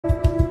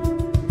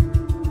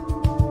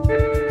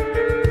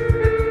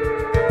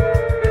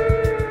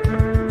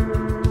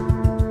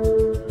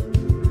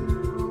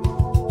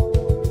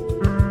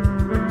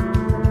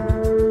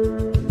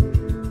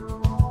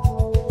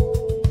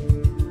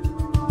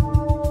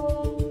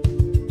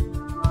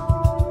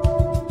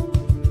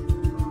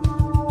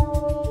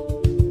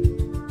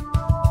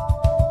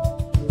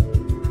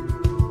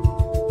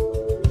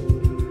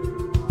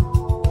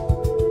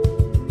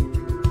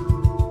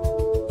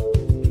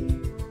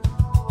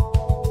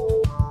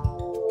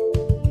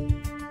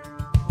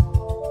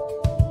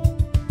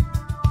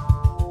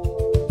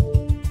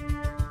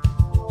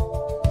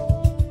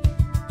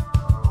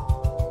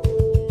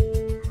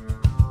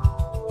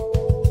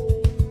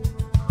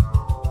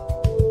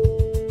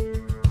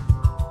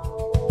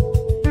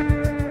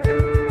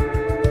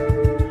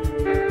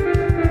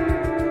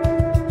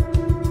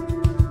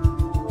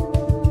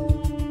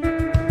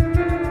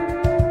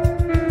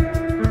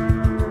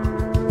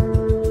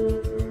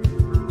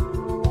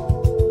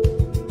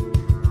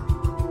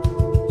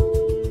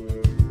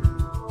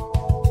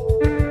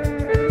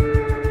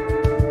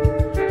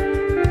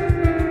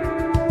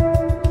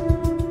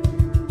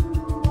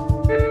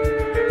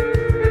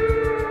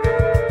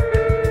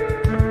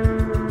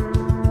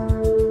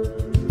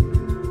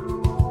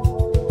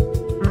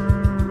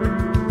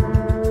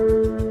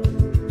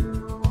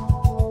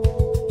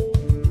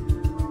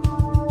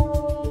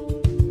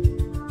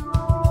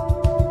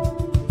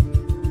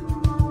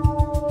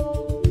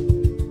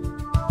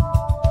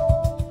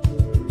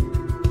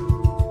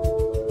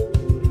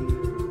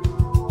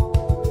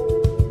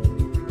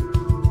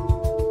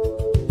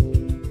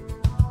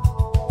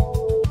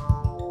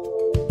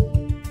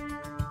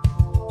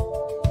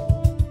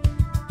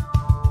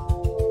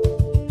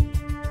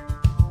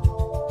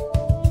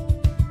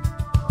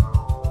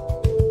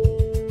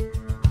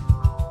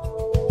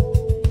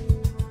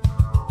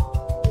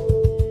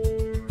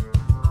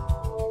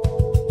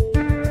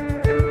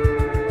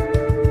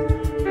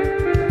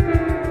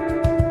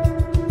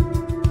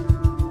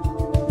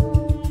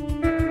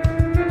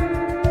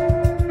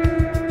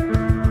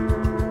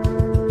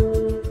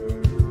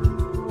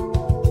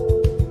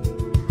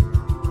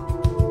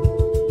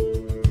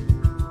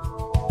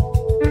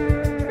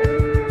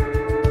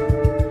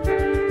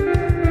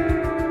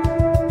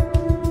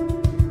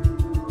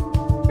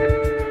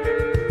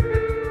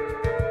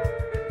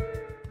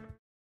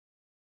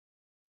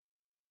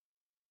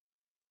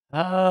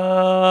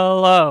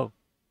Hello.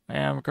 I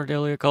am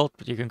Cordelia Colt,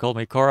 but you can call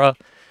me Cora.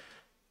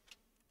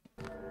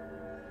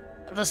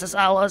 This is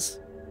Alice.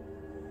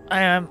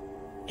 I am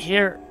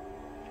here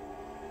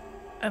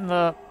in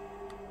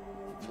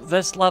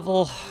this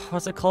level.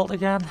 What's it called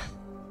again?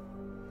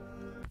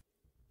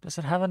 Does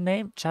it have a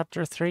name?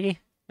 Chapter 3?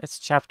 It's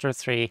Chapter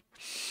 3.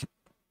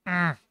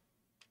 Mm.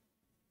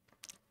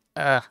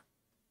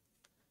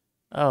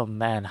 Oh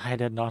man, I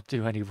did not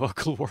do any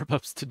vocal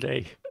warm-ups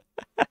today.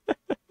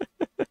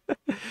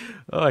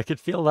 Oh, I could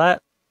feel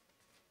that.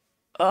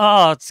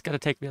 Oh, it's gonna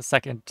take me a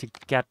second to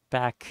get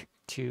back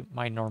to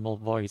my normal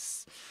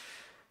voice,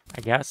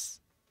 I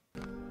guess.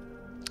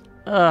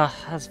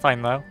 That's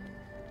fine though.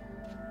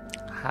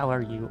 How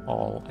are you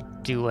all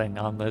doing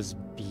on this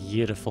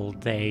beautiful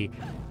day?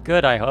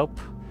 Good, I hope.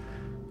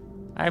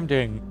 I'm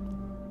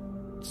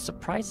doing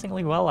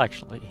surprisingly well,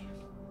 actually.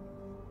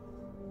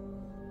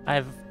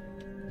 I've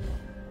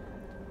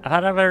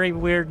had a very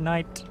weird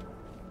night.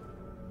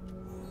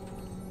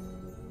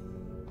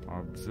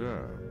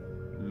 Observe,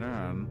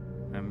 learn,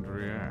 and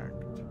react.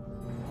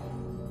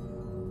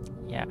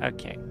 Yeah,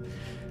 okay.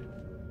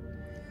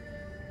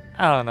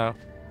 I don't know.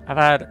 I've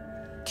had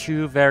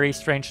 2 very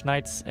strange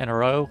nights in a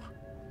row,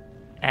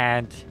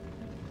 and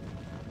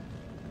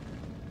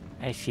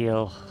I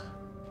feel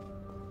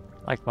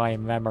like my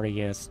memory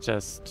is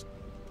just...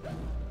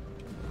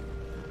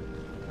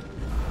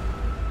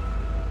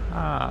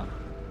 Ah.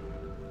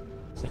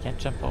 So I can't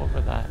jump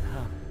over that,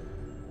 huh?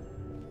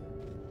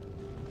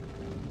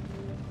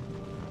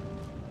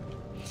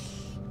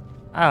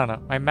 I don't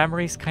know. My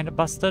memory's kind of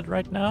busted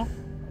right now.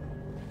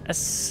 It's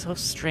so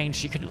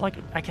strange. You can, like,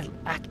 I can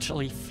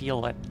actually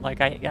feel it. Like,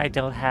 I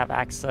don't have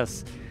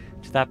access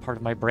to that part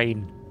of my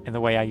brain in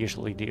the way I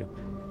usually do.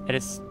 It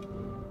is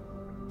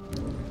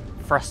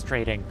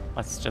frustrating,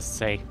 let's just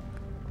say.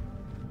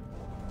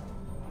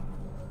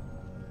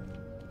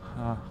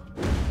 Huh.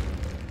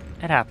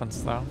 It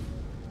happens, though.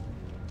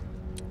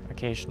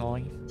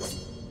 Occasionally.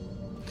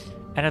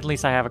 And at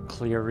least I have a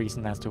clear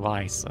reason as to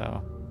why,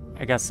 so...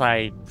 I guess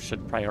I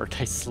should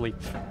prioritize sleep.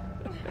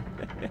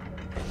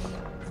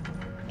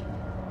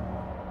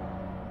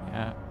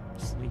 Yeah,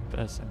 sleep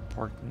is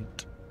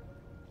important.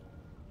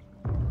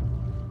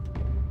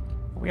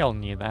 We all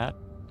knew that.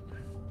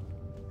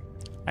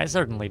 I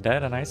certainly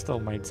did, and I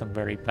still made some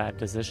very bad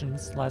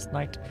decisions last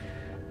night.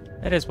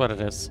 It is what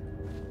it is.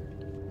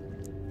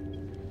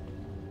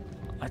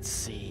 Let's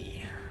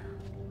see.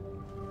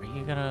 Are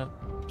you gonna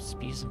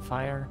spew some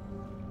fire?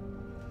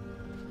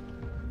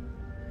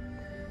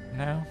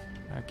 No?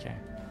 Okay.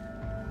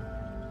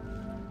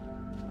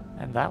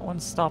 And that one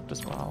stopped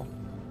as well.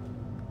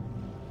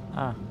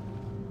 Ah.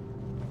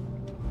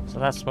 So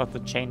that's what the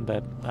chain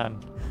did, then.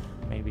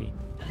 Maybe.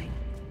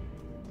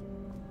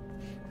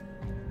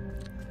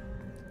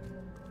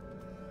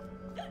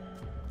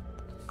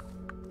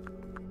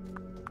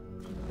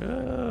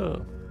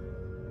 Ooh.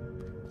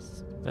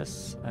 Is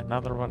this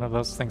another one of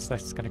those things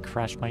that's gonna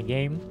crash my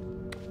game?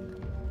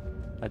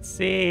 Let's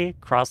see.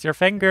 Cross your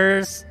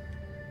fingers.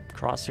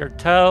 Cross your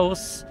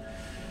toes.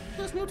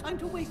 There's no time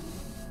to waste.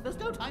 There's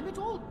no time at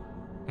all.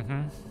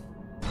 Mm-hmm.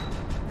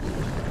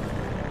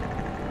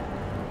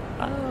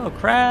 Oh,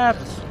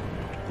 crabs!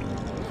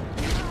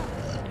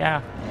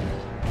 Yeah.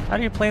 How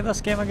do you play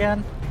this game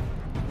again?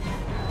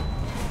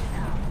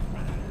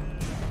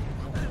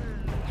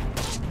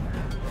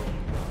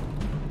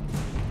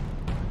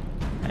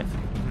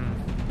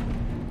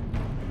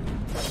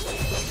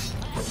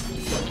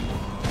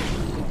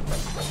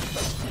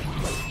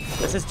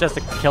 This is just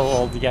a kill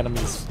all the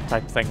enemies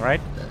type thing,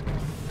 right?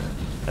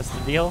 That's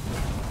the deal?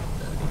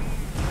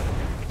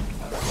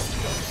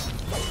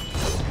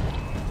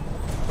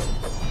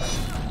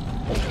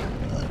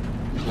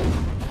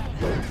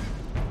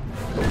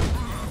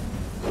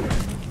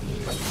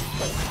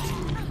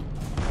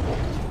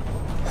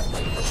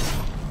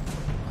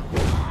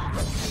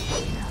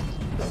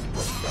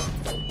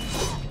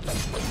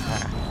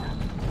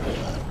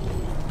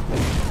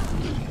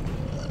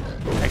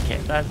 Okay,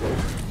 that...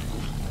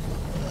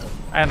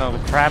 I don't know,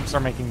 the crabs are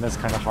making this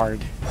kind of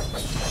hard.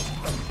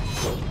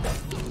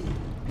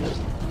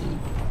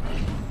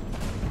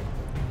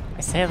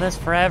 I say this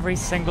for every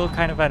single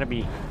kind of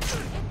enemy,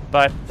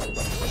 but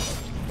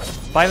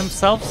by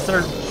themselves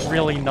they're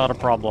really not a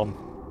problem.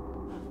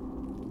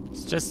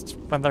 It's just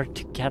when they're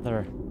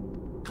together.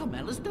 Come,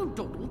 Alice, don't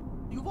dawdle.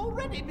 You've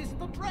already missed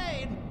the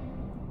train.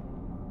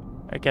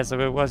 I guess if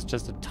it was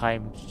just a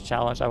time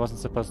challenge, I wasn't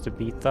supposed to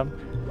beat them.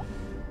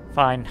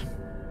 Fine.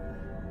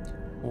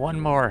 One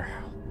more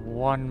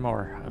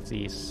of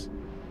these.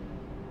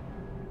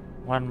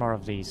 One more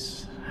of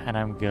these, and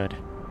I'm good.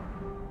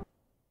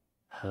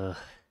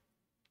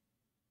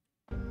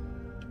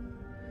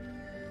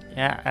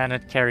 Yeah, and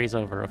it carries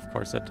over, of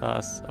course it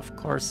does. Of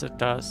course it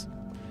does.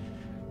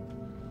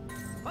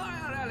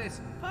 Fire,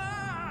 Alice!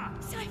 Fire!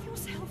 Save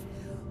yourself!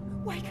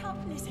 Wake up,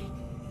 Lizzie!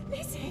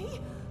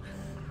 Lizzie!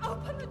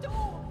 Open the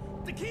door!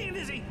 The key,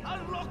 Lizzie!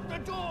 Unlock the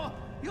door!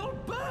 You'll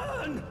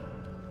burn!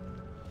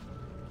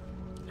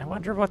 I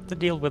wonder what the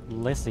deal with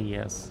Lizzie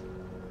is.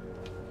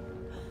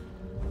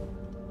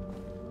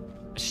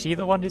 Is she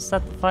the one who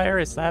set the fire?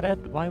 Is that it?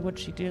 Why would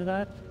she do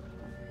that?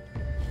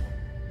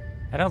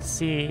 I don't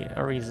see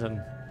a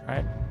reason,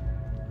 right?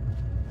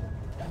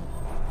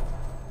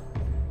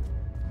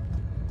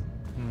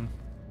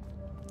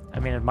 I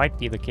mean, it might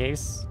be the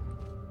case.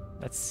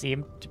 That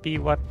seemed to be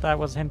what that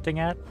was hinting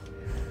at.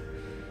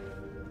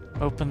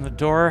 Open the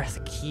door.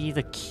 The key,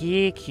 the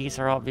key. Keys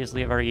are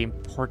obviously a very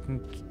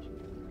important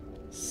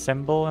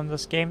symbol in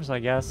this game, so I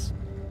guess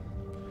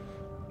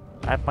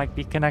that might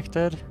be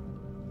connected.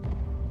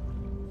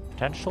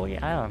 Potentially?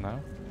 I don't know.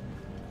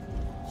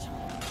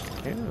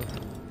 Ew.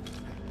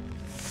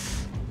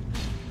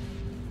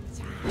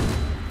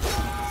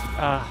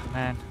 Ah,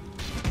 man.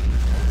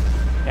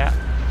 Yeah.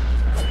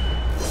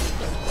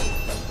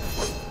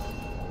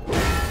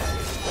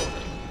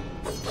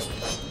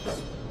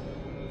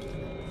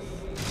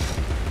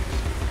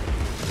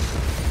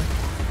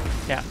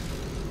 Yeah.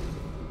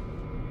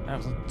 That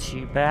wasn't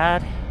too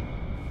bad. I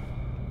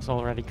was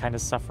already kind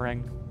of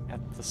suffering at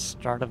the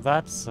start of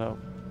that, so...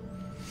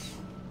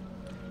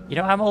 You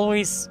know, I'm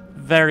always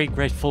very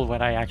grateful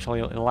when I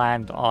actually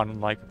land on,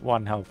 like,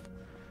 1 health.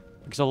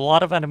 Because a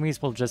lot of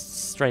enemies will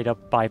just straight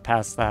up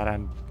bypass that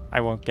and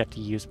I won't get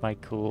to use my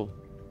cool.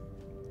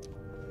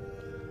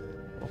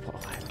 Oh,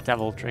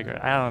 devil trigger.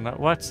 I don't know.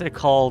 What's it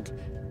called?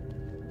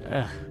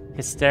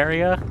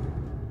 Hysteria?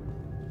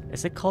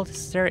 Is it called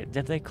hysteria?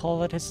 Did they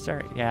call it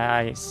hysteria? Yeah,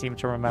 I seem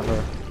to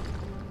remember.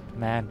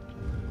 Man.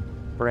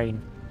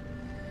 Brain.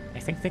 I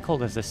think they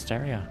called it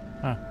hysteria.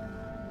 Huh.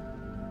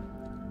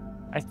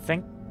 I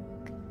think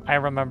I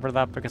remember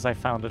that because I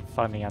found it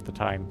funny at the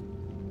time.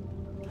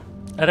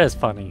 It is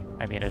funny.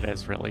 I mean, it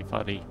is really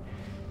funny.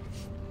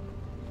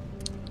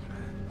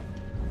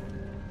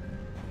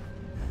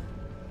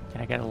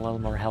 Can I get a little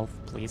more health,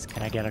 please?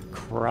 Can I get a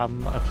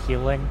crumb of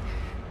healing?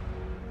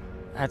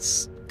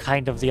 That's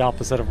kind of the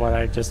opposite of what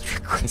I just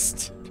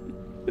requested.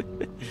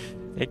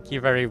 Thank you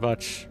very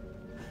much.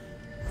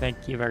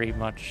 Thank you very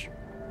much.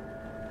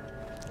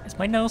 Is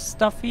my nose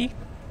stuffy?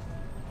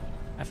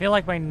 I feel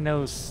like my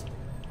nose...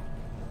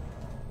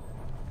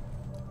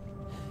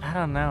 I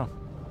don't know.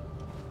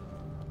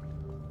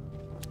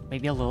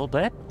 Maybe a little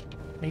bit?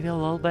 Maybe a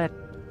little bit.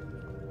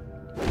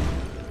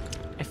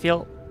 I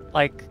feel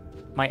like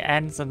my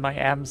N's and my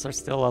M's are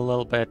still a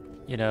little bit,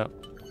 you know...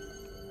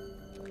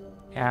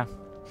 Yeah.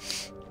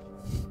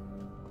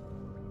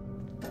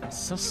 It's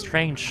so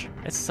strange.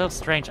 It's so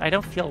strange. I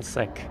don't feel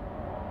sick.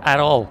 At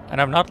all.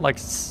 And I'm not like...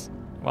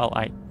 Well,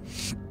 I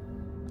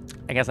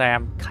guess I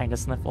am kind of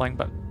sniffling,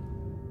 but...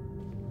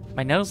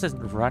 My nose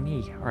isn't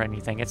runny or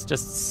anything. It's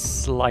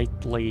just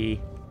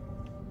slightly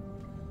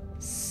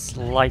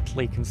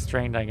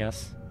constrained, I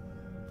guess.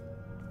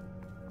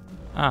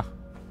 Ah.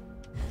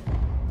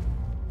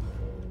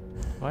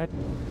 What?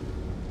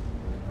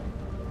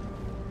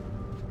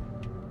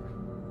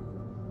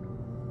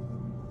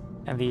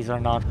 And these are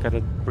not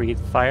gonna breathe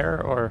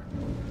fire, or...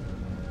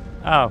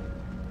 Oh.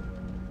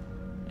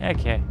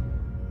 Okay.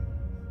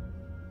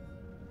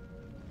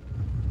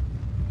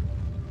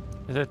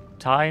 Is it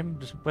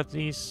timed with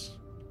these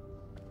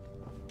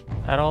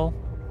at all?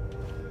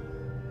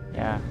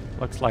 Yeah,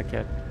 looks like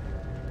it.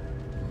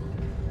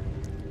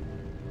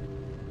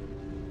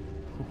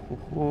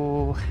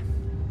 Ooh.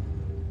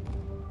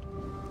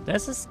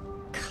 This is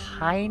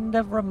kind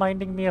of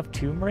reminding me of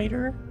Tomb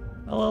Raider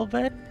a little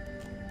bit.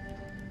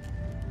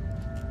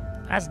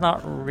 That's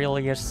not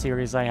really a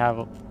series I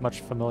have much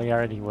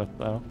familiarity with,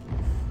 though.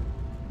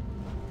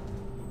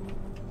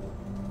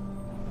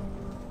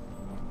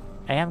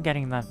 I am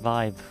getting that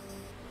vibe.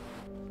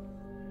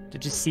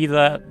 Did you see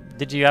the...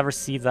 Did you ever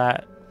see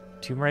that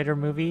Tomb Raider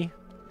movie?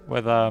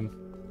 With,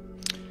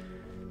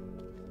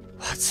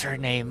 What's her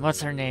name?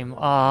 What's her name?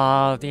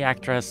 Oh, the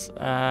actress.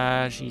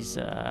 She's,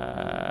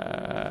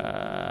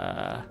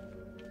 I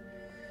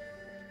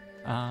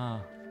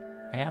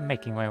am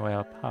making my way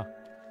up, huh?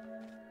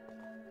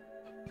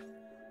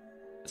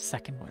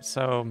 Second one,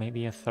 so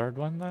maybe a third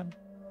one then?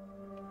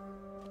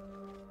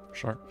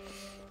 Sure.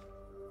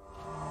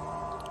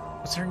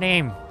 What's her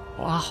name?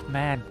 Oh,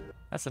 man.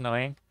 That's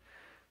annoying.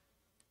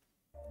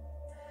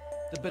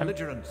 The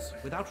belligerents,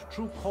 without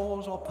true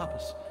cause or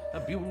purpose,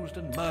 abused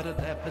and murdered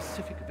their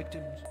pacific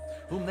victims,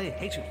 whom they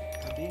hated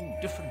for being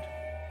different.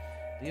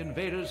 The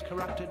invaders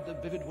corrupted the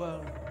vivid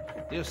world.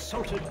 The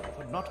assaulted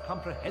could not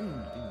comprehend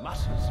the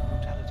masses'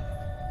 brutality.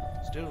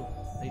 Still,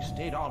 they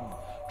stayed on,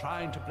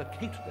 trying to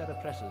placate their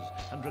oppressors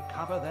and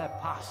recover their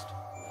past.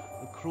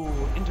 The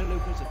cruel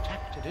interlopers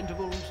attacked at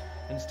intervals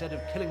instead of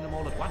killing them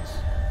all at once.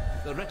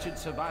 The wretched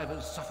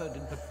survivors suffered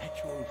in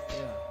perpetual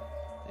fear.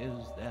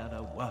 Is there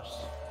a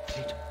worse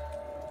fate?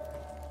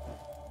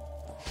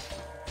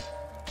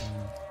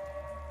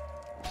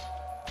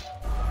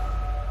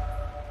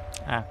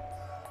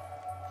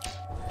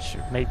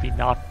 Should maybe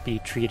not be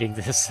treating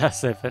this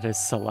as if it is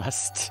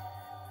Celeste.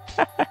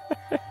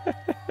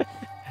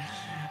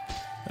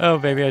 Oh,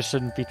 maybe I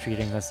shouldn't be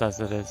treating this as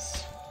it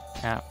is.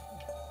 Yeah.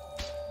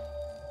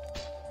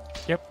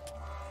 Yep.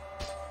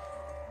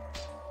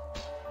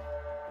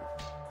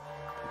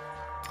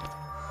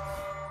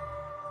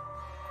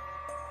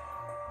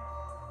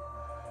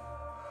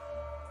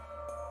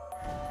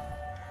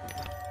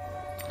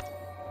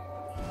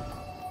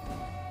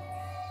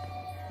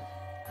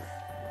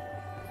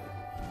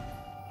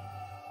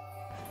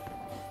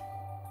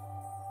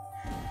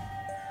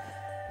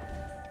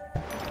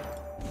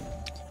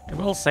 I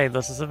will say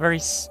this is a very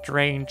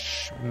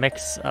strange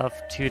mix of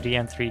 2D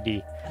and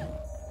 3D.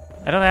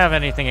 I don't have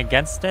anything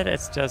against it,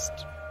 it's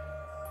just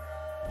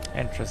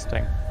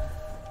interesting.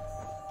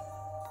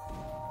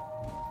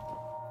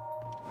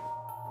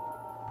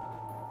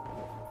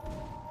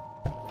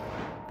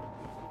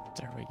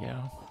 There we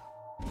go.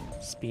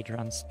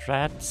 Speedrun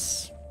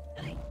strats.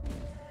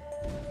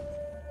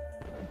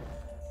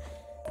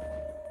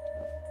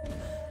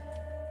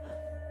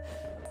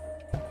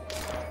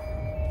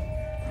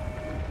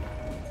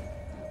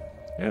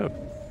 Ooh.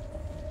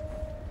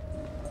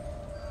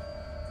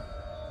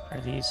 Are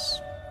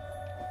these...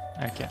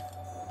 Okay.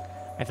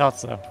 I thought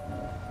so.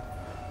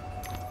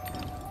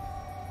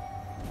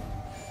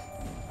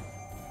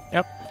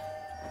 Yep.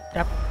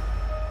 Yep.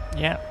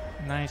 Yeah,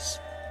 nice.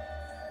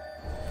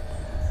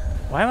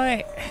 Why am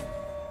I...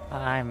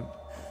 I'm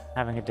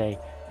having a day.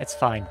 It's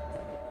fine.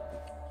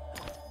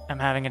 I'm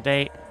having a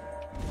day,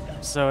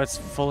 so it's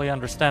fully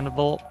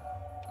understandable.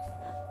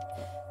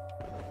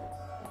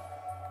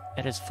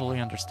 It is fully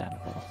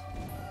understandable.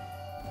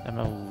 I'm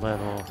a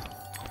little...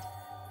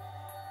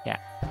 Yeah.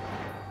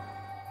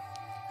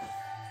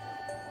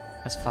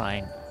 That's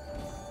fine.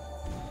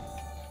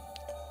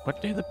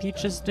 What do the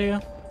peaches do?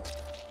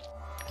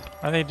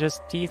 Are they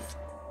just teeth?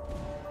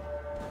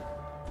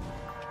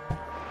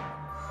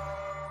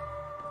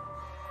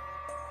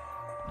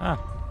 Ah.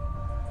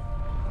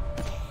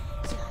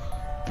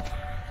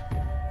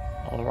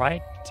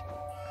 Alright.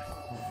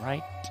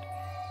 Alright.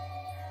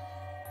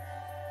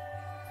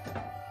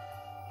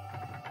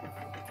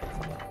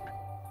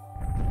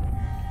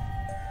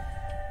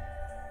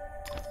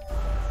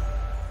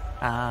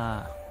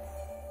 Ah.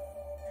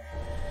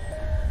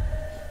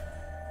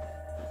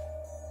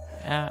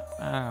 Yeah,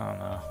 I don't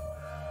know.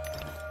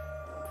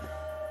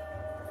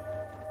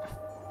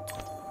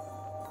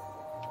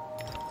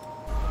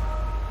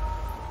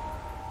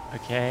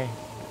 Okay,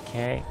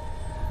 okay.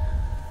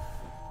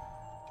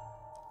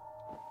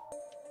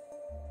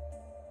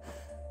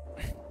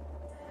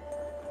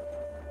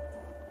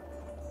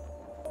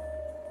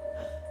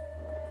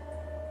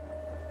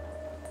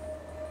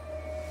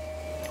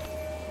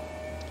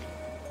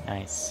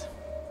 Nice.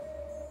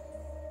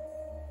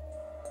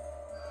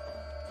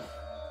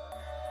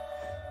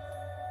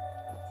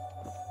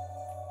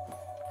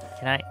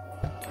 Can I?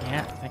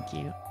 Yeah, thank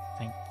you.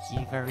 Thank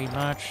you very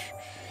much.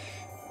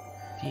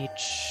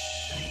 Peach.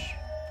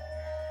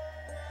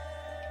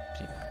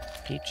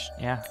 Peach,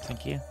 yeah,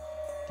 thank you.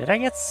 Did I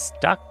get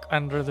stuck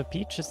under the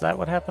peach? Is that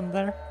what happened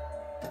there?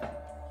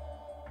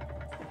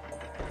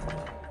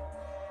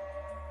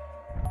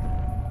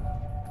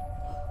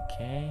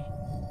 Okay.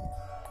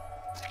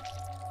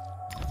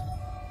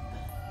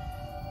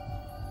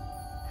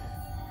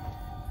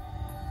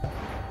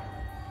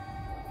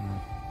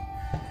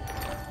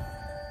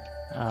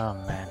 Oh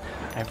man,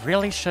 I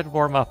really should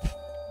warm up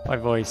my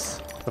voice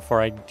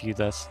before I do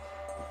this.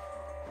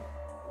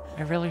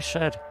 I really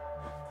should.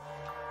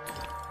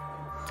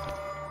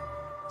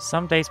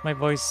 Some days my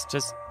voice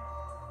just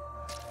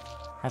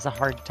has a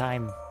hard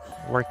time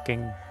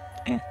working.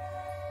 And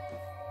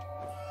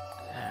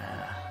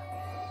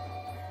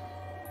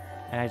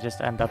I just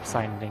end up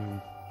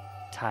sounding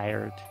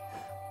tired.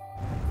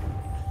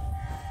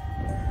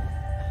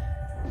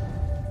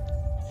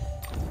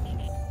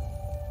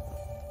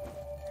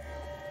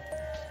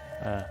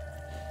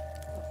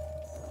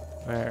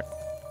 Where?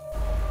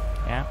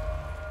 Yeah.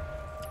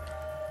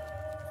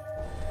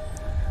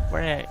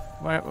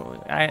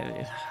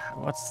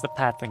 What's the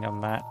pathing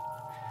on that?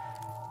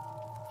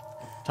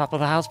 Top of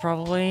the house,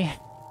 probably?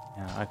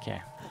 Yeah,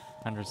 okay.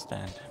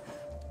 Understand.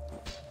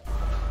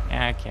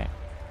 Yeah, okay.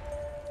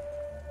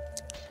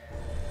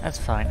 That's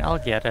fine. I'll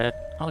get it.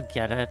 I'll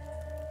get it.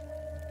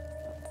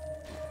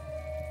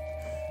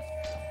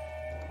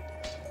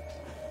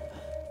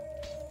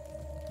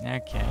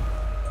 Okay.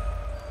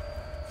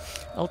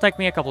 It'll take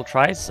me a couple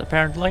tries,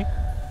 apparently.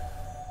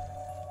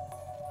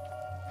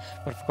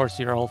 But of course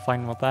you're all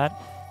fine with that.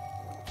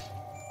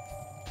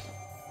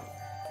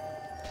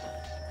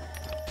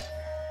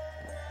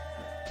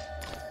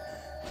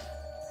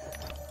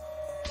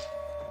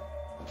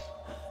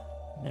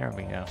 There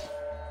we go.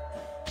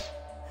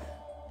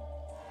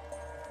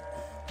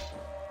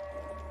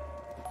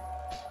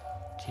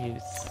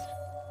 Tooth.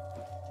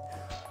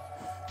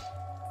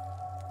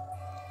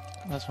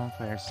 This one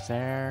fires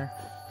there.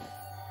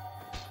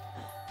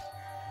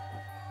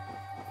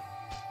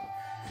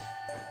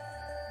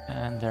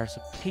 And there's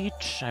a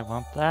peach, I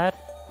want that.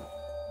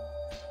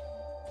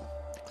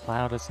 The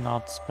cloud is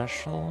not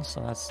special, so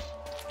that's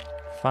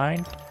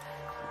fine.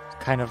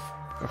 Kind of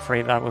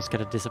afraid that was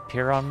gonna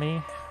disappear on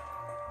me.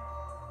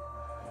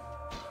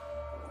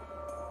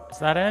 Is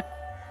that it?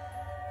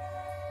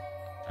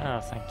 Oh,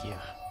 thank you.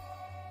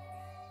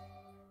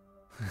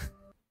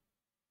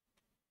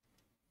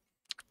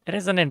 It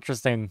is an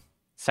interesting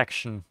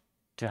section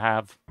to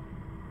have.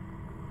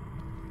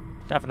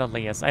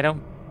 Definitely is. I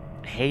don't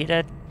hate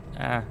it.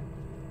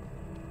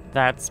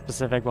 That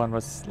specific one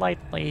was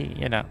slightly,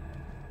 you know,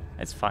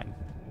 it's fine.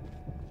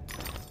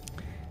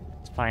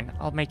 It's fine.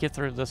 I'll make it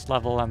through this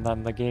level and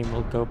then the game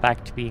will go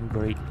back to being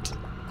great.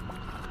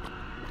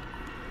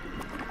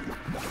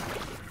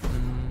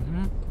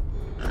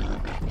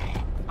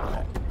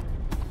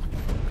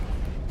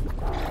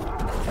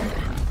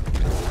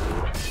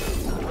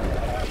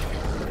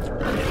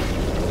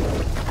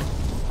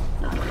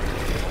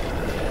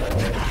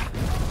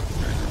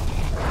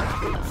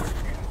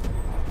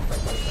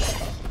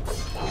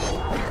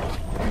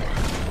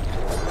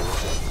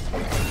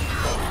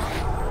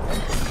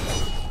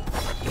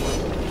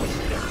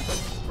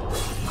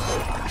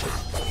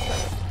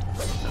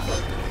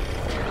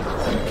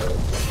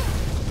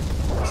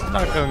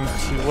 Not going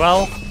too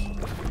well.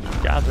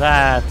 Yeah,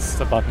 that's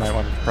the button I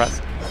wanted to press.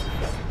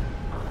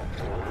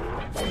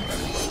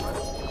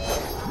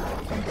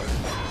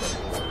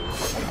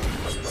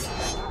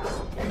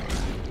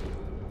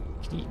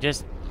 Can you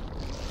just...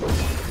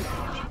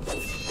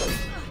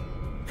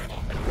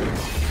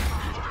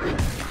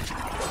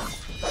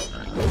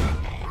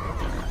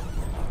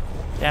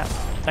 Yeah,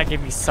 that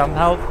gave me some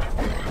help.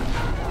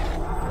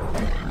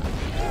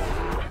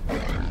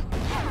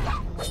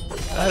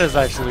 That is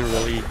actually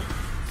really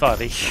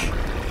funny.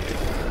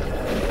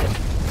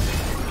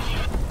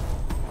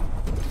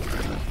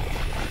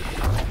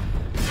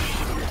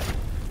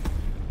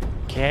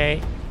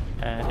 Okay,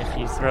 and if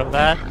you throw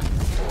that,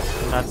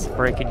 that's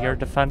breaking your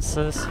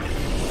defenses.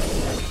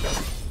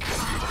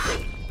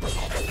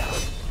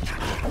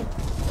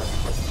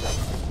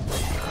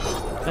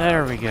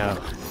 There we go.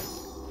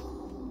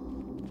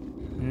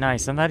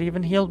 Nice, and that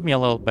even healed me a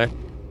little bit.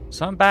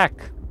 So I'm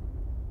back.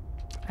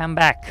 I'm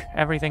back.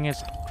 Everything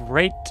is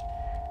great.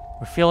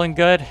 We're feeling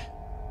good.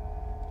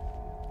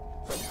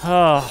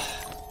 Oh,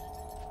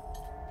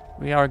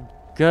 we are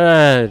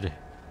good.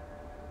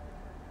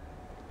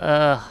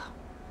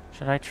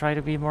 Should I try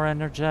to be more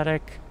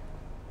energetic?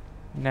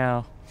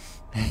 No.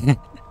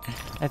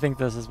 I think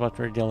this is what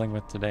we're dealing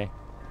with today.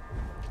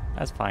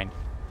 That's fine.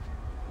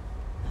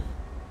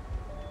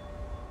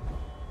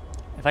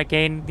 If I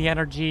gain the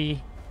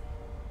energy,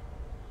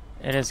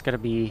 it is gonna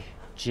be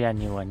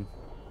genuine.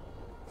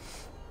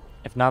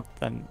 If not,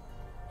 then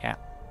yeah.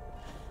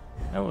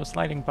 Oh,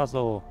 sliding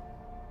puzzle.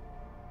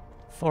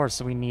 4,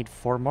 so we need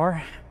 4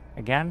 more.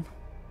 Again.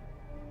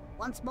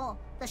 Once more,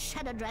 the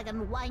shadow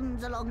dragon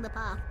winds along the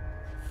path.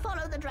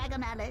 Follow the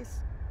dragon, Alice.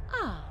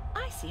 Ah,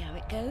 I see how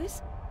it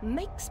goes.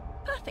 Makes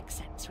perfect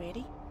sense,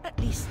 really. At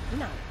least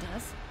now it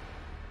does.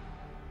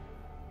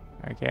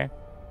 Okay.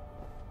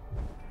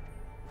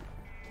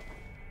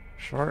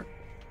 Sure.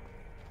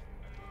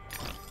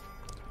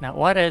 Now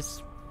what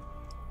is...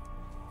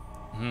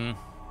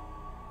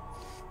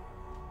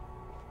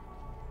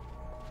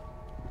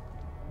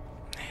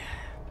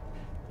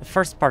 The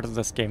first part of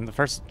this game, the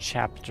first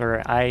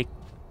chapter, I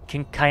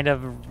can kind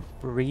of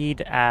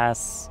read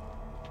as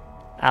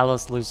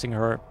Alice losing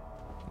her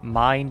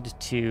mind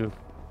to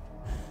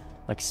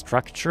like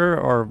structure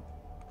or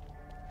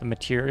the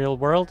material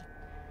world.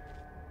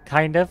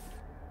 Kind of.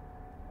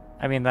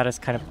 I mean, that is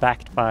kind of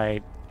backed by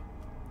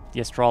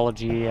the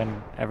astrology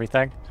and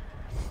everything.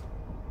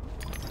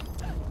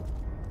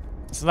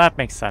 So that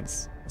makes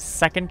sense.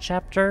 Second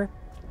chapter,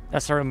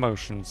 that's her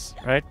emotions,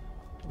 right?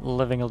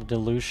 Living a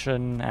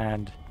delusion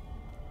and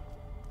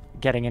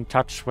getting in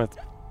touch with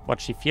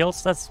what she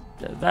feels.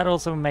 That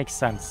also makes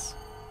sense,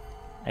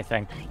 I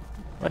think.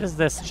 What is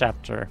this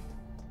chapter?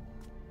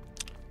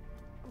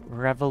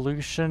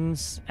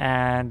 Revolutions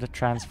and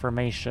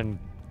transformation.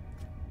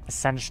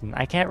 Ascension.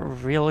 I can't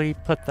really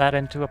put that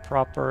into a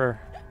proper...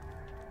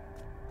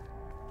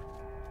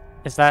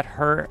 Is that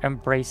her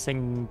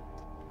embracing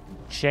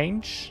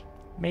change,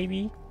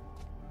 maybe?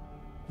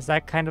 Is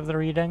that kind of the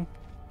reading?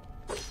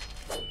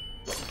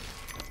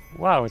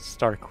 Wow, it's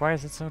dark. Why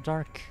is it so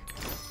dark?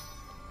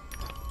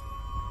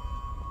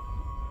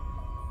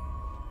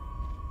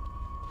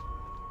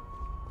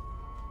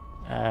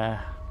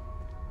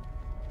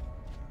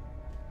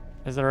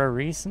 Is there a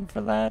reason for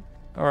that?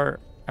 Or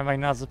am I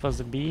not supposed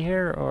to be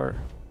here, or...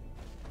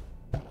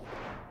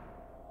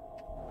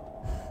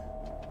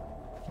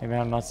 Maybe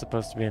I'm not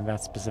supposed to be in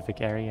that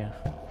specific area.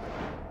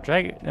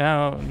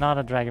 No, not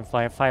a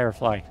dragonfly, a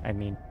firefly, I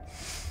mean.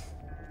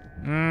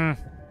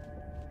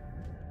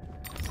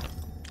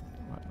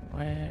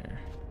 Where?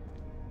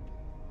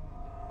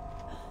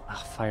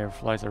 Oh,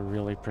 fireflies are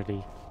really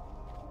pretty.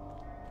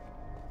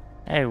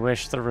 I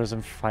wish there was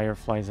some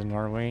fireflies in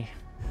Norway.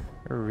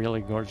 They're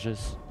really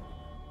gorgeous.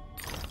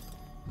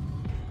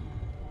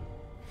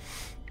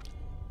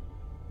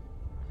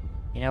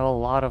 You know, a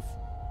lot of...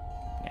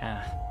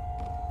 Yeah.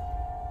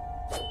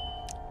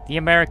 The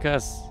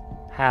Americas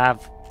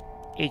have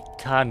a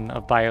ton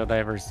of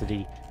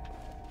biodiversity.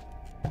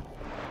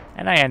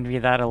 And I envy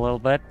that a little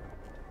bit.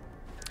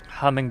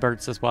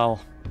 Hummingbirds as well.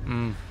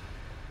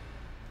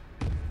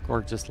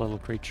 Gorgeous little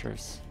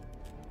creatures.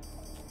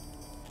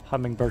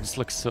 Hummingbirds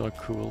look so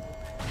cool.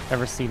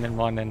 Never seen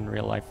one in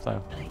real life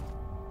though.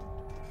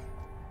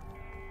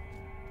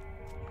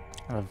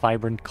 The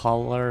vibrant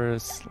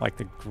colors, like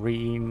the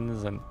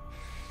greens and...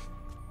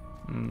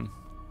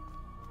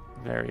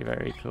 very,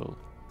 very cool.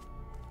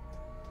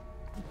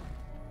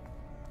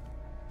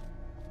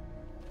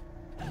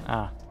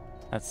 Ah,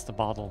 that's the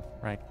bottle,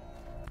 right.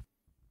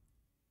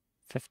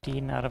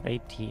 15 out of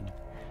 18.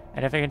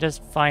 And if I can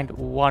just find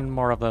one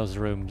more of those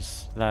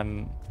rooms,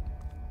 then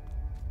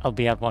I'll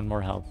be at 1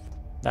 more health.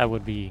 That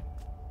would be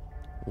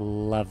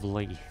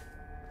lovely.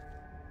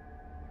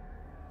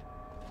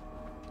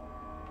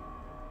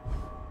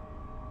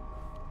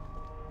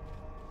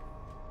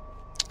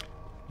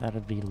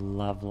 That'd be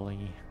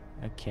lovely.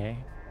 Okay.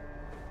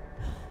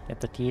 Get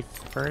the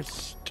teeth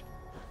first.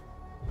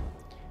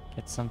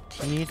 Get some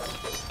teeth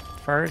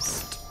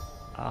first.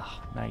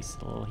 Ah, nice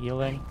little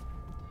healing.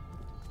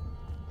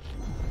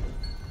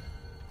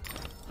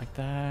 Like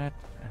that.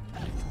 And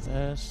like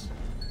this.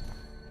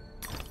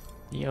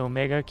 The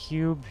Omega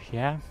Cube,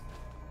 yeah.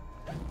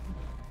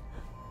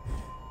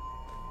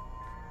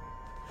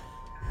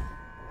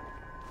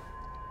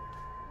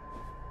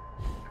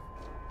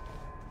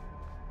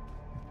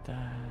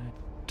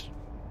 That.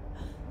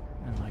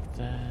 And like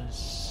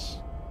this.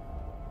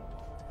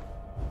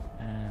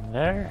 And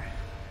there.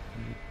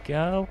 There we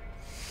go.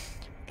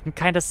 You can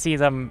kind of see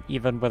them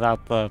even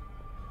without the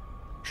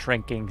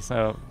shrinking,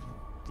 so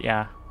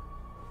yeah.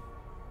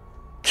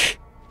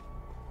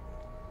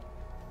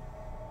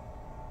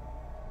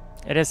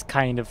 It is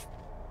kind of...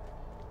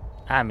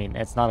 I mean,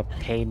 it's not a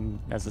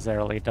pain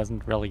necessarily. It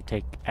doesn't really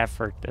take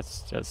effort.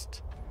 It's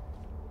just...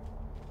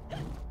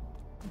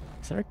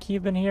 Is there a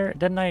cube in here?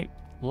 Didn't I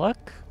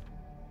look?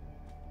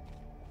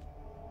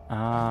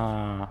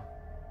 Ah.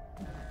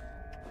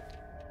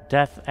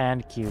 Death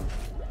and cube.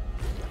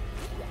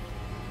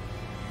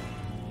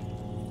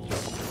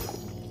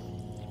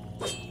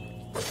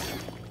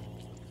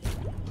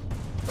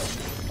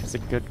 It's a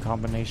good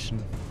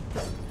combination.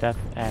 Death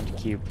and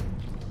cube.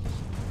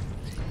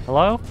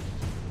 Hello?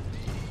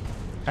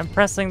 I'm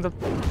pressing the...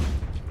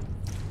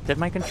 Did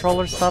my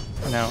controller stop?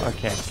 No,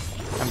 okay.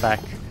 I'm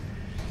back.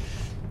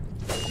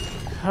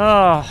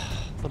 Oh,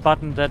 the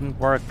button didn't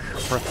work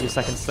for a few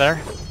seconds there.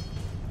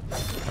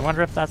 I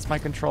wonder if that's my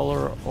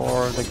controller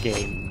or the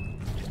game.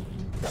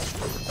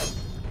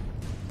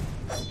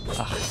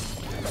 Ugh,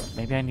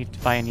 maybe I need to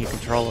buy a new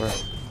controller.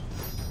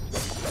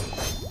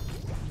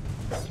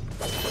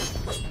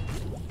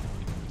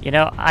 You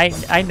know,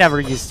 I never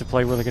used to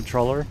play with a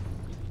controller.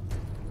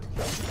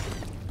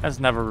 That's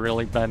never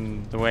really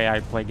been the way I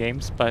play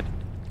games, but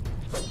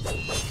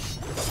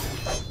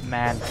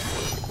man,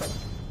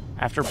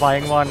 after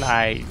buying one,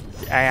 I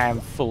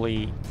am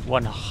fully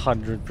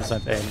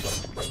 100%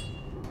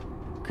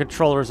 in.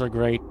 Controllers are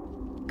great.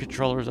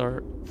 Controllers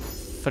are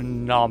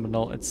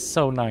phenomenal. It's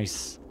so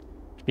nice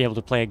to be able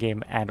to play a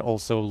game and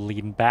also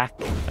lean back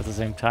at the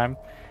same time.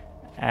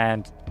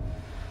 And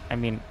I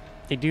mean,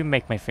 they do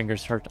make my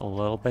fingers hurt a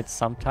little bit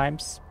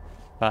sometimes,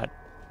 but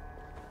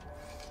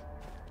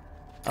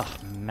oh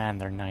man,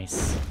 they're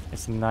nice.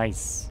 It's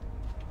nice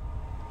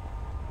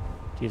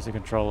to use a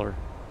controller.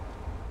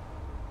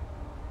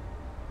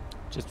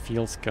 Just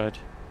feels good.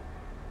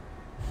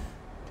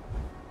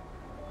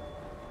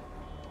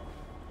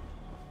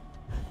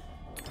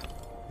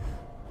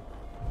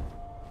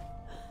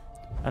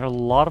 And a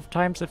lot of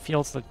times it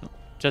feels like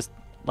just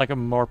like a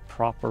more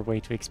proper way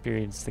to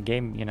experience the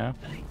game, you know?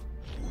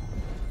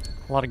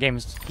 A lot of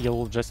games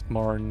feel just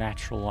more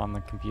natural on the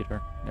computer,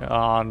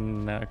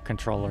 on a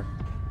controller.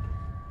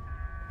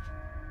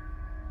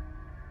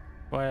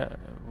 What?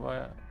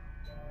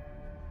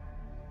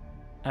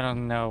 I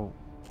don't know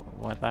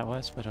what that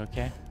was, but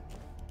okay.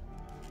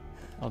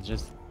 I'll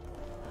just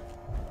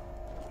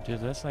do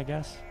this, I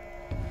guess.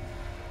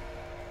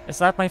 Is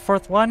that my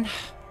 4th one?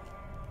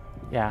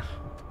 Yeah.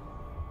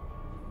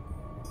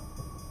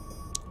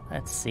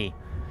 Let's see.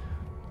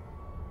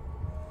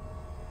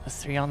 The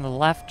 3 on the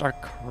left are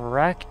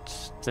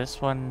correct.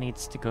 This one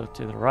needs to go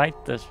to the right.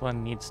 This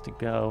one needs to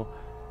go...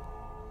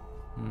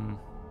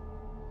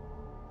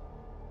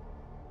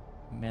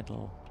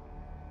 middle.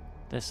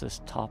 This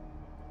is top.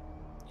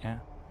 Yeah.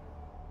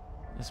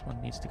 This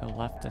one needs to go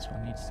left. This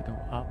one needs to go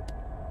up.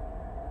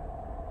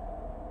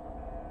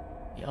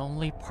 The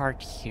only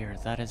part here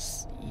that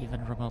is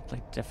even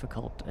remotely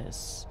difficult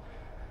is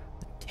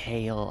the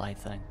tail, I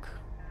think.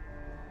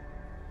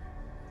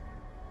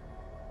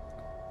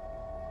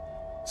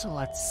 So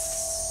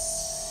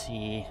let's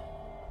see.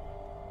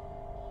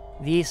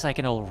 These I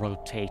can all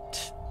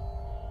rotate.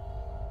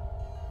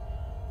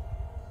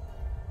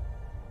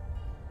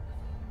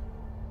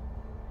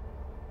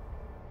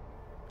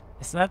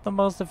 Isn't that the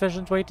most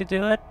efficient way to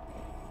do it?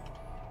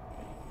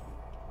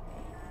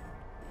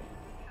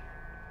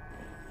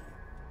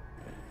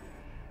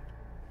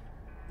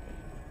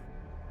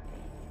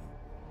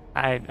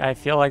 I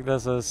feel like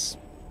this is...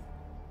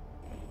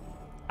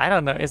 I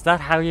don't know, is that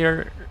how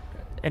your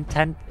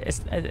intent... Is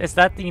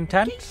that the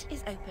intent? Gate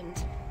is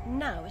opened.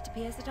 Now it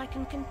appears that I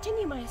can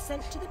continue my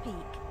ascent to the peak.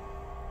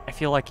 I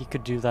feel like you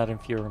could do that in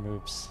fewer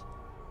moves.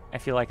 I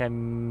feel like I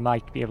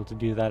might be able to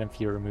do that in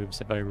fewer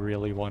moves if I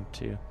really want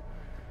to.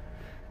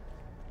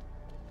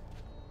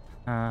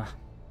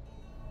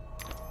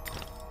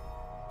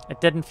 It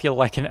didn't feel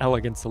like an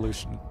elegant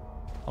solution.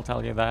 I'll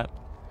tell you that.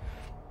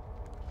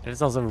 It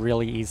is also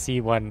really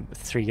easy when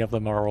 3 of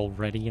them are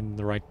already in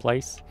the right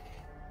place.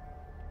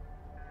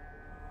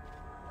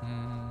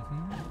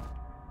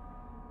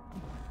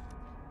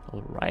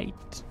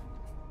 Alright.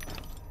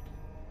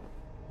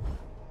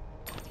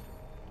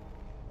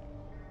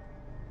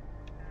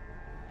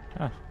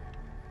 Huh.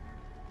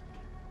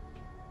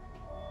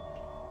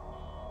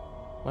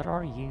 What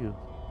are you?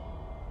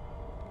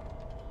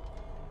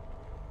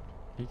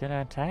 You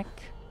gonna attack?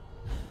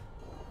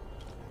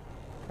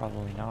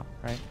 Probably not,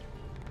 right?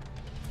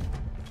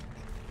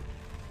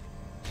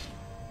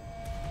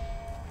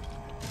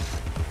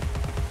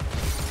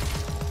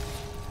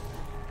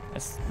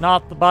 It's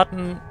not the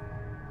button.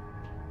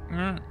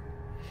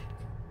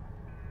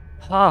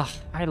 Ah,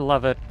 I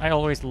love it. I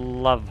always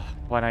love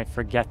when I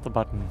forget the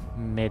button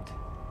mid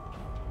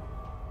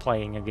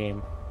playing a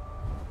game.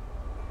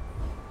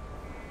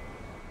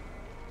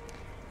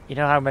 You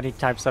know how many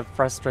times I've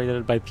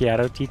frustrated my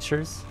piano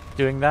teachers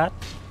doing that?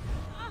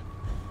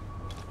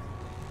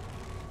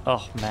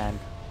 Oh man.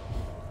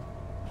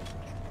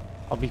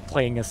 I'll be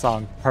playing a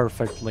song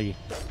perfectly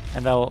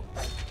and they'll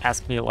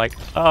ask me like,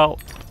 oh,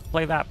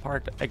 play that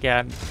part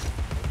again.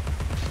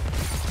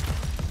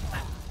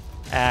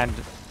 And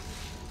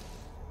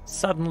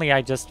suddenly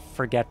I just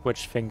forget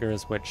which finger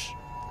is which.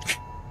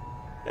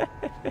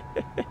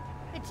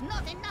 It's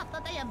not enough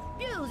that they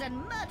abuse and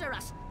murder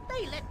us.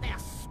 They let their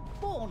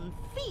spawn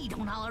feed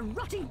on our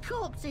rotting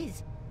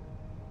corpses.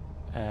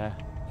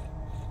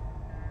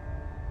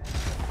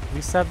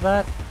 Who said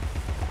that?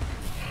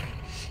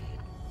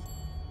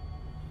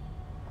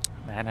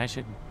 Man, I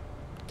should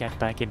get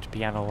back into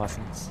piano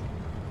lessons.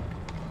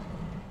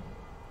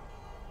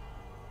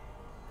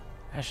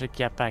 I should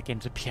get back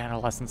into piano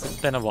lessons.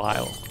 It's been a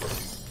while.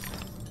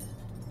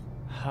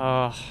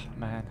 Oh,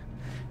 man.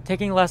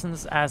 Taking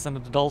lessons as an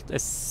adult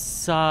is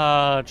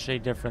such a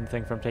different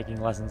thing from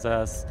taking lessons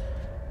as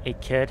a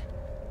kid.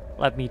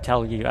 Let me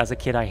tell you, as a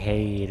kid I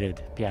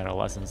hated piano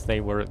lessons.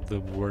 They were the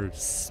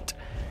worst.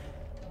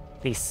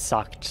 They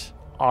sucked.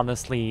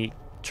 Honestly,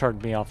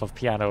 turned me off of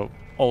piano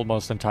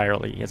almost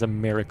entirely. It's a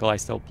miracle I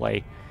still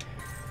play.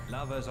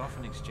 Lovers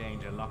often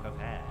exchange a lock of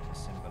hair to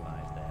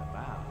symbolize their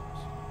vows.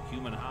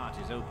 Human heart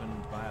is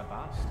opened by a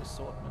vast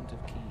assortment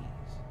of keys.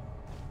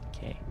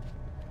 Okay.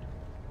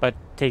 But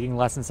taking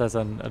lessons as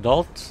an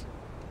adult,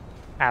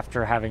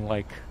 after having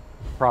like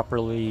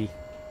properly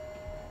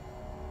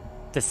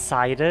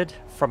decided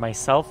for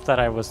myself that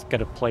I was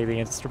gonna play the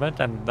instrument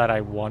and that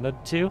I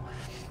wanted to,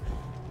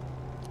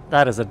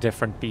 that is a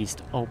different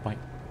beast. Oh my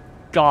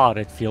god,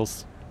 it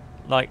feels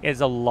like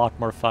it's a lot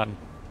more fun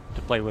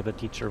to play with a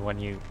teacher when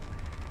you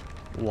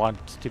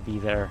want to be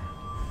there.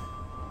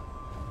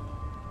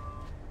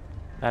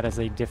 That is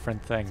a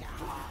different thing.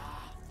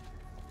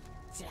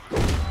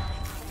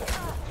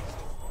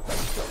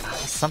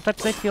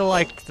 Sometimes I feel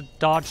like the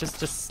dodge is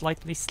just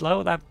slightly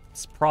slow.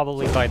 That's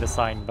probably by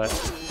design, but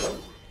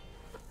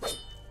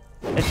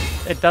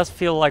it does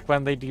feel like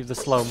when they do the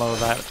slow-mo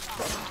that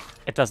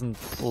it doesn't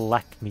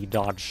let me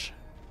dodge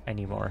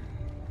anymore,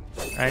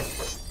 right?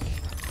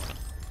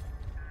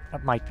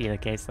 That might be the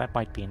case, that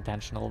might be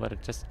intentional, but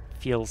it just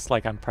feels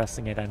like I'm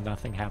pressing it and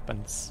nothing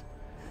happens.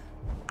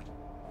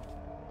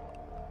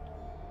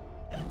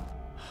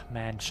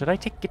 Man, should I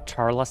take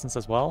guitar lessons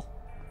as well?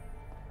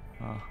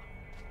 Oh,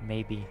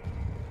 maybe.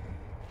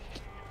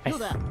 You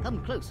there,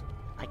 come close.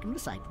 I can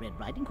recite Red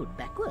Riding Hood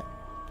backward.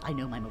 I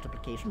know my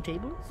multiplication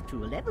tables, 2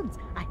 11s.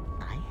 I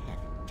have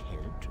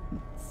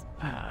intelligence.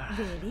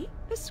 Really?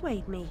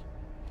 Persuade me.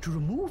 To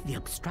remove the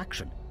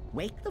obstruction,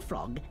 wake the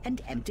frog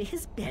and empty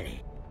his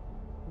belly.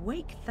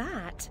 Wake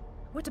that?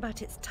 What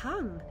about its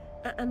tongue?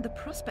 And the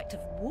prospect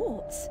of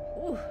warts?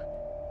 Ooh.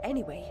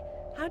 Anyway,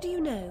 how do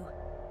you know?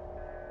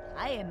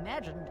 I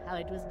imagined how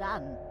it was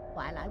done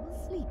while I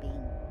was sleeping.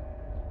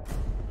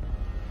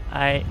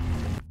 I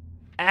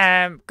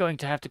am going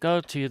to have to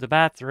go to the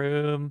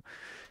bathroom.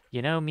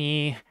 You know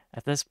me.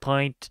 At this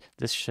point,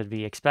 this should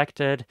be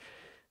expected.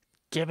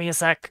 Give me a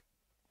sec.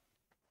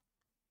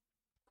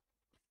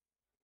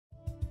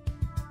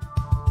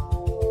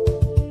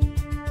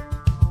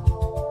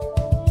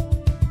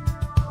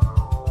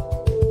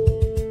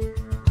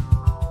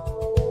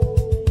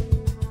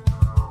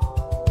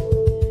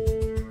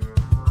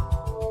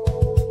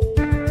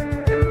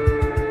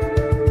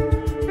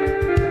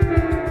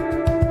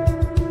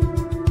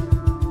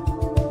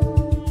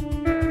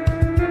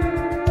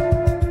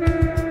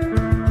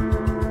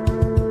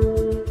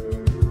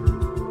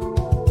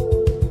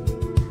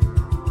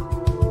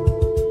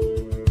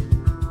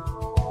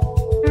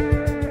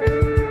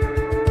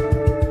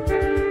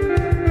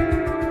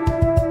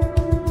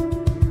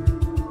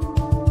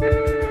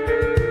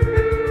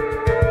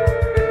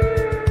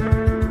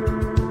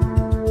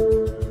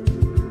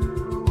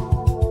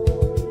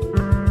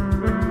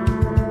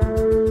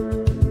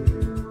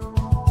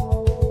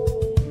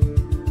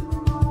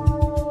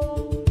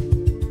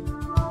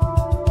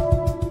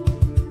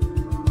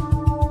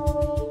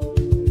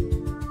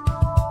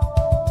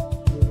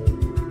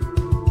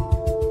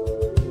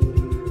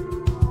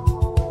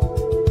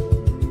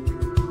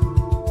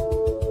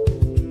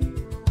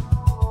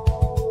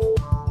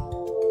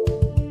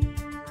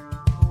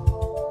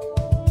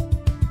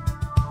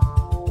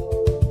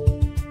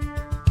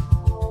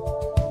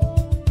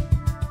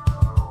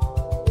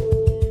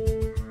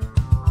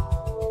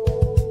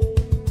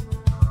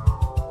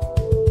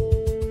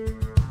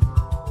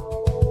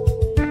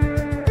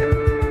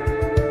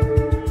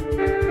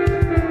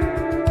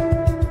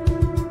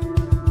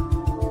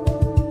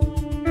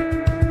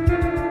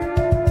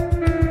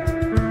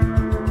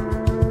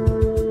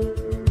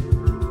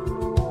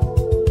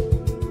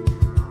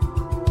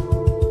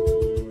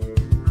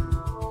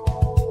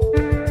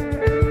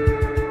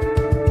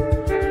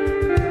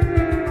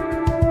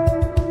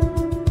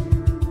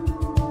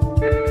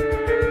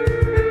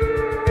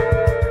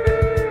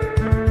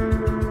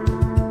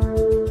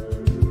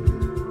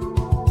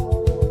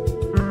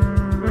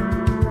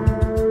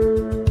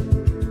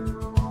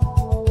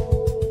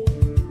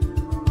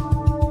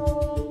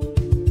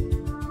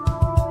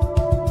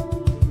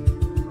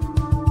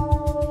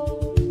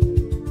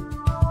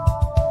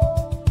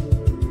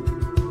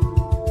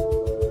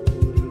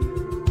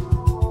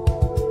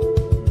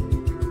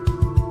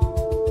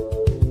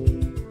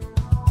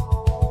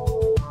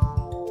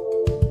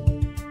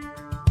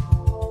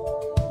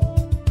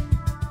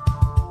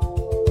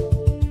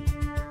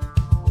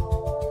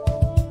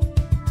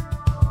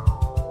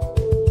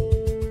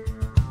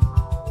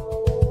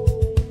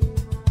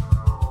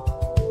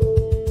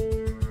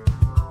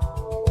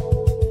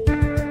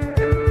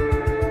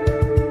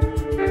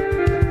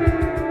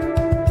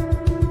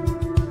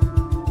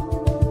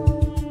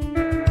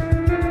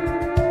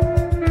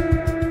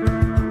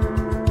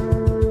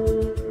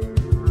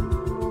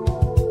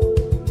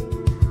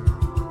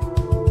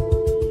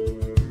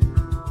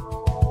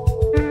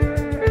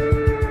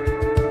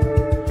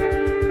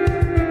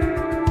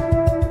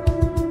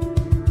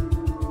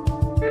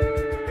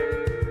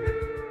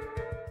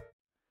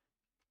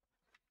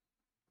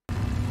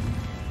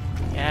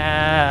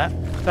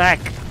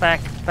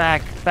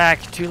 back.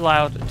 Too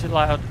loud, too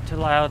loud, too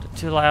loud,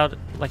 too loud.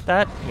 Like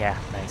that? Yeah,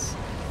 nice.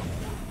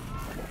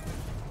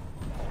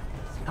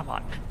 Come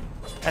on.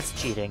 That's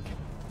cheating.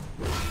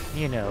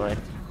 You know it.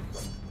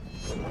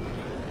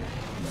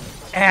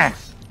 Ah!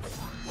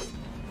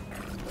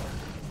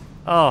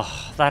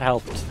 Oh, that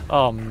helped.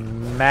 Oh,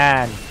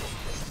 man.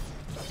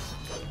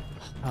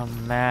 Oh,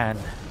 man.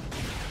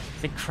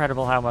 It's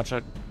incredible how much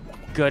a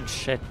good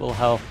shit will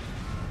help.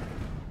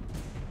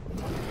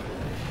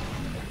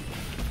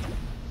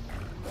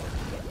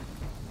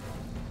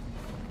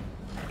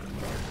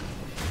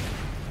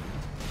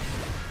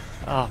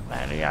 Oh,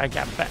 man. Yeah, I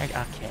got back.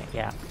 Okay,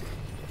 yeah.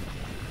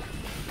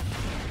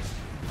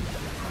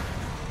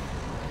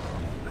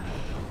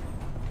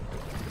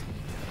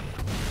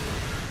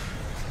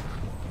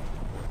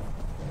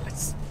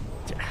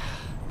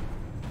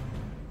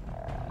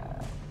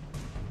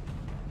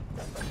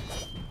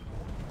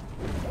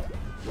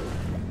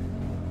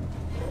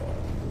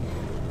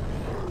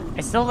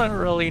 I still don't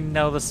really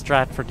know the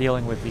strat for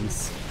dealing with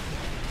these.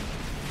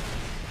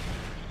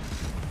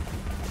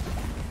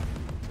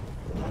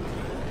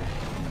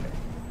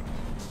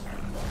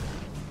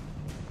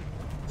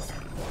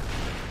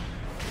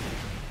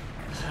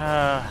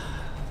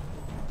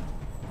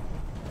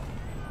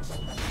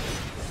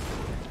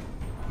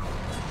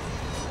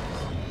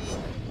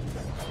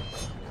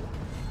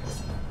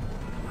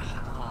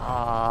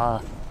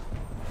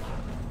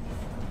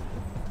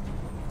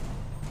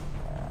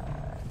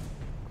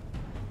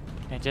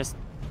 Can I just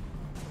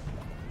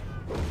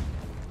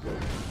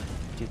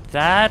do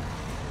that?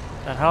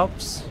 That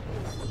helps.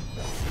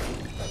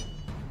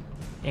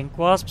 Ink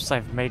wasps,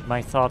 I've made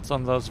my thoughts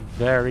on those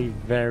very,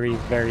 very,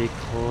 very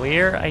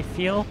clear, I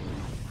feel.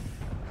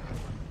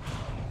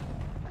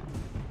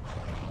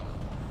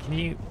 Can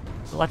you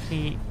let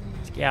me...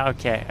 Yeah,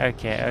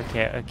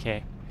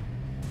 okay.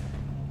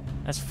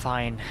 That's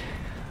fine.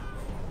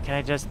 Can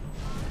I just...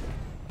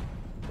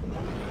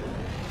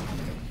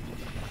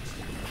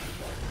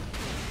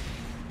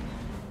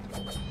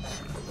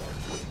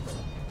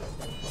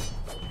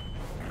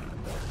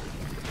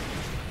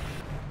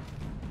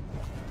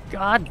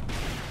 God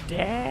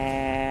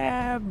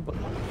damn!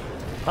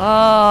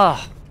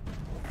 Ah!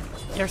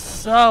 You're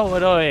so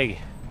annoying!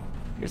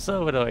 You're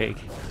so annoying.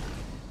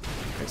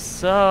 You're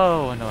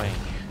so annoying.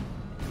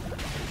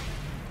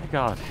 My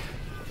God.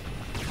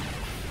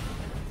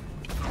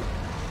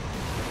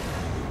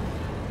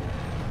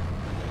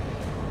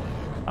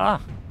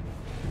 Ah!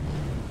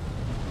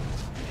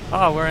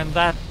 Oh, we're in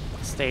that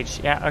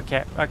stage. Yeah,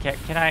 okay.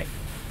 Can I...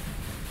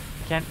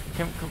 Can...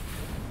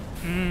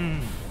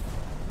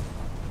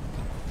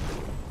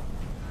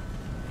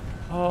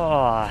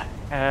 Oh,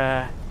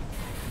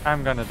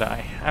 I'm gonna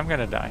die.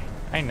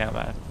 I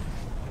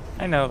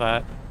know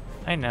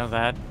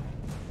that.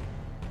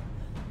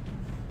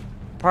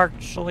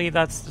 Partially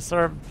that's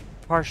deserved,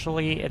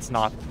 partially it's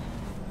not.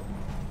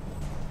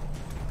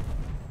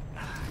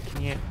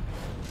 Can you...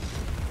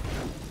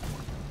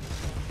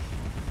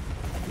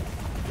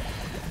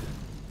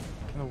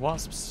 Can the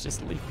wasps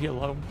just leave me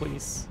alone,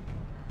 please?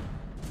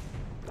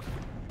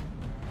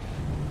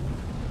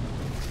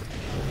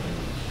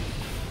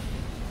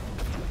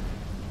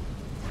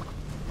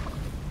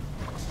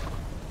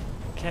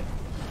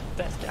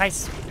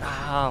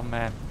 Oh,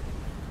 man.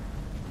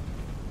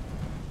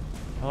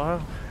 Hello?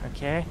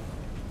 Okay.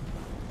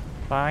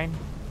 Fine.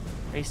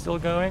 Are you still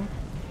going?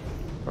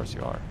 Of course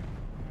you are.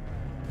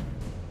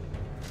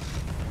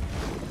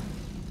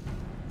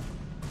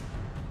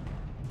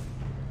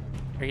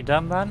 Are you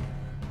done then?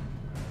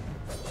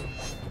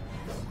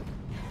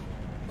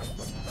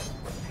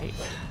 Hey.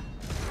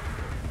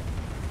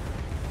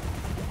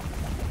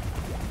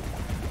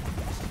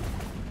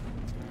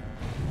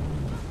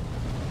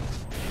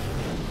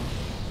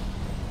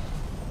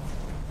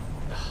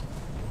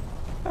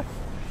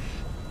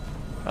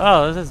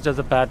 Oh, this is just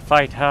a bad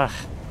fight, huh?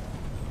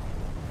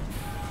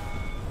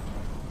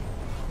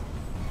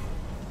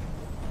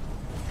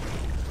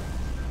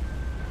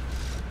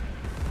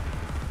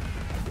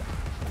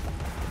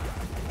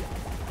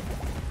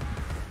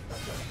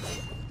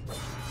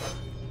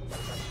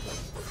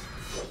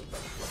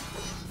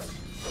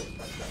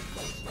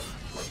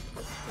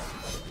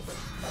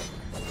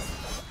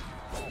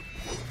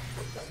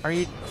 Are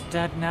you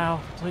dead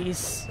now,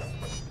 please?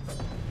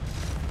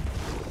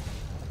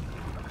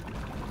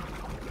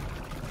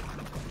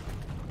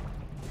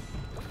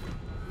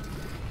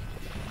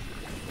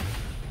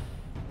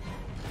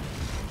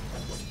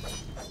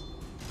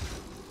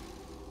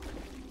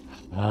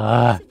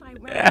 If I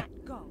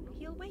let go,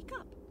 he'll wake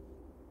up.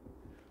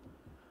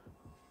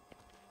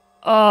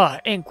 Oh,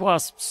 ink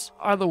wasps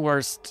are the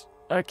worst.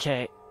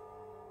 Okay.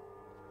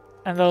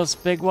 And those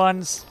big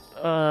ones?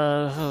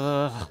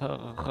 Not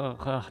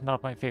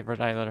my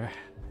favorite either.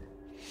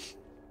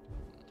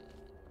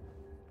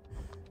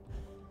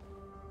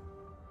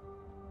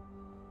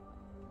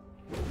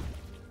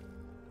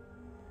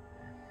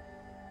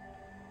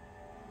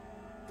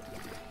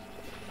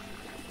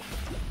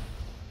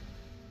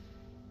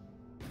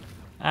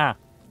 Ah,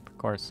 of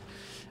course.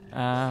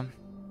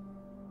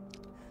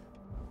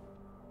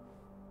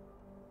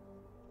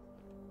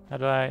 How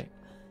do I...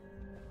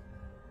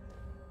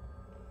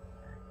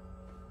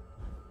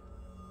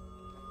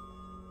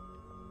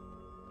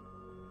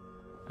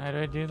 How do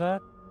I do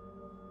that?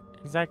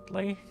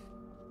 Exactly?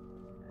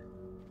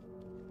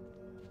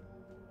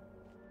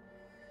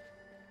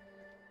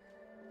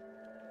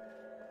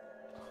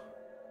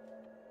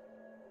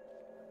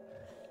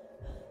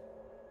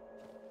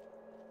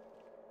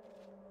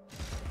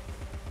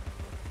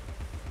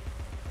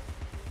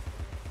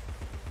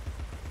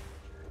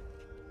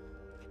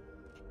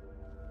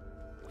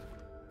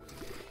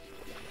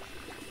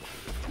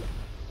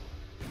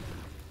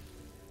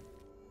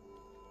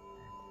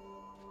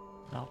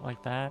 Not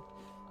like that.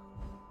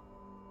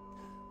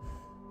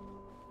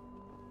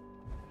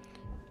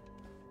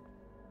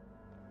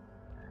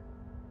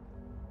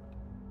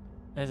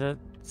 Is it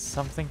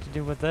something to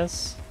do with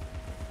this?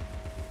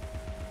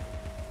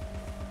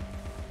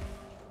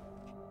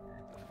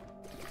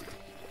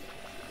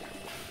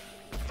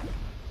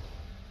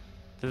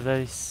 Did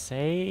they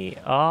say?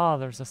 Oh,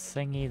 there's a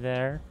thingy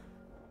there.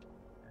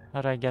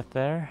 How'd I get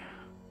there?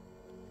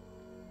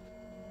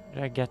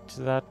 Did I get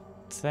to that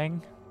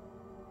thing?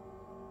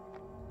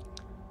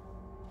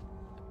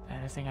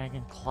 Anything I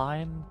can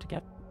climb to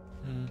get?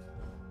 Hmm.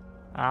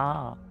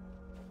 Ah.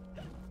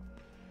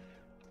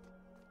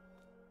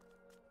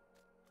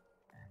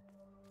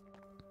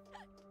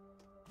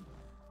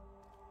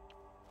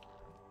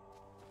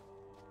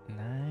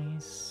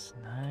 Nice,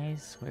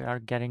 nice. We are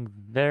getting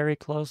very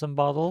close in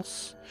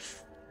bottles.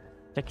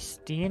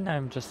 16,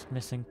 I'm just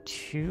missing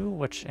 2,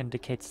 which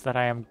indicates that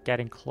I am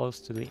getting close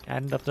to the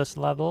end of this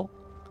level.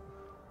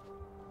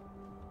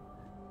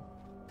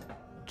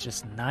 Which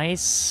is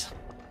nice.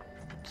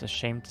 It's a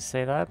shame to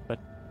say that, but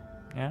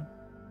yeah.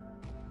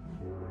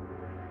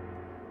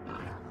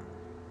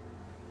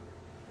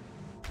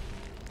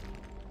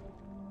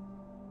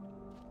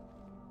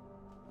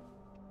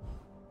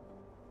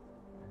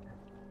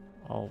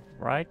 All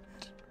right.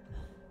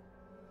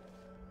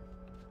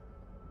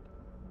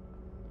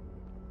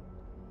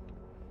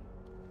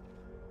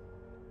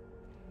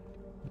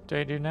 What do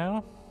I do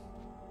now?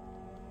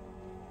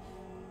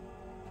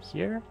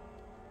 Here?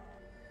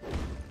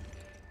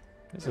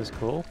 This is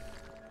cool.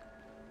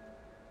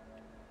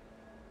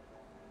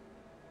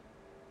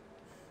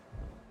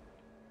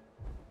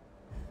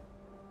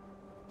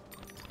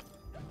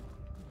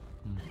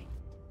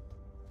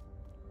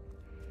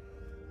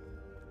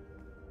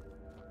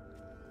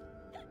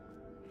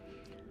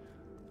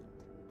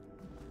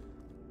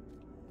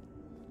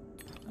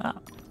 Ah,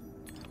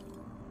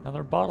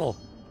 another bottle.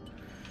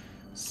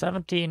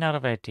 17 out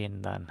of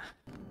 18 then.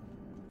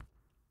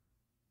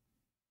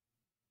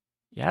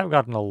 Yeah, I've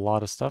gotten a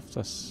lot of stuff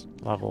this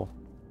level.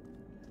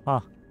 Huh.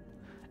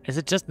 Is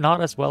it just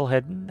not as well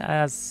hidden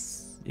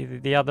as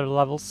the other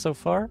levels so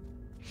far?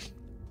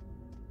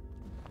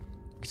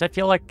 Because I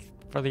feel like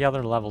for the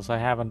other levels I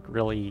haven't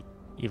really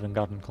even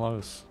gotten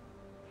close.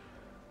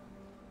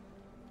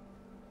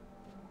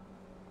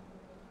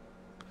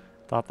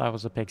 Thought that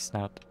was a pig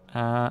snout.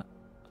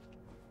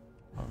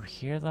 Over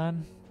here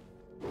then.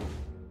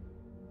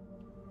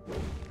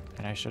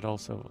 And I should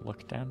also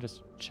look down,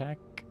 just check.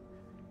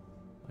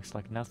 Looks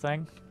like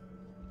nothing.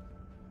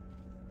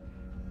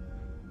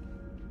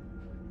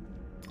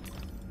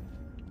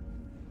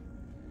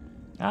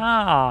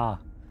 Ah!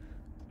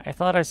 I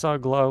thought I saw a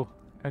glow.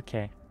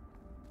 Okay.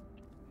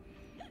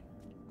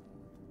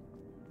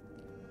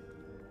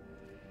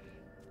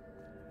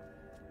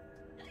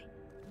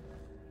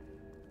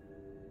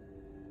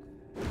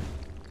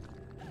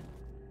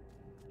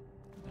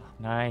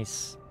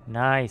 Nice.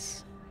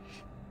 Nice.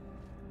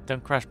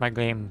 Don't crash my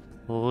game,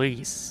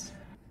 please.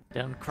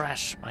 Don't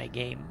crash my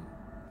game.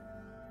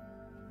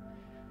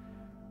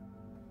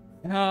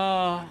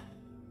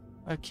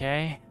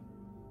 Okay.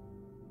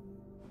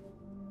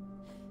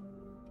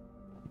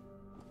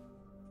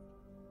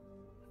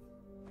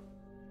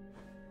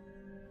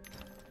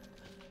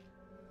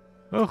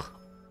 Oh.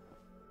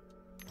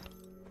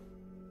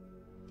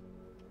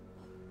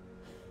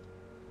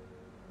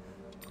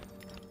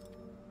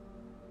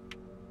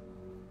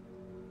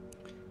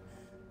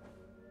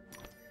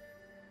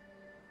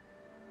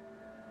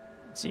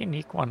 It's a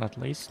unique one, at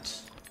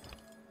least.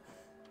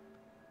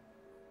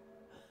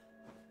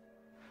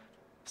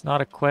 It's not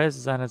a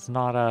quiz, and it's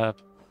not a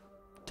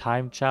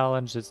time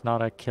challenge. It's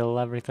not a kill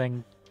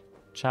everything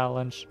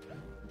challenge.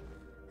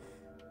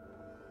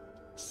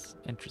 It's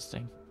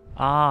interesting.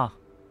 Ah,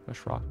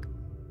 bush rock.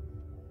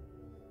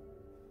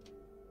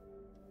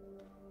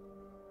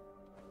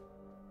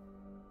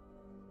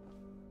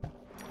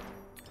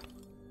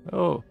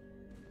 Oh,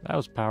 that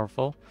was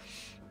powerful.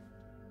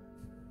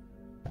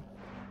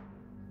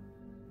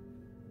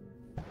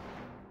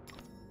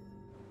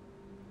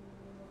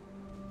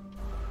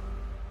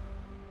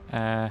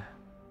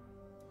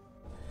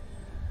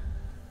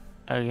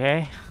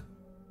 Okay.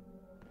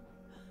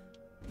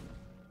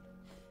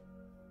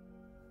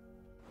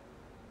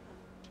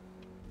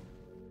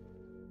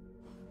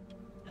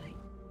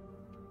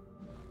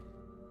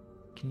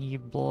 Can you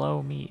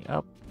blow me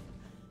up?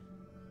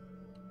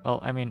 Well,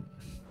 I mean...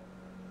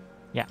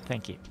 Yeah,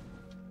 thank you.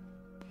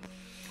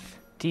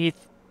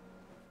 Teeth.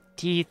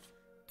 Teeth.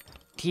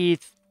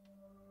 Teeth.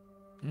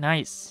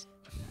 Nice.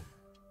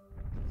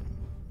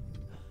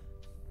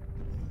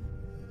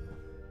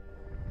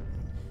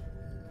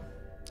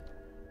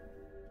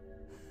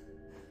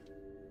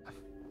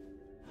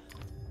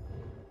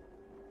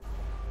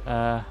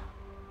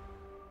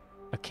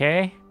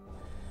 Okay.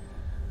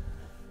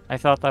 I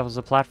thought that was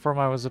a platform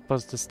I was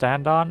supposed to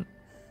stand on.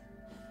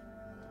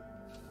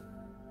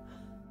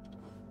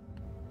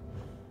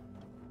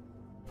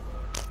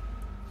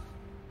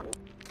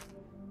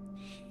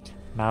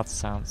 Mouth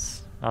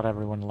sounds. Not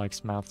everyone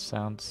likes mouth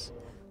sounds.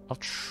 I'll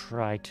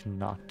try to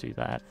not do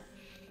that.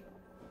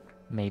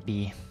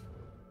 Maybe.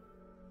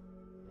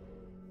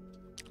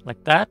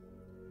 Like that?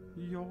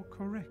 You're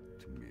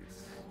correct,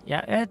 miss.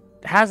 Yeah, it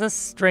has a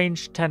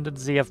strange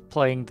tendency of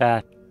playing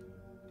that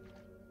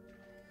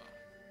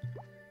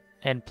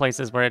in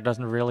places where it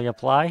doesn't really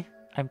apply.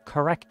 I'm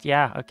correct,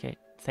 yeah, okay,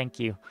 thank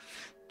you.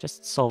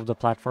 Just solve the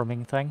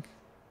platforming thing.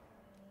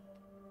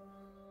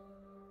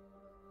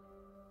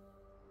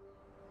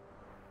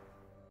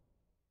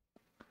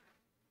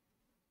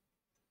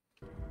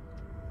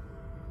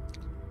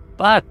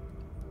 But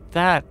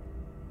that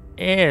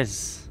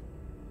is...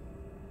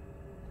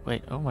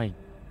 Wait, oh my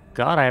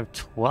god, I have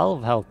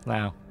 12 health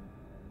now.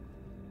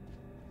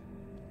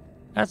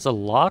 That's a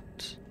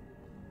lot.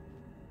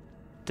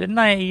 Didn't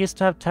I used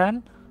to have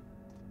 10?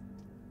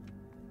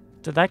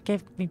 Did that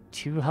give me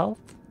 2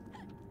 health?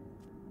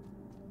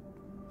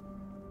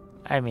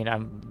 I mean,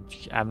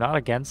 I'm not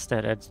against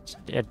it.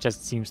 It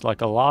just seems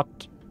like a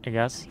lot, I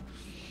guess.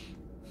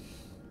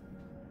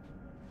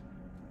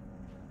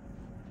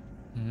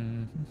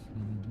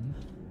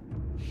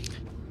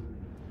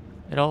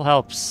 It all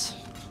helps.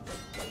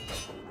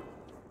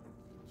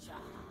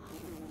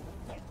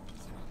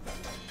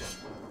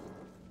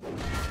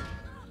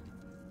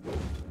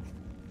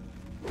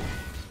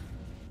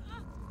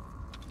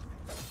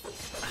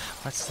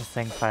 What's the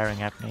thing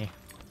firing at me?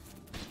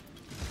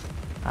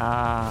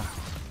 Ah,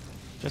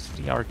 just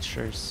the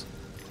archers.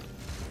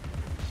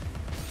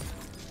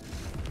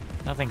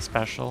 Nothing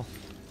special.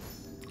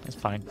 It's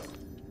fine.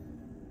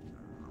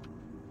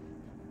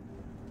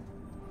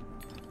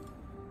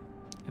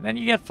 And then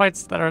you get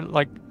fights that are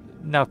like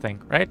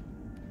nothing, right?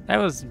 That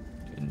was,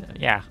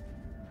 yeah.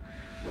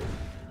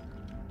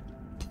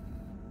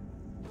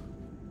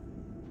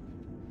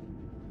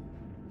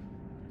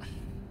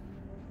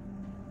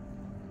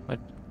 But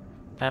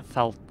that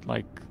felt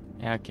like,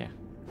 yeah, okay.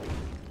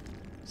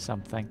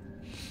 Something.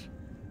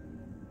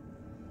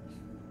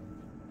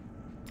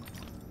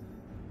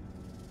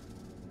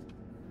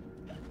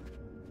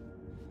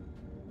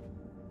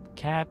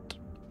 Cat.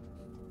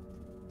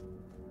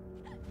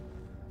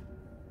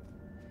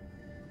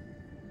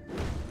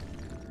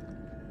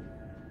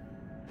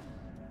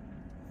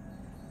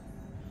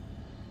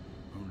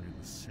 Only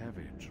the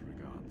savage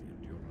regard the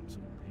endurance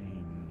of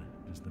pain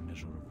as the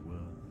measure of worth.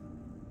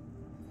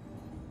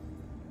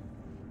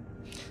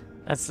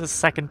 That's the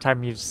second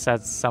time you've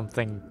said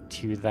something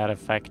to that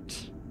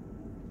effect.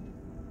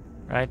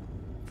 Right?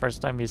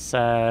 First time you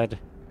said...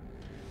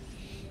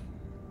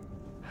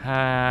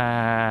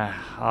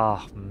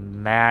 oh,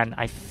 man.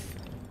 I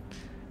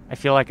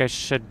feel like I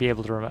should be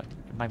able to remember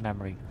my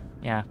memory.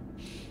 Yeah.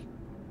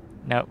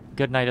 No,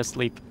 good night of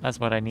sleep. That's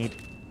what I need.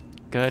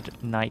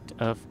 Good night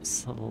of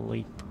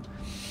sleep.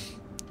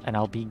 And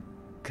I'll be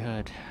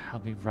good. I'll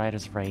be right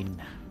as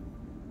rain.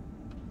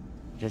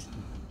 Just...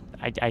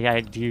 I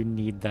do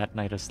need that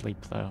night of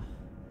sleep, though.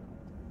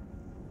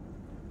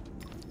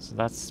 So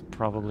that's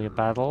probably a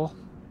battle.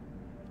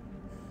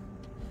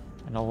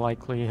 In all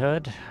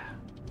likelihood.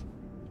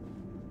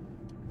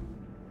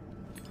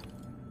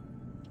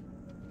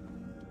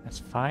 That's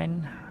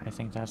fine. I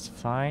think that's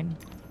fine.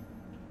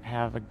 I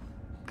have a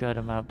good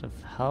amount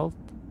of health.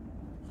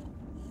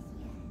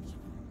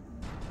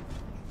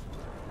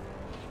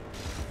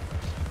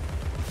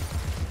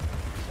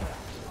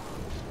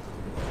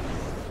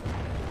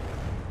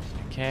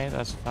 Okay,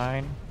 that's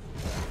fine.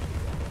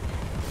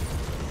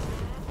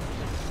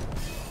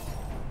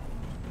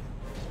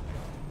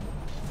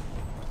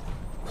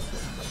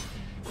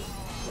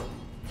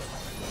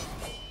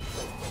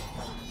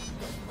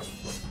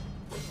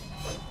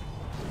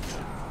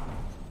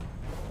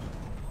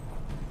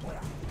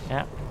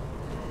 Yeah.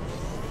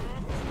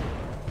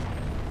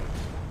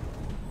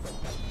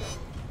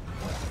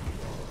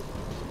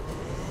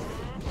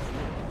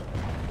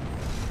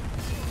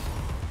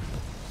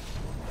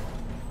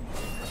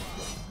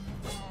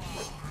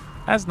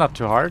 That's not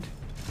too hard,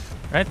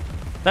 right?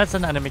 That's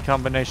an enemy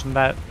combination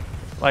that,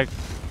 like,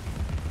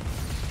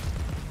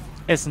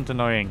 isn't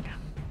annoying.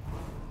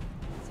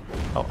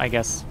 Oh, I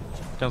guess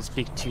don't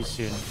speak too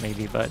soon,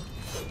 maybe, but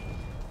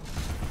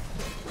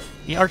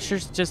the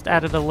archers just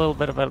added a little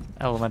bit of an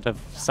element of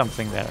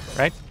something there,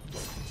 right?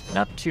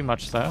 Not too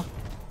much, though.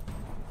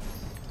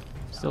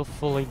 Still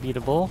fully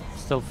beatable.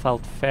 Still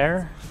felt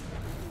fair.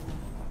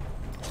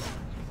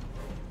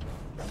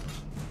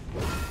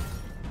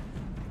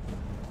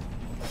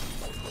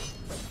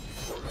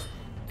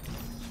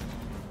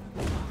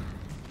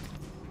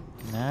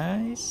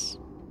 Nice.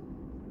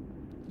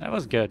 That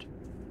was good.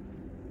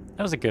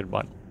 That was a good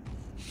one.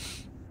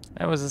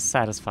 That was a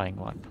satisfying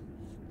one.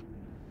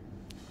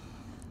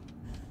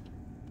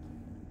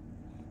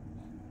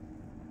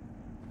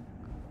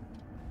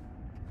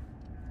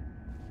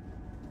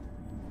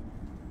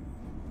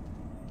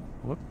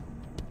 Whoop.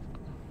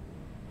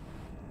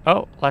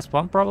 Oh, last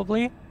one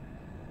probably?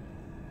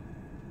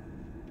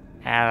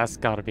 Ah, that's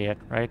gotta be it,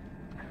 right?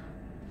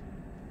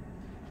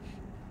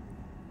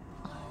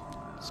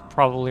 It's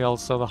probably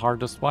also the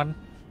hardest one.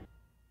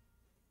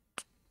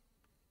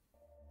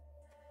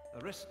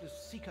 A restless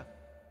seeker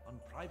on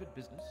private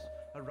business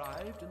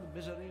arrived in the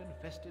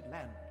misery-infested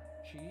land.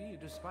 She,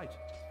 despite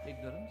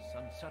ignorance,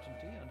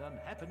 uncertainty, and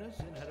unhappiness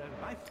in her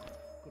own life,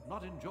 could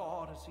not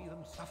endure to see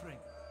them suffering.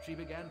 She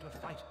began to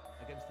fight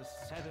against the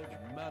savage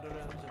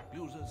murderers,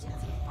 abusers, and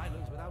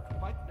defilers without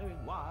quite knowing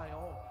why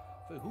or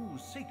for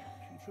whose sake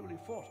she truly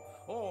fought,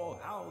 or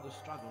how the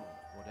struggle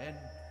would end.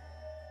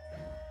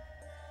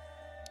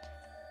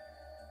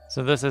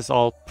 So this is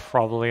all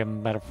probably a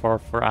metaphor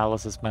for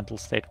Alice's mental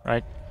state,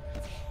 right?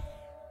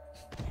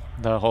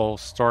 The whole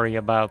story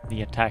about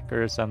the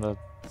attackers and the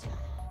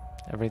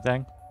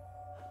everything.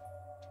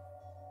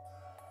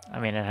 I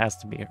mean, it has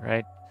to be,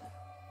 right?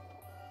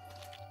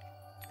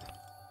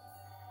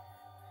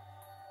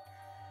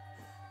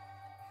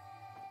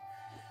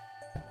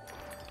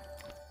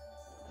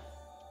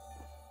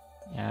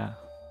 Yeah.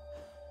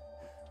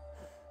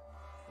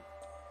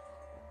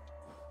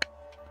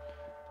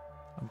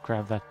 I'll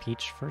grab that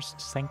peach first.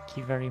 Thank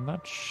you very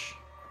much.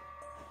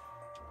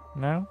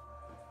 No?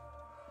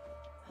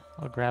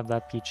 I'll grab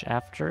that peach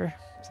after.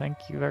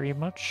 Thank you very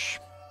much.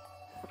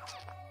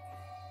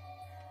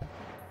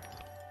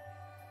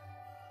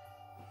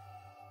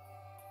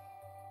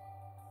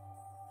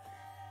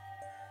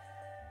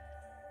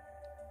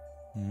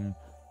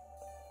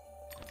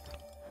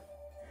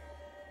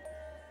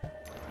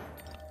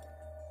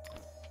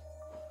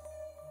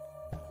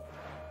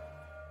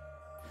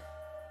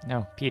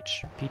 No,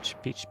 peach, peach,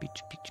 peach,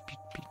 peach, peach, peach,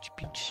 peach,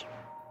 peach.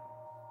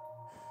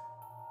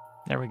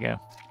 There we go.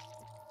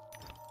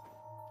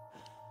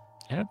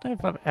 I don't know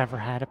if I've ever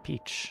had a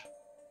peach.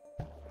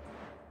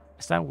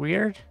 Is that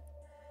weird?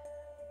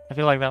 I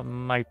feel like that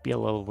might be a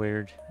little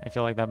weird. I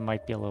feel like that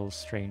might be a little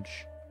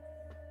strange.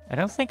 I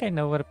don't think I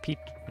know what a peach...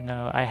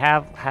 No, I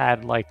have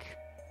had, like,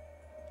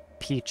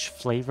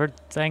 peach-flavored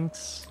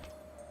things.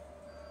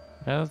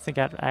 I don't think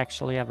I've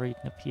actually ever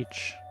eaten a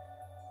peach.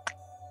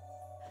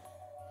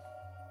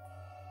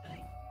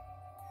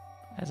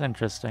 That's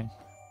interesting.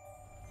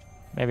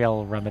 Maybe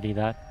I'll remedy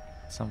that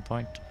at some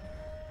point.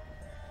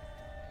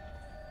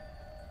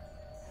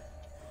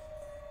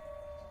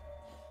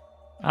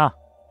 Ah.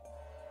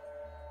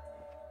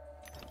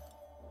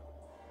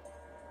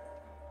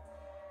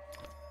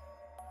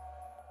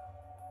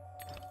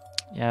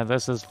 Yeah,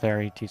 this is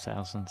very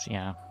 2000s,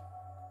 yeah.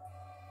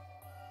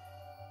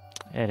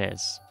 It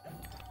is.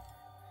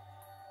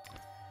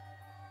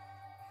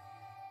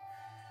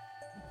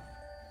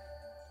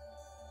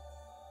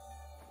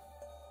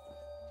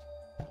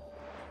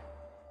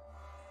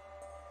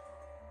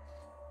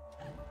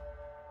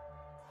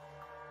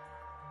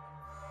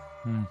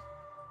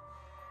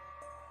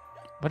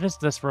 What is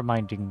this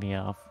reminding me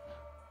of?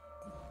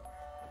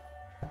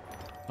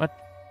 What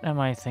am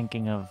I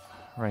thinking of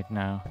right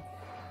now?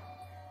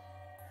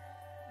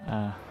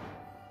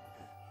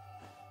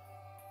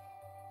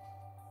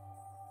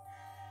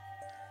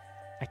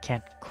 I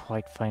can't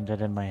quite find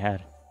it in my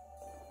head.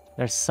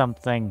 There's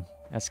something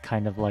that's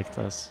kind of like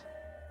this.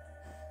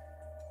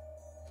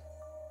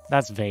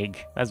 That's vague.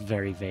 That's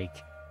very vague.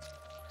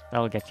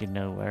 That'll get you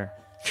nowhere.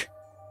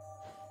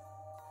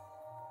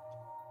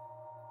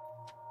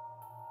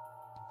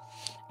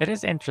 It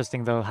is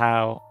interesting, though,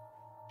 how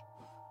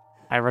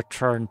I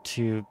return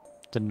to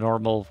the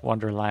normal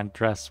Wonderland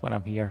dress when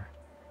I'm here.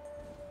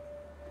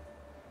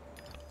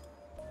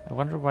 I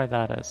wonder why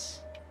that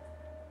is.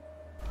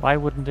 Why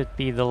wouldn't it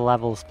be the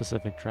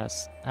level-specific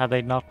dress? Have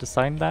they not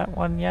designed that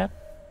one yet?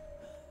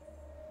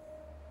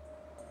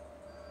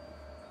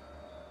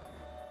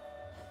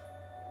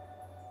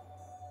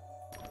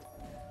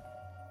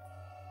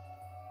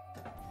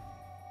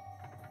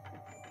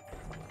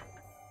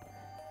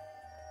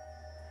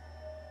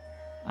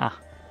 Ah.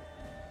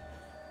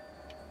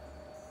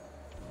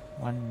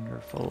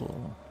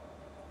 Wonderful.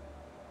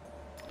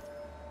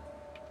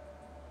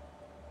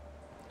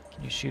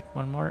 Can you shoot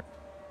one more?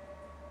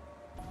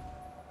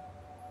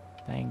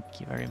 Thank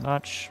you very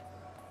much.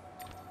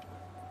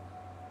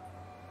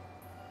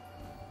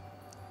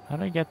 How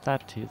did I get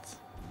that tooth?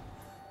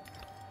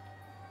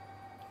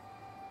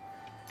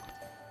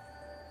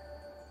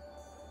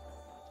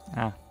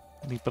 Ah,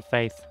 leap of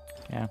faith.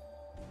 Yeah.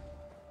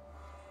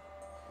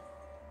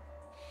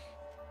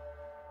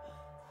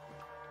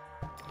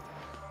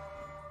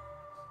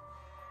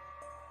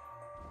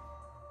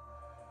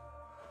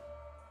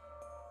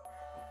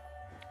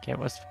 Okay,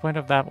 what's the point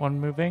of that one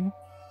moving?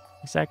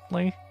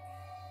 Exactly?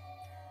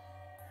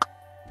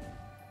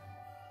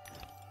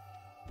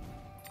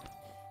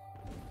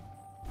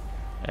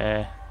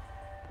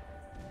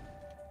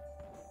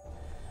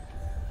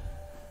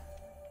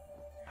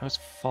 I was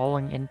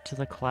falling into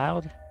the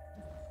cloud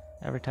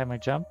every time I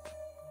jump.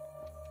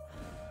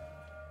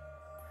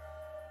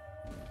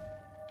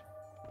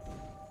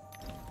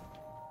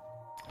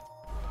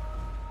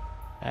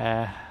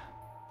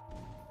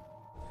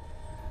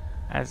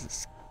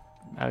 As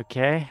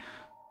okay.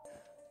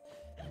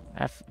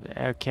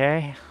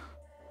 Okay.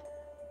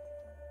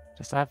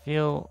 Does that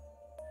feel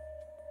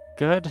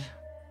good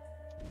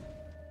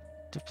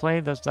to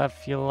play? Does that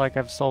feel like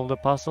I've solved a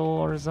puzzle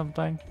or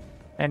something?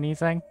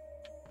 Anything?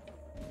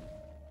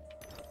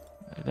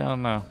 I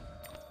don't know.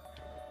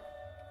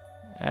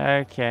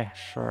 Okay,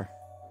 sure.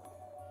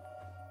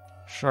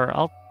 Sure,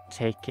 I'll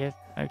take it.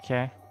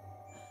 Okay.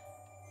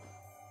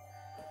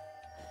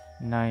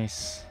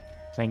 Nice.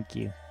 Thank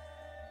you.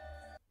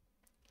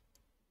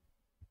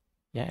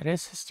 Yeah, it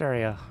is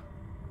Hysteria.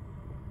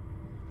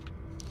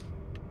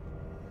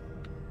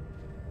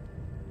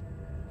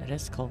 It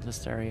is called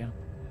Hysteria.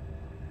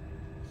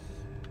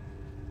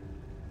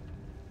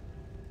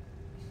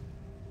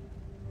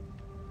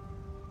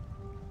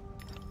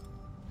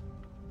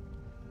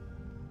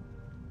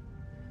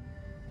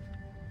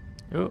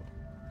 Ooh.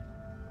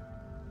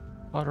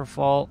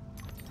 Waterfall.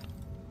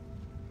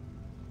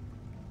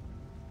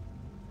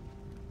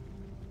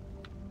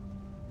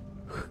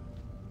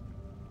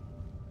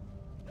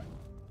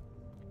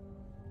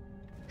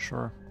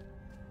 Sure.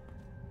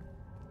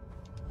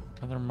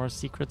 Are there more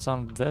secrets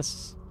on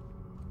this?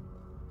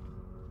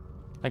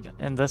 Like,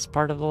 in this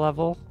part of the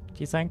level, do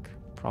you think?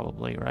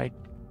 Probably, right?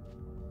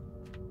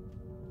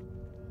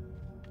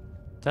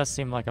 Does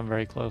seem like I'm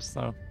very close,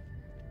 though.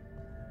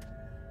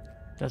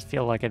 Does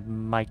feel like it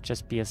might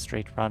just be a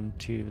straight run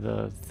to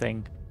the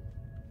thing.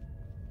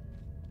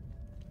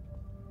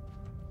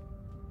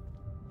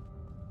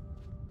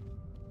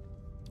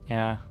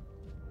 Yeah.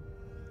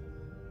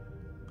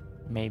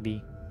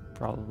 Maybe.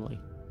 Probably.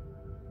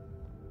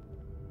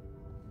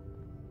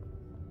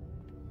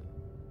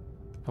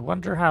 I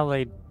wonder how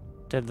they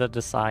did the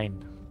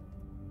design.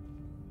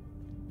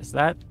 Is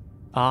that...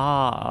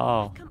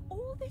 Ah, oh. I've come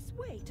all this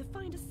way to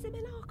find a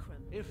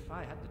simulacrum. If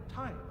I had the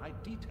time,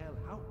 I'd detail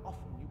how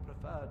often you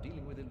prefer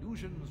dealing with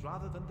illusions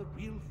rather than the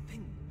real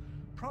thing.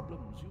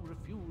 Problems you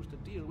refuse to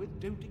deal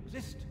with don't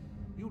exist.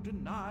 You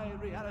deny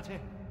reality.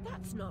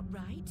 That's not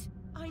right.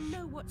 I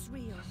know what's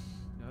real.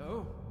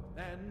 No?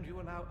 Then you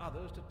allow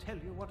others to tell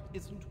you what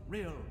isn't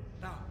real.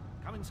 Now,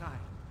 come inside.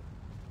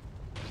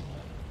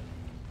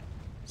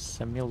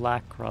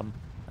 Simulacrum.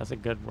 That's a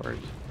good word.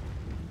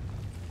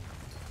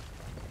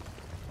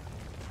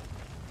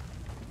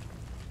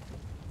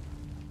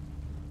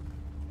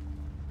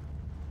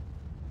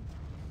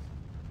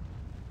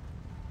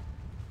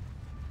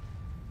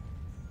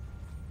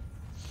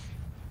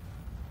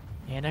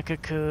 In a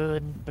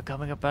cocoon,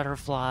 becoming a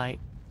butterfly.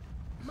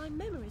 My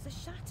memories are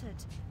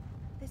shattered.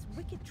 This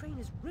wicked train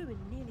has ruined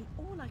nearly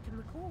all I can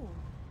recall.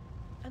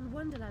 And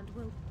Wonderland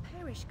will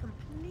perish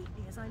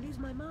completely as I lose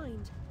my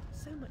mind.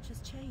 So much has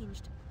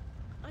changed.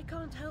 I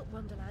can't help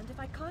Wonderland if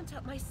I can't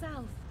help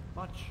myself.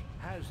 Much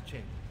has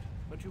changed,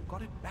 but you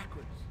got it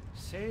backwards.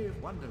 Save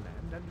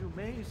Wonderland and you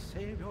may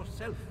save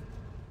yourself.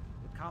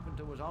 The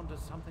carpenter was onto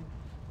something,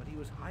 but he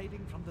was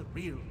hiding from the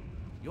real.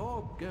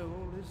 Your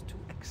goal is to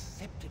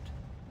accept it.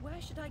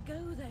 Where should I go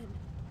then?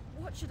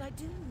 What should I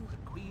do?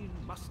 The Queen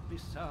must be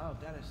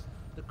served, Alice.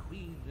 The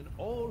Queen in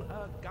all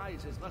her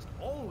guises must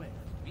always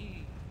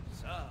be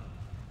served.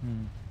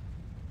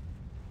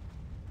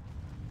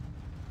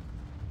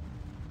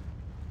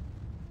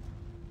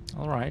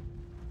 All right.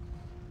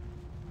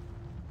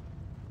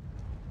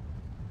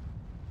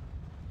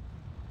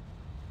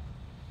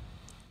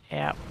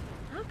 Yeah.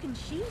 How can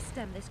she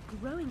stem this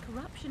growing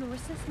corruption or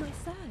assess my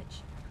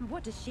search?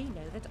 What does she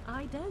know that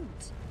I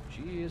don't?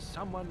 She is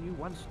someone you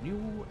once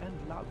knew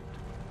and loved.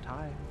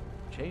 Time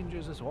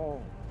changes us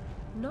all.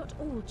 Not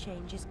all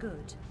change is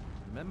good.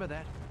 Remember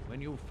that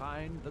when you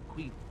find the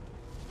Queen.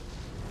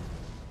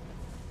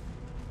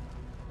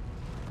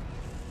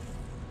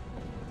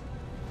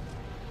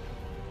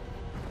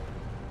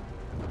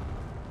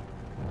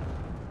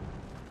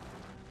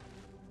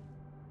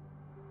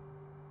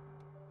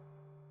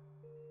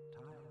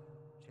 Time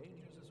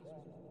changes us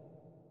all.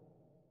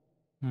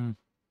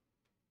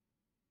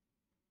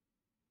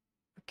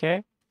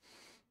 Okay.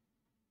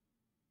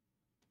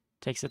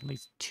 Takes at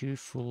least 2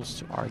 fools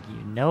to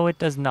argue. No, it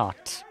does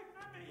not.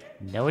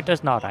 No, it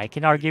does not. I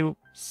can argue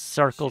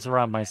circles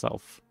around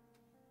myself.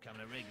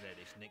 Coming a regular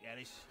this, Nick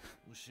Alice.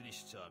 What's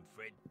this time,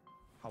 Fred?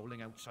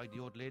 Howling outside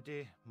the old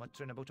lady,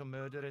 muttering about a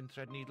murder in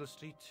Threadneedle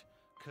Street,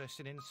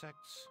 cursing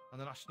insects on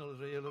the National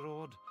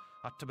Railroad.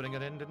 Had to bring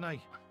her in, didn't I?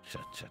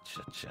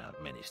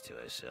 Shut, menace to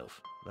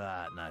herself.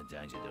 But no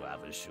danger to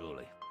others,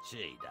 surely.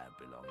 She don't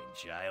belong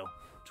in jail.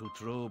 Too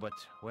true, but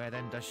where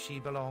then does she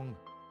belong?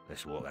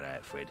 Let's walk her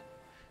out, Fred.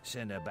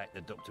 Send her back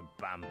to Dr.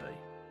 Bambi.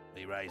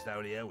 He raised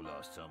holy hell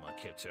last time I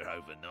kept her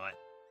overnight.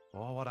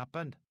 Oh, what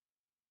happened?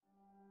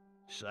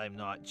 Same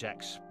night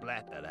Jack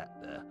splattered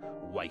at the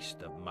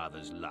waste of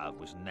mother's love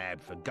was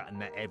nabbed for gutting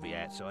that heavy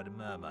outside a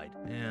mermaid.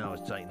 Yeah, I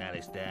was taking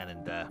Alice down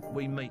and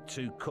we meet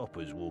two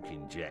coppers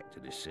walking Jack to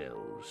the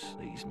cells.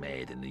 He's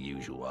mad in the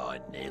usual I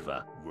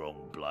never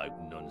wrong bloke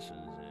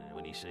nonsense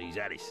when he sees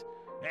Alice.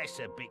 That's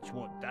the bitch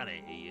what done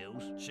it, he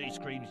yells. She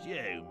screams,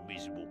 you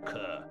miserable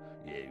cur,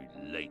 you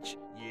leech,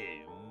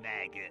 you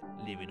maggot,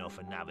 living off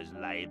another's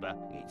labour,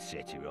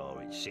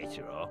 etc.,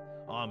 etc.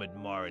 I'm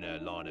admiring her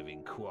line of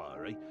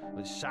inquiry,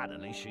 but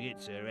suddenly she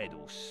hits her head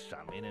or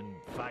something and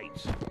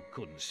faints.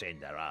 Couldn't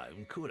send her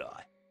home, could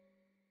I?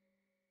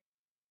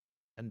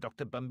 And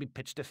Dr. Bumby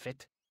pitched a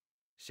fit.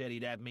 Said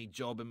he'd have me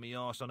jobbing me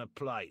arse on a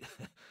plate.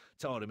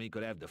 Told him he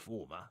could have the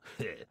former.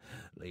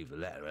 Leave the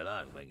latter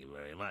alone, thank you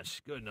very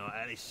much. Good night,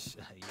 Alice.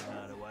 You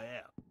know the way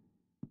out.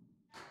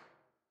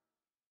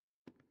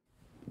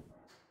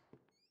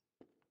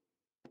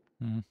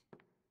 Hmm.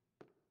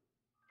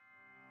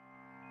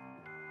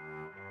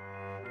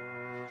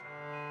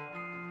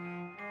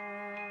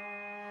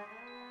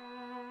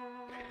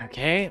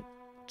 Okay,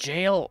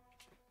 jail.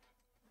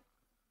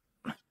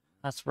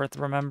 That's worth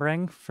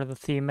remembering for the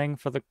theming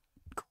for the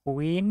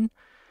Queen.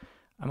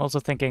 I'm also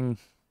thinking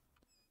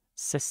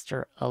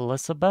Sister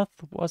Elizabeth,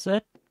 was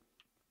it?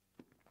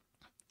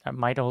 That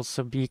might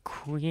also be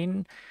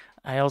Queen.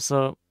 I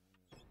also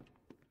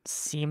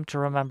seem to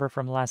remember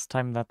from last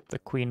time that the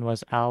Queen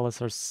was Alice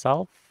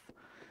herself.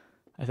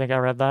 I think I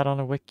read that on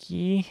a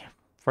wiki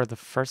for the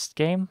first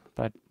game,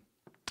 but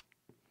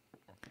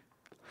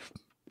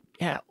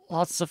yeah,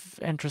 lots of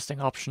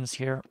interesting options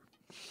here.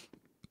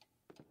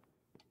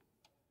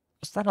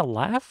 Was that a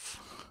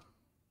laugh?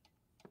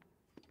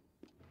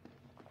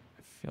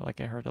 I feel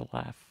like I heard a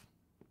laugh.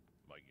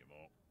 Make him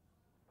up.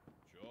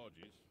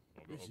 Charges.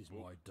 This is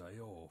my day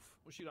off.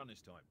 What's she done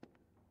this time?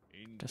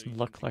 Doesn't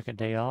look like a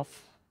day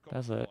off,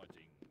 does it?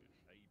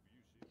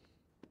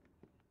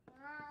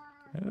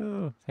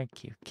 Oh,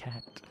 thank you,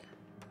 cat.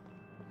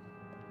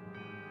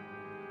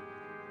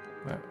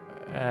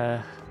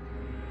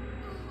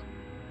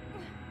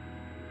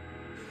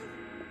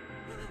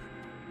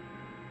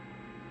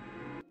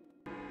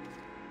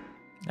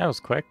 That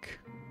was quick.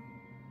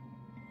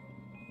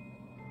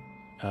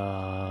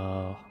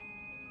 Oh.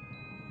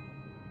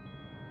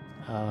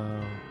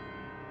 Oh.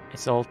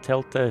 It's all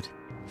tilted.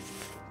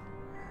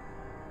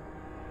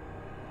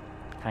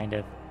 Kind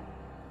of.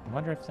 I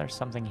wonder if there's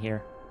something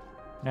here.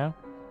 No?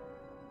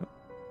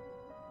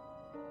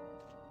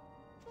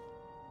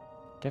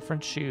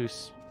 Different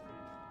shoes.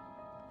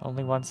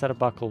 Only one set of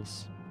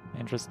buckles.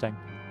 Interesting.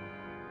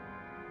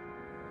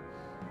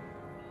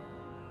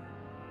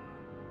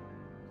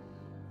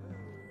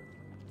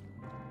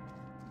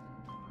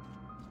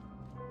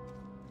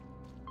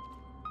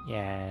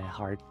 Yeah,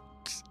 heart.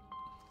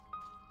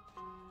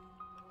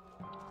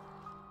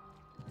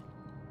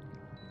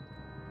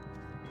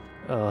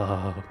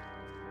 Oh.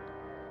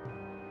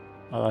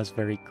 Oh, that's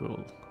very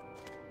cool.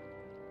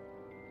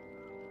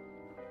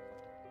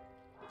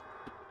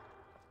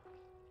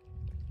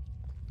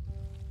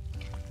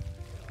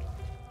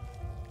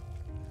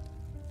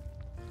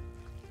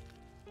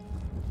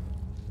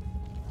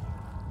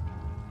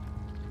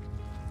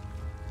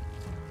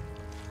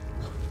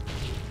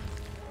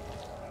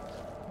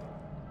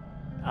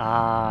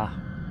 Ah,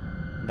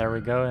 there we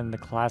go in the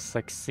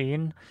classic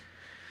scene.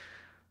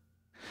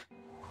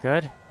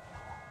 Good.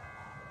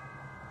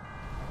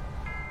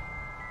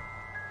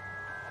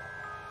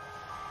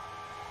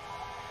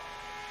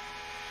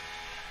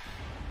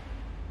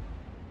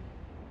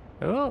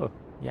 Oh,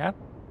 yeah,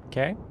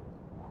 okay.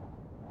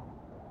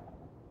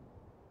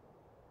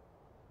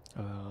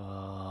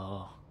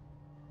 Oh.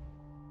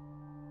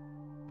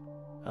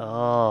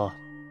 Oh.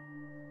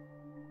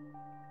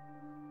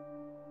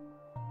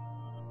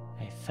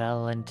 I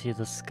fell into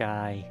the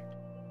sky.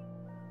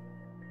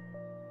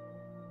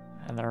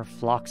 And there are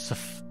flocks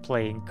of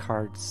playing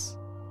cards.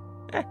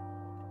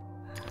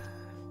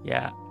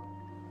 Yeah.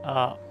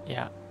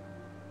 Yeah.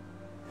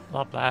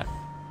 Love that.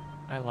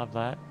 I love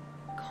that.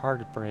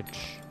 Card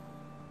bridge.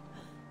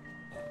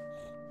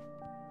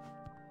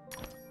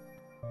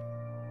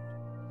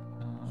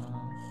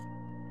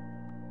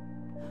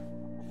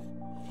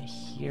 I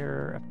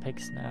hear a pig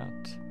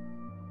snout.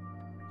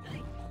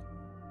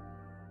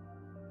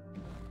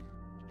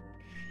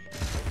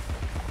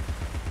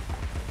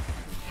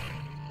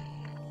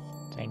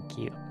 Thank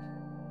you.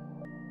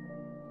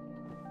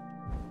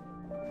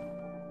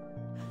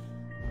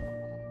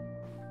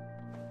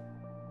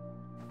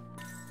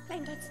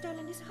 Claimed I'd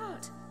stolen his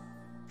heart.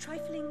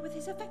 Trifling with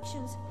his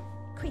affections.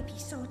 Creepy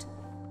sod.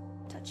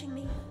 Touching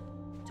me.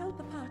 Told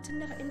Papa to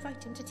never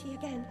invite him to tea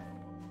again.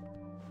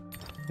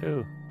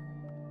 Ooh.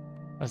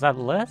 Was that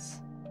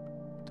Liz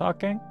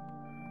talking?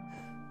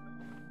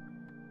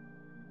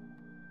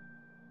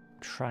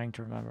 Trying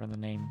to remember the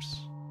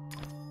names.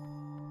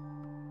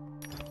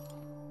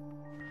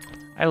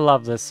 I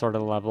love this sort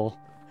of level.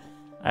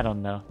 I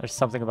don't know. There's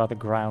something about the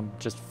ground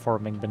just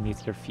forming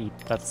beneath your feet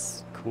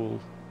that's cool.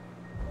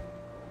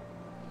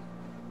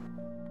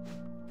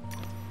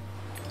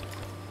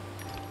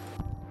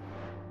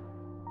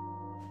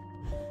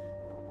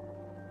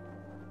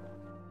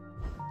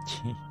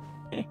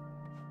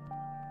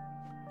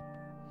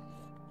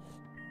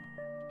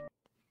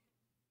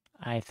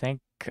 I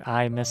think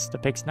I missed a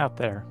pig snout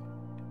there.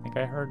 I think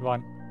I heard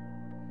one.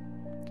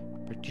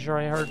 Pretty sure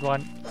I heard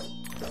one.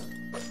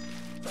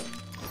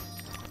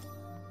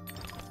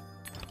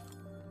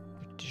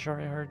 Pretty sure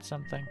I heard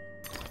something.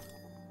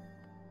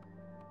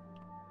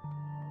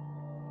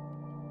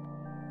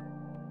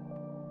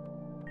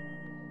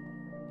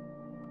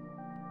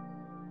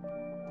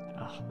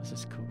 Oh, this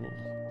is cool.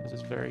 This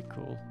is very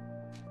cool.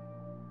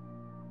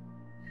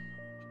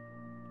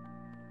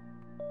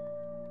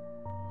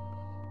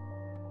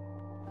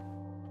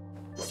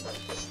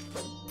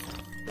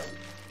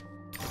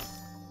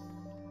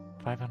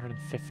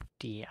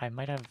 $550. I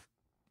might have...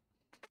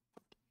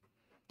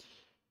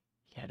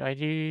 Yeah, do I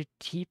do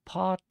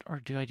teapot or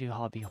do I do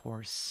hobby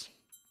horse?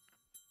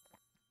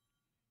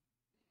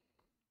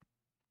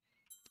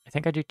 I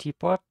think I do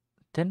teapot.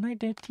 Didn't I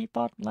do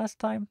teapot last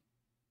time?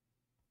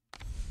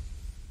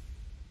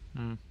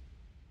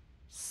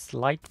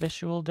 Slight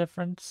visual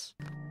difference.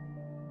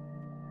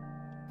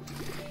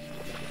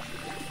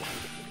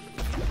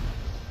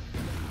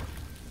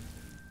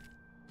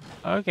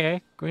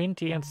 Okay, green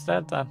tea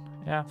instead then.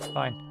 Yeah,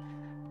 fine.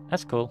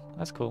 That's cool.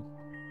 That's cool.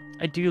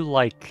 I do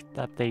like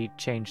that they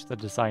changed the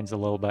designs a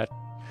little bit.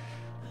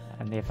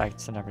 And the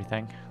effects and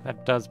everything.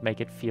 That does make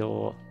it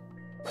feel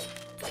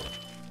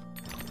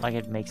like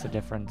it makes a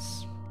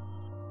difference.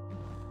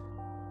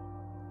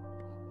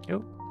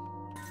 Oh.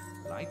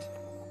 Light?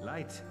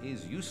 Light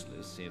is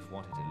useless if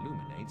what it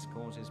illuminates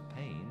causes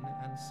pain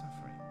and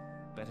suffering.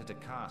 Better to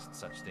cast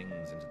such things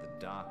into the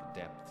dark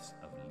depths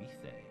of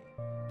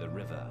Lethe, the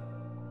river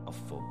of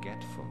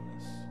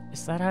forgetfulness.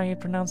 Is that how you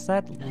pronounce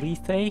that?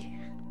 Lethe?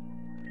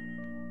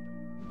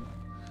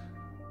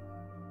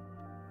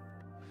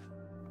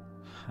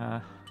 Huh.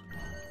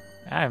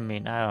 I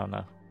mean, I don't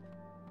know.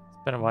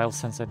 It's been a while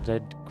since I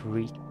did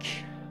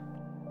Greek.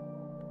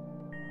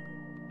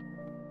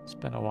 It's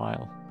been a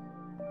while.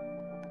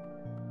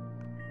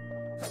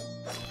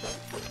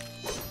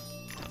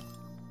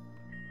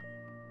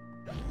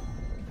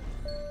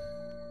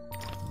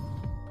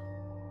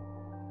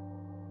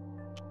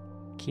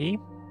 Key?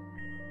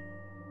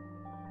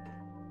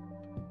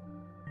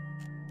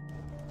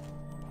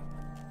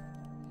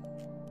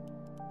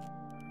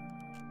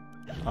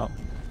 Oh,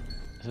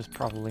 this is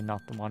probably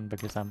not the one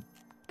because I'm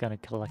gonna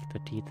collect the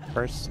teeth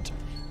first.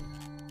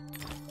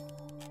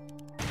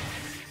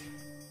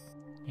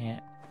 Yeah.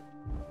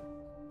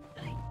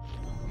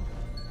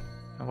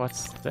 And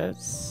what's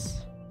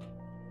this?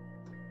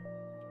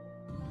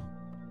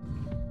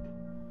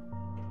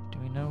 Do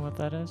we know what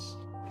that is?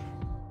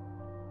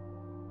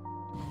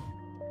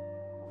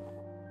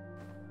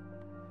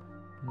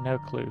 No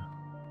clue.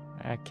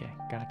 Okay,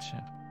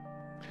 gotcha.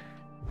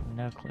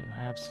 No clue.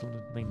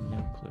 Absolutely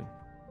no clue.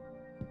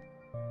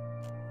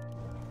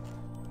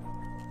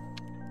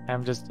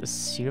 I'm just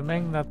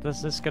assuming that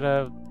this is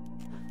gonna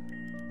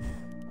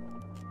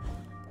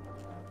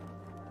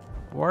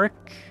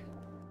work.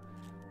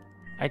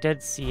 I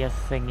did see a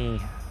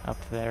thingy up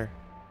there.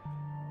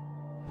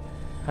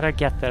 How'd I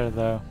get there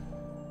though?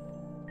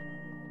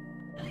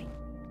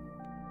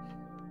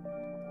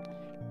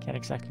 Can't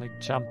exactly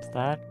jump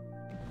that.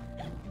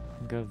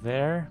 Go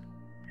there.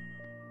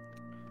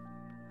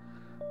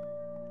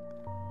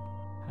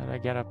 How do I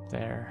get up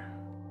there?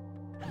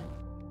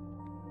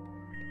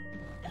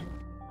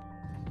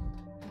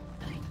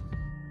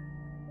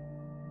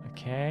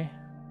 Okay.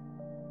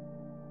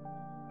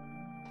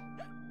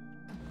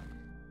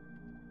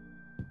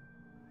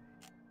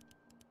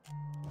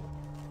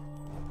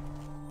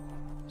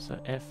 So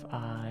if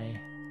I...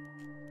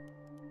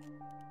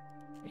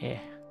 Yeah.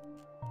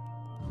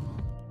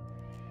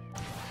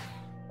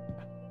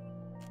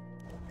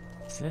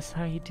 Is this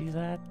how you do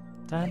that,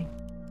 then?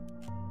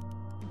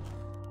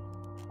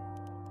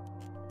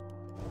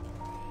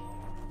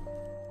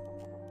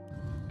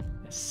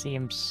 It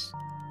seems...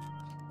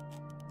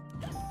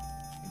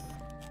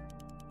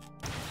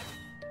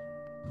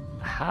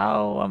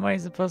 How am I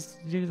supposed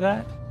to do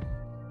that?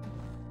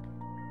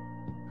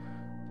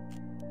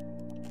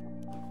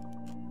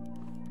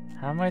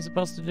 How am I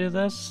supposed to do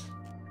this?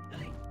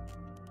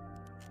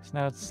 So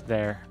now it's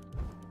there.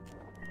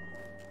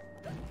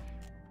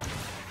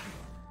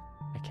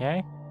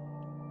 Okay.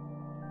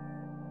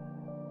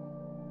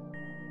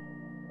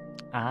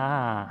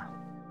 Ah.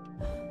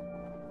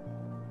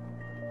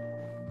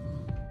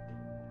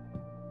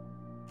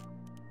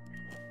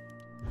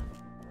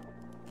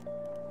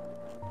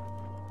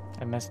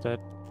 I missed it.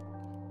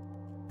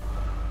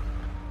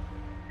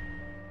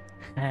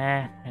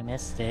 I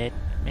missed it.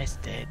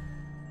 Missed it.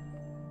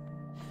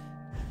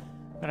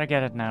 But I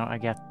get it now. I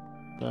get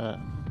the...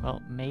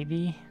 Well,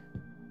 maybe...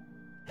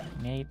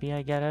 Maybe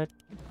I get it.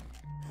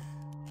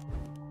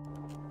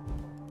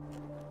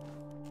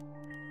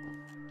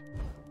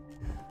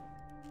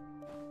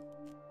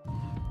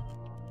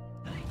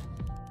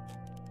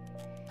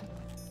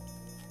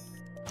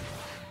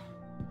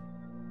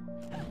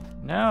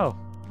 No!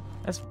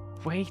 That's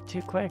way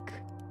too quick.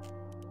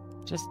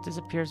 Just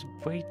disappears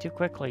way too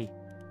quickly.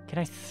 Can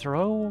I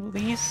throw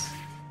these?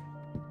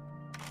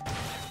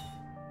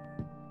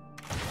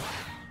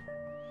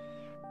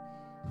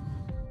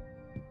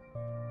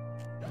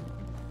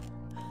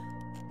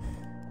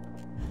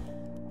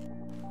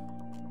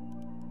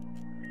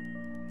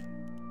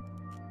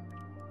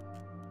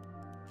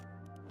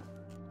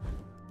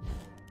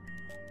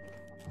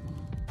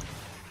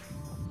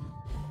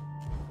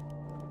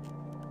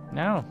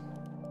 No.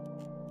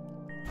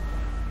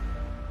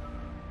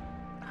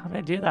 How did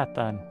I do that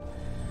then?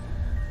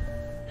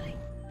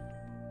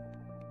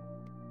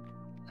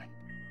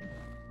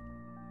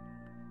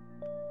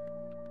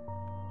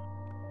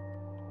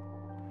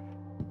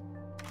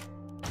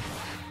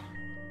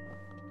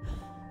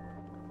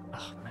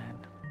 Oh man.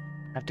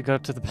 I have to go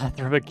to the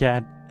bathroom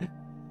again.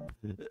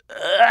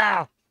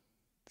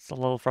 It's a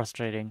little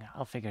frustrating.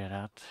 I'll figure it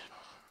out.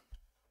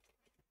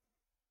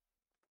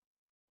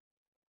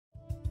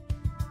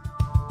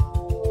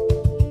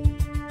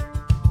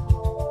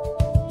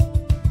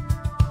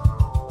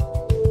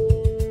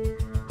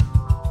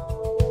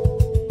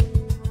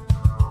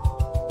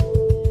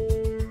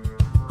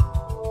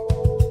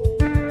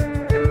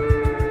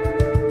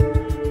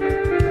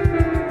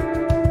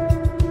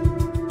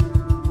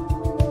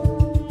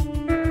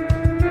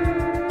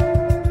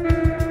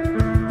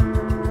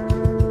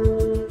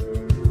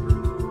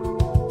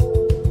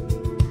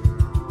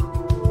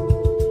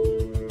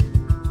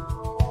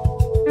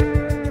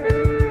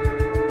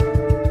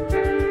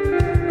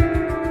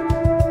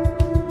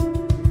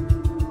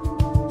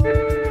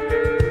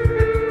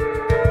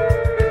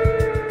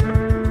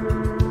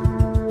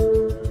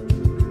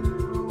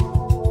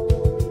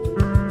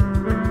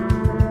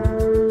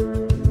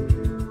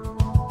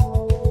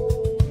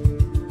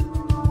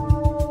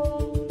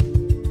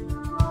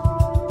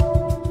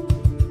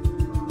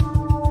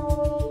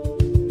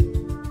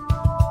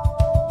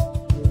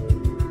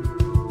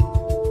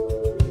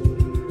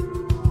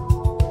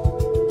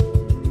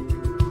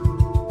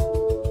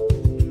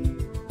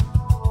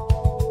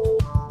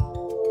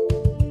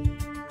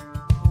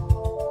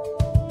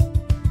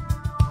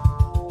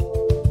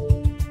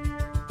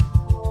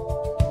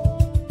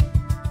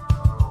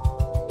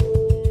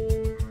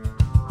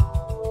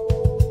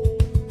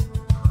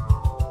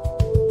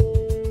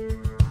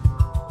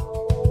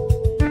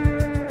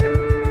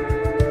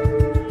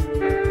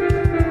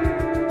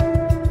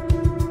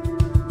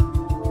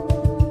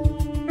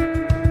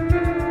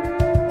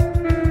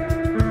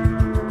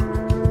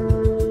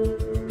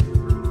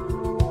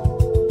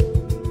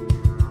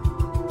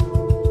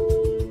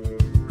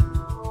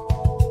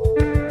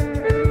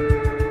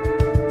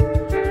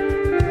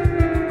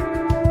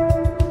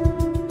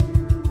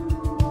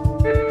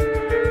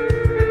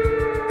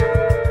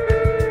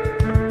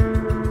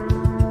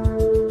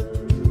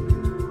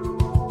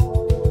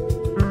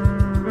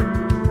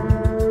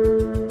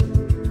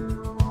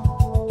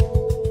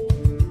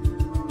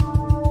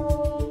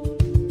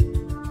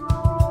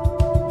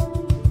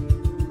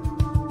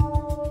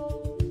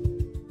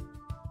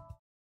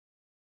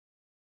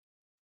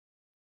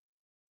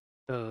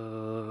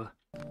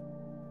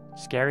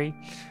 Scary?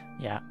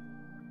 Yeah,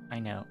 I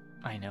know.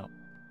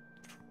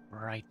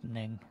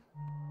 Frightening.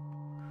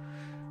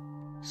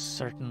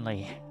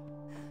 Certainly.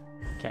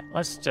 Okay,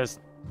 let's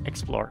just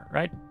explore,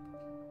 right?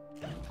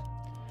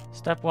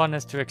 Step 1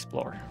 is to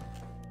explore.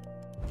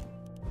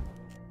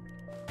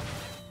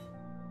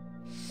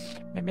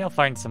 Maybe I'll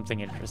find something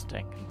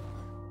interesting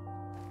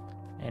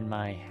in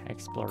my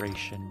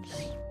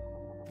explorations.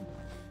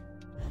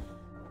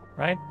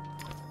 Right?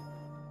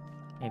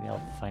 Maybe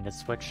I'll find a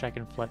switch I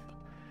can flip.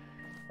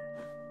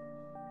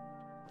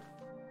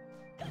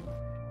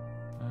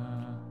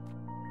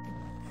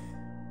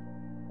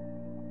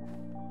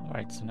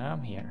 Alright, so now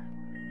I'm here.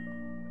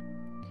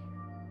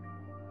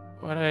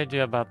 What do I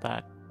do about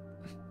that?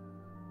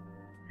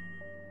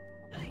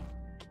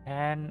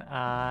 Can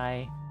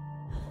I,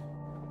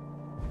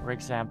 for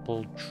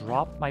example,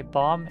 drop my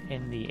bomb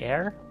in the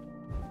air?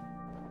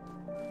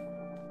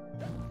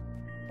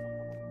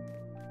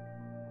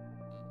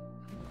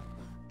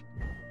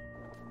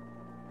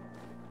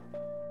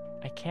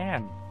 I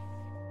can.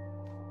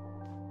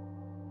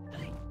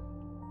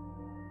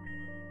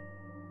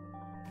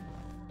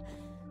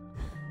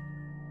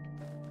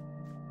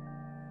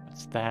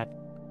 What's that?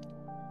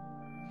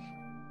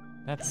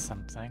 That's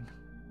something.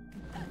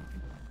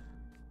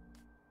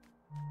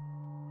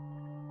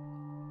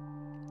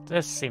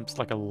 This seems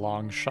like a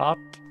long shot,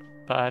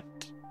 but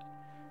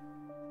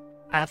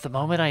at the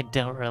moment I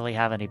don't really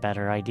have any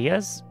better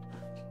ideas.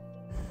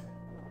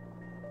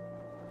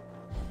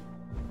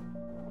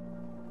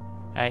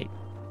 I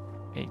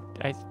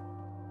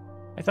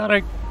thought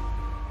I...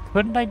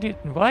 Couldn't I do...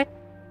 What?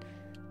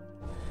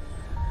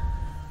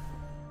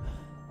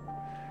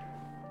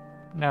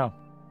 No.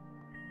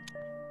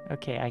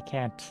 Okay, I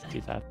can't do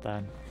that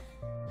then.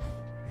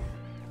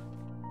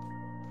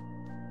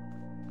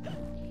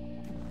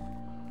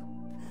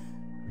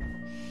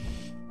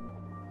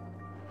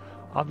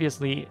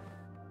 Obviously,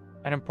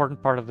 an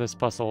important part of this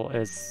puzzle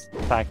is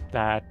the fact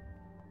that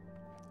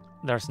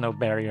there's no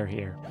barrier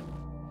here.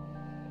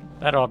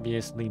 That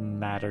obviously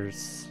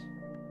matters.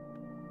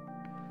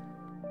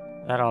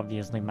 That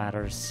obviously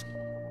matters.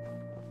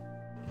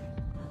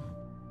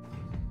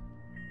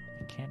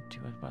 I can't do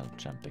it while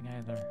jumping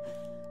either.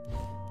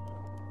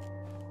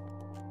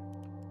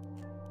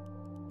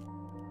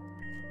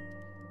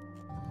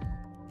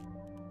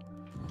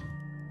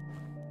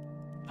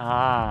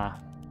 Ah,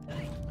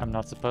 I'm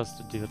not supposed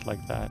to do it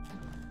like that.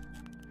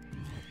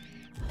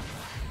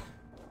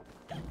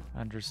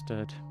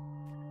 Understood.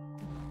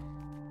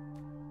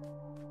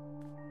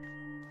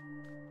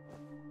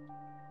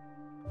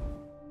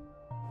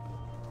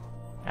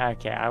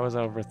 Okay, I was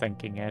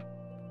overthinking it.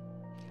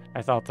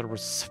 I thought there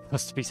was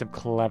supposed to be some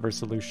clever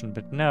solution,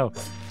 but no.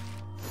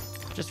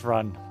 Just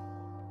run.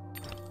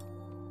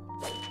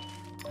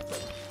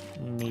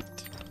 Neat.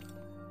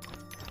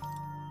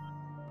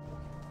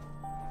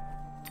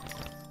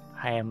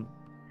 I am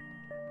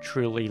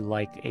truly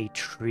like a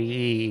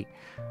tree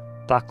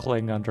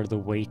buckling under the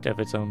weight of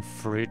its own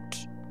fruit.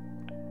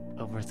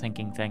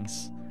 Overthinking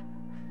things.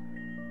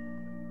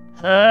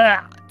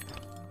 Yeah.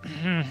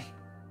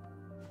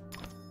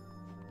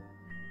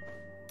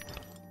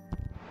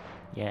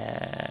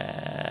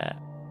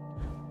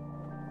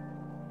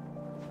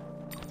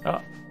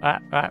 Oh,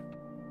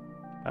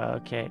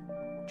 okay.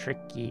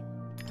 Tricky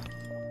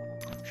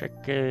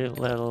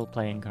little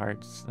playing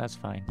cards. That's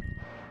fine.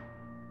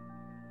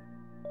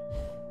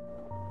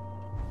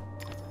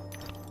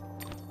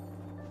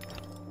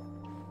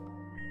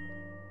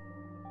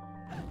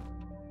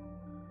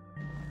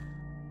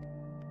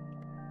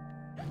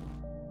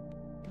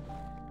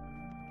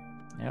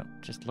 Yep,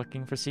 just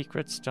looking for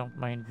secrets. Don't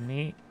mind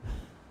me.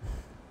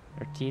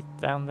 There are teeth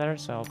down there,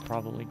 so I'll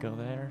probably go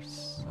there at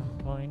some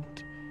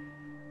point.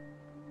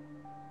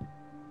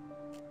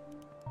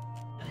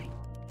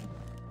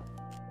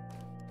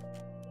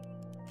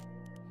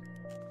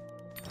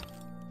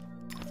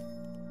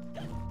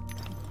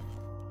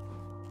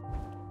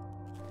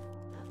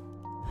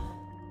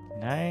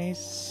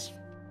 Nice.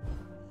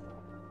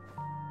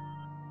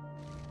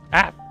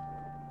 Ah!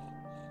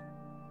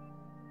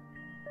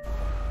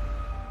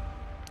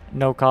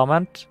 No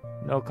comment.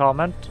 No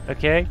comment.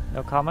 Okay,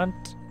 no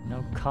comment.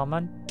 No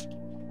comment.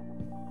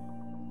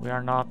 We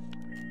are not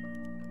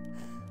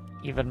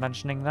even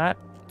mentioning that.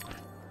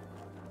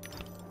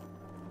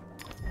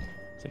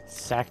 It's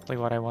exactly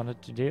what I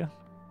wanted to do.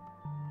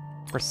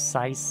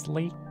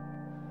 Precisely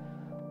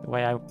the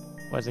way I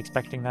was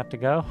expecting that to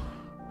go.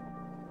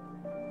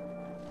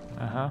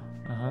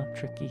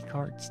 Tricky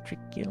cards.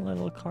 Tricky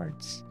little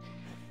cards.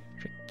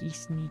 Tricky,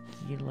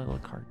 sneaky little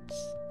cards.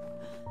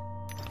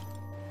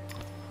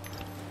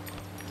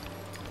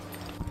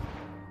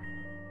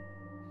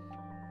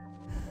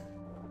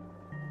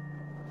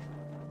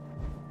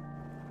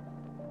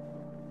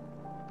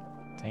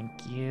 Thank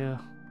you.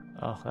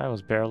 Oh, that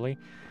was barely.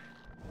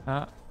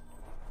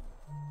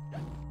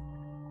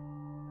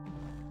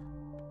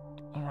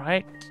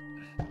 Alright.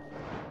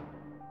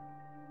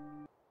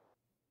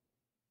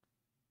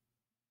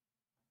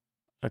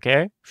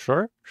 Okay,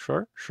 sure.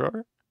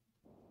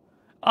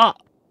 Ah!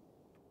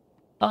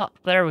 Oh,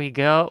 there we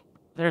go.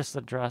 There's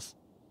the dress.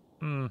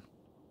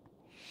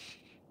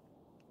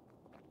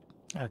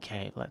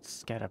 Okay,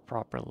 let's get a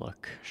proper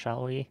look,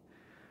 shall we?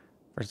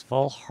 First of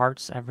all,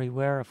 hearts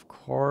everywhere, of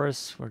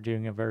course. We're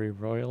doing a very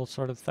royal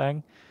sort of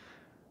thing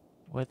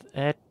with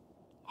it.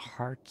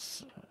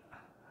 Hearts.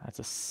 That's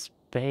a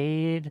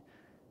spade.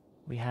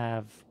 We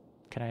have...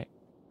 Can I...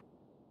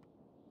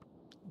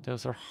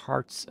 Those are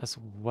hearts as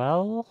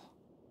well?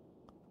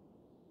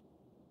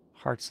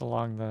 Hearts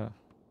along the...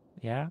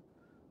 Yeah?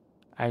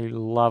 I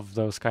love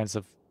those kinds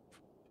of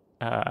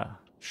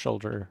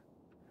shoulder...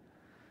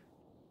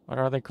 What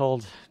are they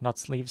called? Not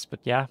sleeves,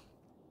 but yeah.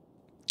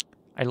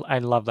 I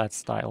love that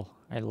style.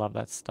 I love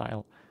that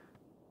style.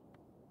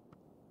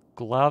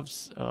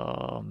 Gloves.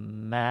 Oh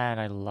man,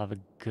 I love a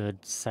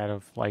good set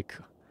of like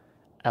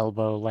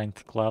elbow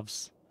length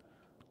gloves.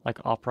 Like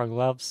opera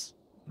gloves.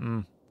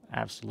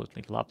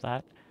 Absolutely love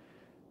that.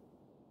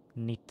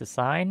 Neat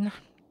design.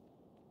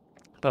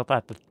 Both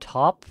at the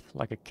top,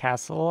 like a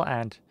castle,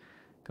 and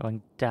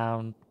going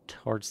down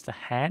towards the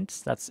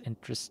hands. That's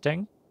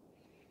interesting.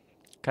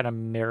 Kind of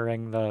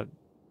mirroring the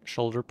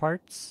shoulder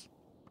parts.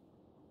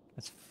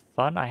 It's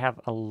fun. I have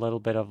a little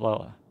bit of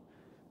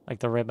like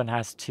the ribbon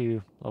has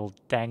two little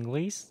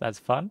danglies. That's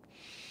fun.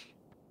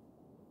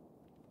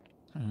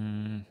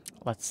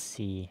 Let's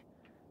see.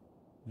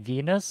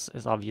 Venus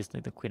is obviously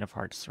the Queen of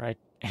Hearts, right?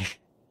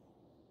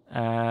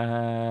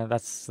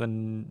 That's the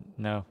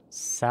no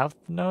South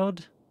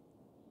Node.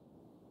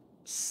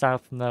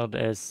 South Node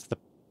is the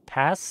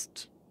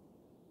past,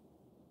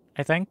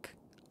 I think.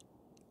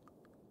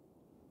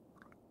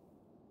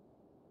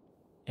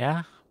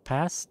 Yeah,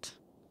 past.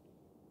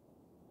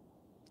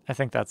 I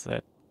think that's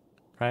it,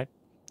 right?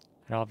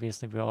 And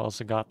obviously we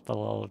also got the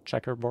little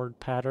checkerboard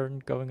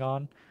pattern going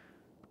on.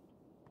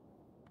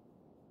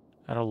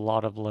 And a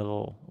lot of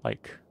little,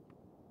 like,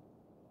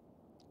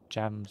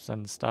 gems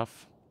and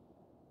stuff.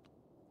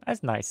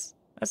 That's nice.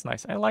 That's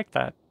nice. I like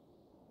that.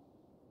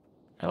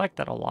 I like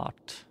that a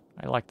lot.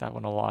 I like that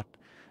one a lot.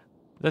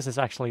 This is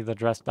actually the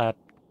dress that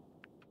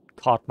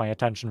caught my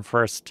attention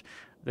first.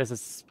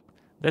 This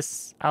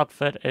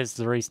outfit is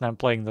the reason I'm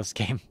playing this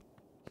game.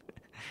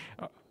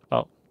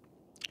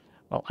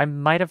 Well, I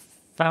might have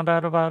found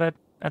out about it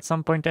at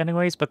some point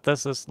anyways, but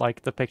this is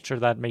like the picture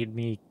that made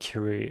me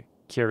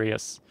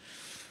curious.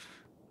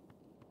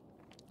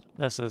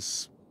 This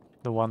is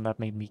the one that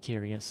made me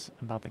curious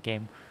about the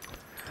game.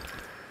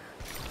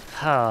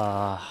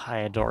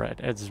 I adore it.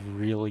 It's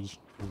really,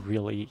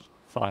 really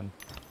fun.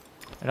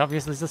 And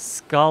obviously the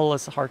skull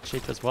is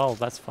heart-shaped as well.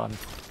 That's fun.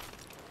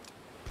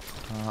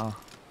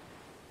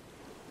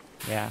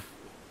 Yeah.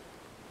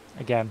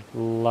 Again,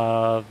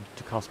 love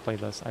to cosplay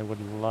this. I would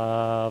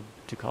love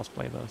to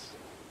cosplay this.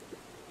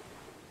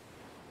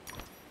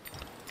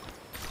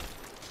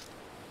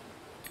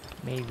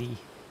 Maybe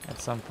at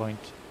some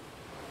point.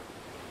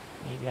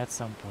 Maybe at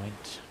some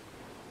point.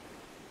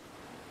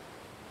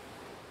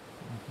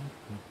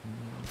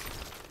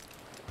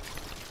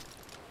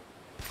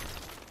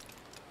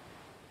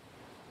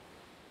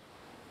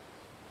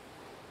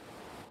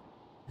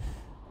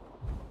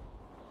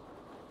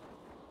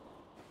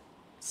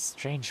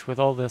 Strange with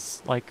all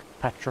this, like,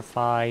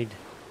 petrified,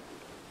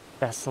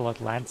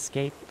 desolate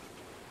landscape.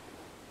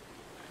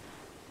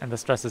 And the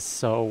stress is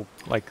so,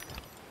 like,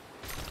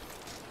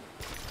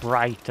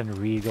 bright and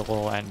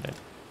regal, and it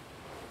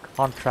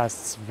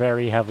contrasts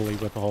very heavily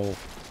with the whole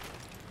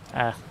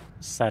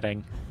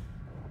setting.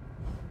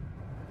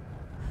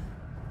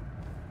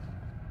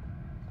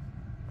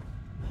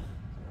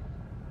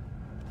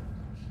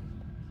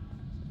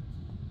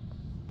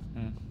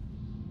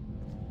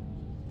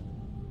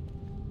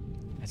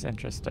 It's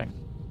interesting.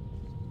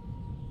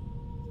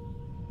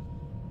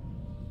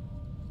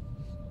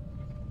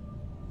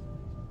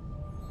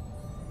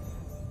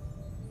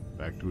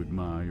 Back to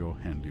admire your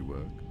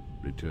handiwork,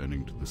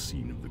 returning to the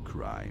scene of the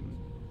crime.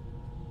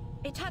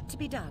 It had to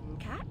be done,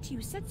 Cat.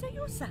 You said so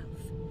yourself.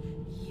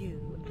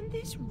 You and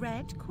this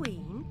Red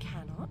Queen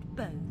cannot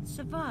both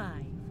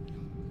survive.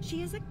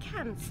 She is a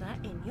cancer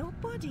in your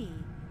body.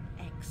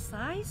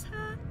 Excise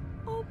her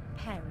or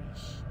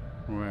perish.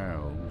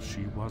 Well,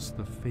 she was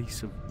the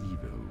face of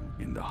evil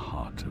in the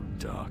heart of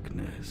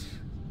darkness.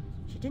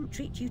 She didn't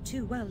treat you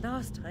too well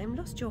last time.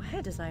 Lost your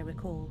head, as I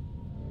recall.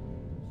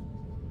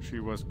 She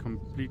was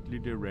completely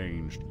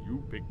deranged.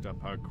 You picked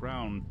up her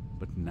crown,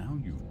 but now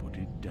you've put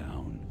it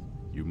down.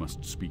 You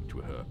must speak to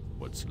her.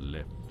 What's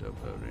left of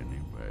her,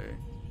 anyway.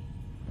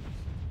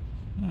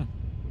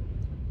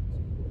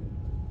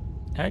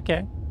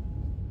 Okay.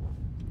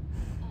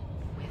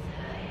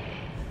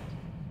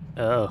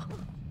 Oh.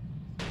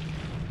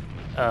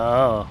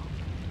 Oh.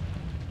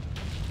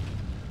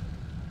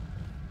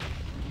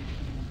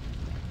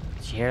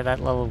 Did you hear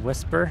that little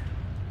whisper?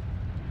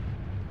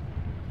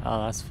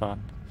 Oh, that's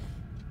fun.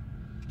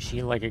 Is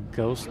she like a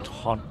ghost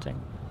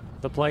haunting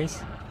the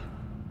place?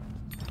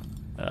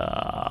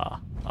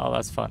 Oh,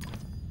 that's fun.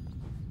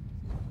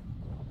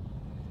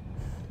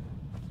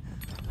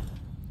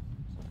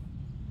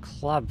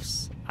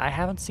 Clubs. I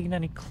haven't seen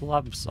any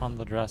clubs on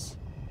the dress.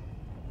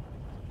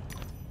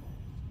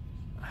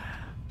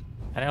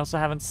 And I also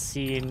haven't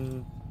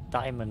seen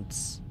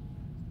diamonds.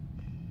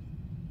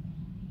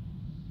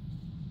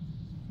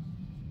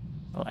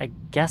 Well, I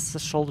guess the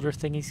shoulder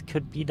thingies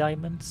could be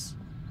diamonds.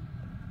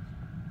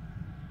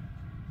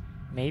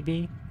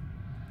 Maybe.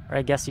 Or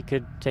I guess you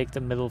could take the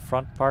middle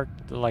front part,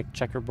 the like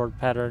checkerboard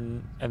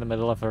pattern in the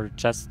middle of her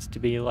chest to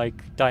be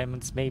like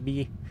diamonds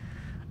maybe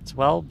as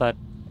well, but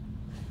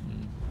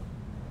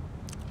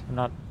I'm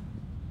not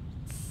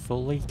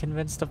fully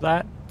convinced of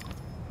that.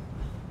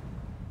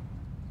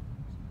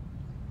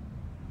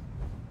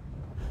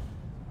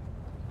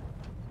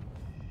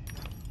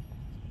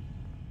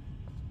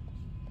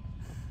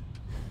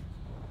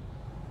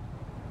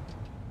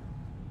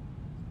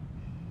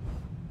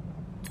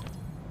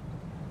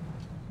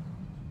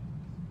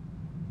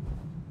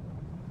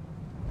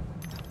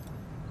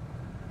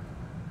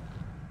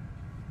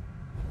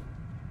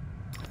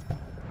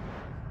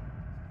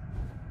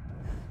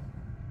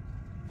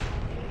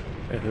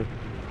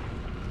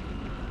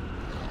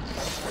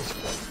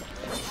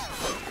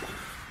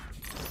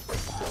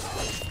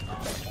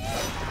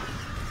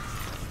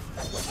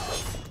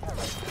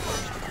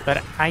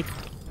 But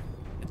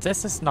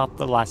this is not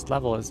the last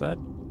level, is it?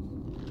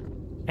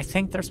 I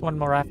think there's one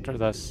more after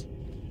this.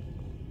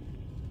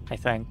 I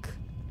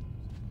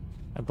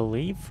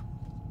believe.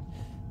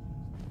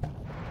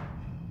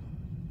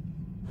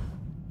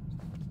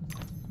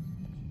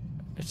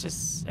 It's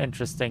just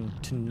interesting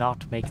to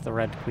not make the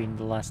Red Queen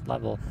the last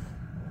level.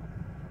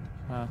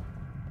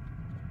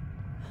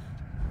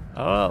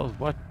 Oh,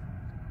 what?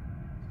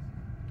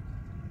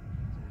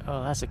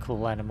 Oh, that's a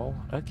cool animal.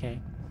 Okay.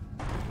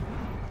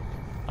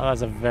 Oh,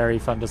 that's a very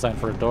fun design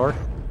for a door.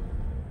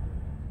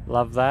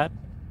 Love that.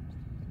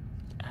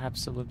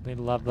 Absolutely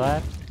love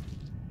that.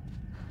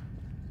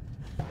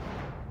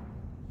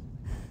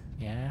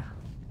 Yeah,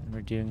 and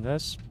we're doing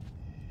this.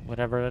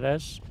 Whatever it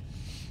is.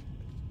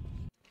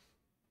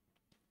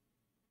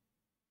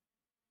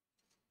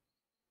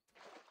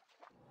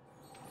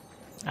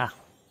 Ah.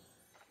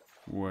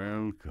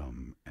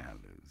 Welcome,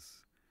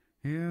 Alice.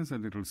 Here's a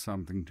little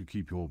something to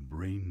keep your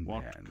brain.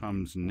 What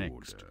comes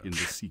next in the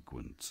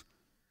sequence?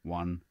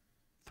 1,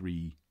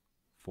 3,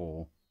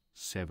 4,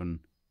 7,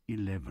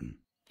 11.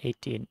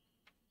 18.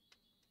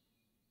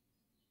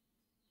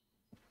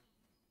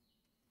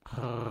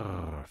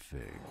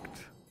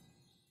 Perfect.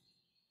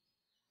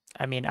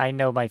 I mean, I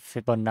know my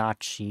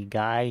Fibonacci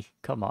guy.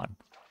 Come on.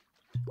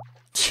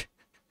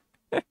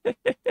 What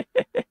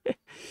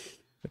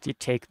do you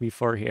take me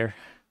for here?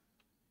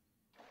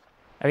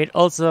 I mean,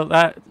 also,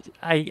 that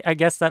I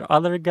guess that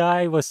other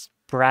guy was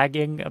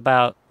bragging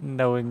about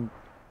knowing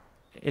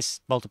his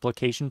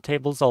multiplication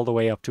tables all the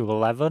way up to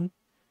 11.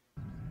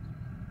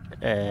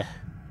 Yeah,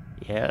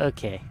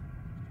 okay.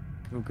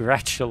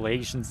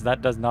 Congratulations,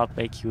 that does not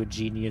make you a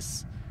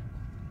genius.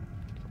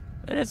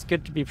 It's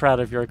good to be proud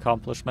of your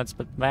accomplishments,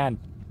 but man,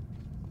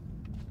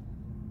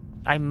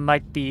 I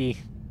might be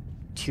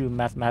too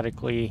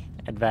mathematically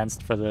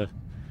advanced for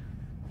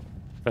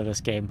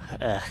this game.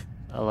 A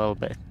little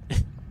bit.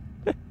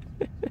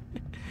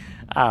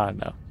 I don't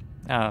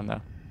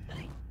know.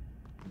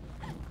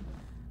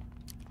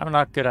 I'm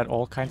not good at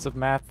all kinds of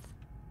math.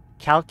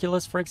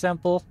 Calculus, for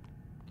example?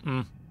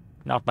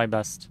 Not my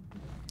best.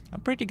 I'm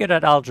pretty good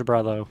at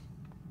algebra, though.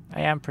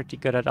 I am pretty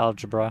good at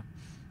algebra.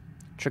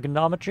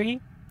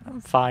 Trigonometry?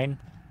 I'm fine.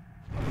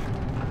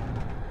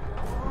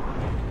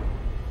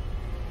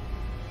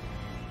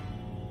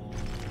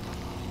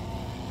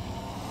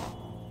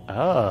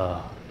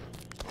 Oh.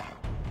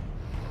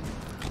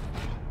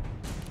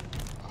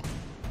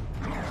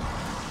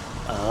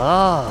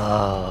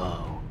 Oh.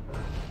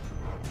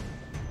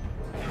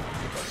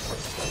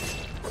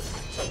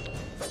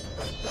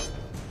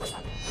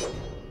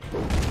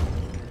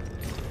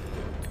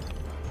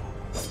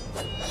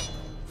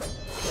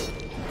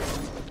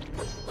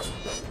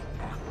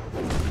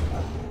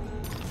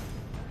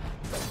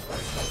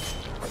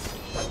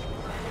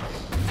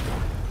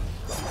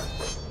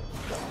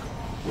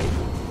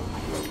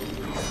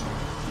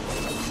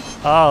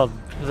 Oh,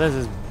 this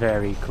is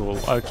very cool.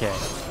 Okay.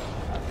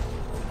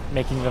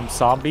 Making them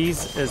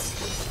zombies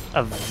is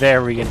a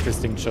very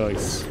interesting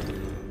choice.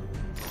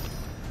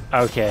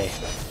 Okay.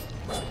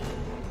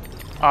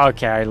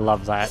 Okay, I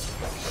love that.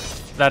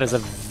 That is a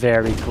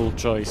very cool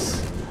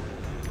choice.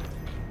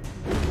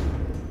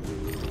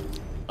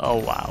 Oh,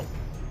 wow.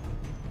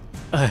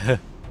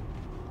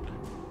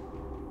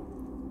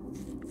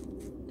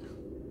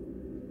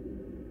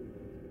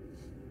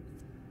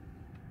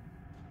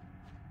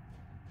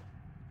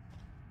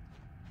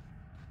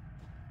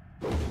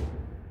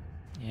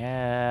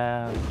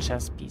 Yeah,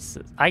 chess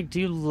pieces. I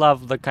do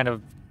love the kind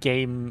of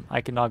game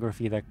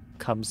iconography that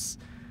comes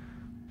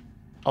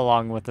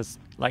along with this,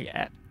 like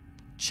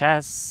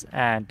chess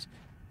and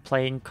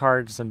playing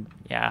cards, and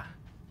yeah.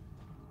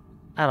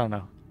 I don't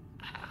know.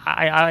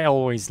 I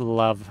always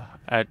love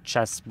a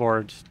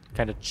chessboard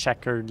kind of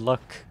checkered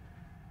look.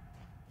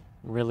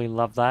 Really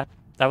love that.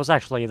 That was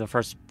actually the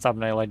first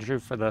thumbnail I drew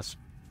for this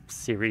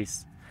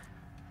series.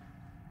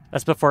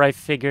 That's before I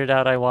figured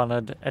out I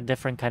wanted a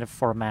different kind of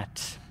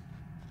format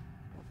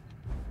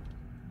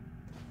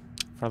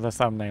for the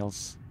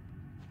thumbnails.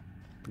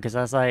 Because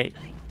as I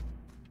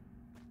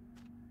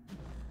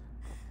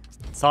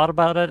thought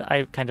about it,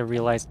 I kind of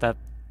realized that,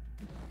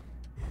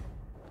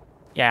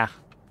 yeah,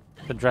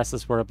 the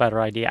dresses were a better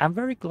idea. I'm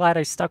very glad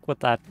I stuck with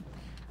that.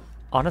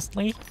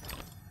 Honestly,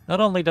 not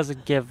only does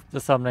it give the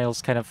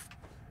thumbnails kind of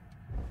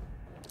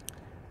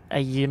a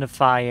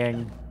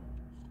unifying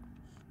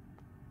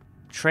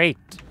trait,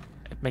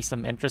 it makes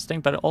them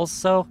interesting, but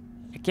also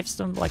it gives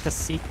them like a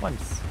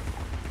sequence.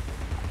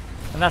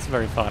 And that's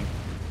very fun.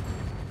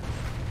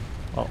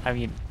 Well, I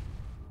mean,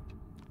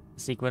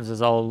 sequence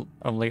is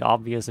only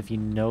obvious if you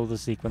know the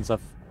sequence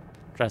of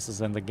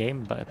dresses in the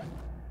game, but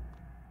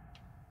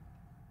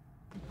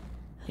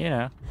you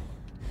know,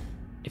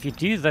 if you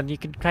do, then you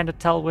can kind of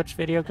tell which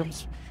video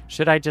comes.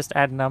 Should I just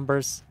add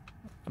numbers?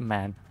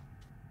 Man,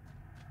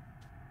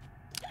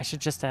 I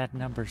should just add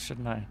numbers,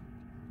 shouldn't I?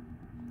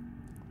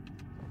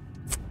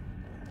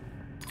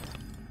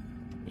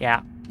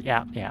 Yeah,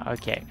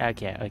 okay.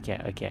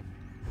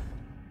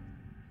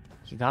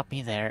 You got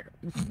me there.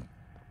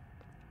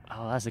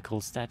 Oh, that's a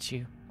cool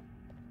statue.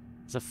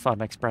 It's a fun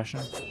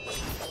expression.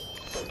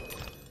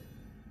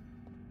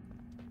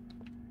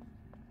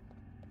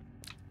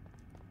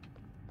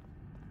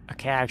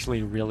 Okay, I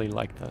actually really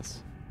like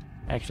this.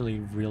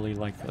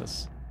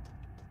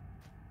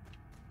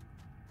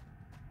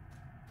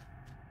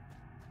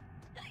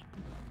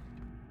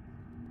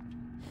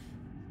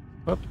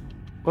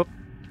 Whoop.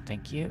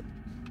 Thank you.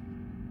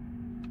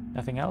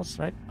 Nothing else,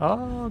 right?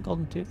 Oh,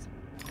 golden tooth.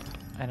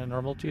 And a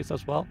normal tooth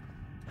as well.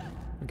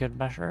 A good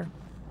measure.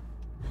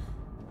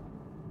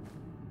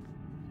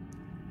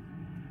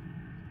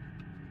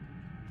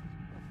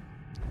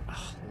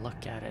 Oh,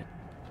 look at it.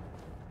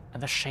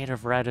 And the shade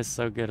of red is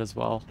so good as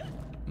well.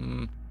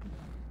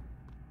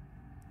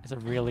 It's a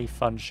really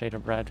fun shade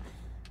of red.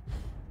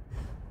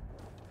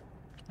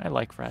 I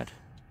like red.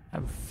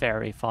 I'm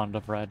very fond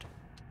of red.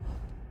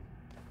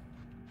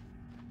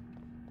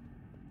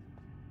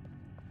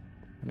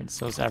 I mean,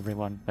 so's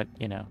everyone, but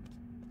you know.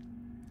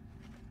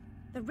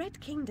 The Red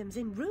Kingdom's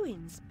in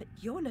ruins, but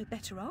you're no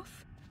better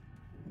off.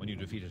 When you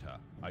defeated her,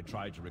 I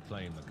tried to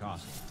reclaim the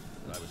castle,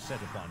 but I was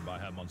set upon by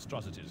her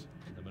monstrosities.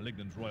 The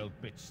malignant royal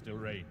bitch still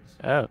reigns.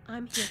 Oh.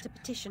 I'm here to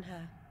petition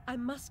her. I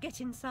must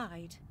get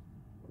inside.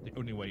 The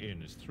only way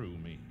in is through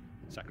me.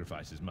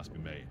 Sacrifices must be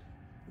made.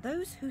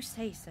 Those who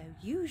say so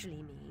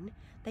usually mean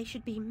they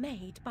should be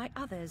made by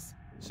others.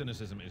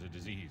 Cynicism is a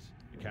disease.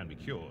 It can be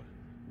cured.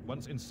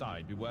 Once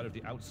inside, beware of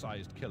the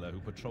outsized killer who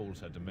patrols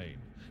her domain.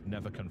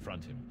 Never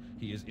confront him.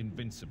 He is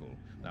invincible.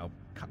 Now,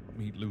 cut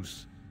me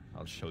loose.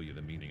 I'll show you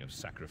the meaning of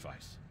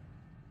sacrifice.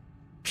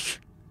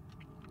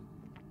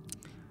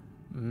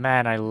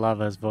 Man, I love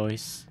his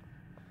voice.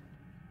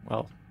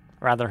 Well,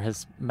 rather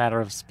his manner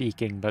of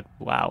speaking, but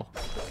wow.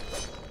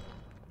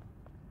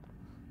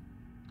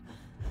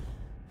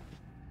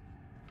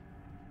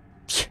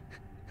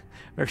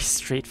 Very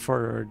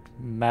straightforward,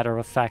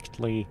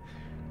 matter-of-factly,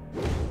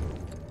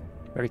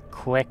 very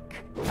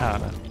quick. I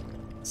don't know.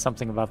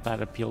 Something about that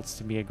appeals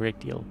to me a great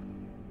deal.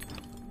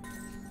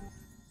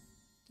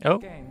 Oh.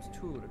 Games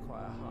too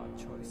require hard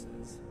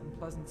choices, and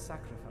pleasant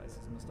sacrifices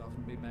must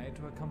often be made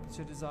to accomplish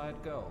a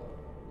desired goal.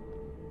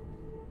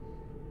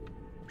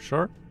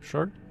 Sure,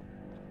 sure.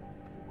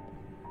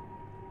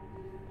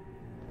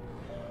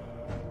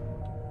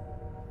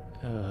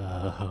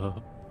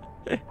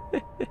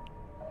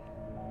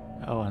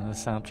 Oh, and the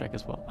soundtrack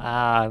as well.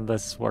 Ah,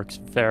 this works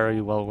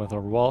very well with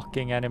our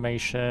walking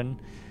animation.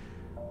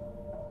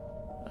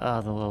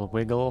 The little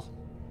wiggle.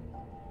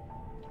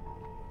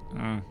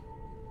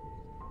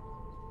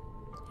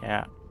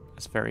 Yeah,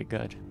 that's very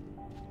good.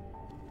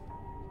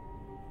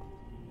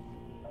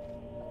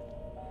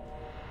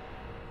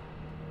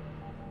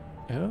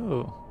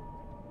 Oh.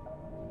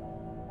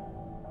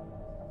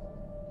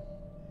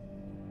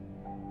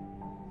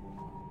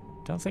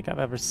 Don't think I've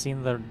ever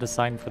seen the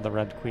design for the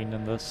Red Queen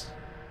in this.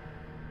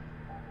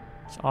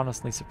 It's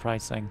honestly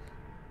surprising.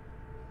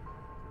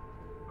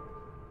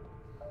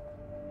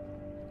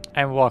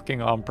 I'm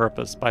walking on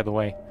purpose, by the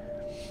way.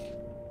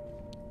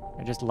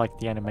 I just like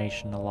the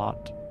animation a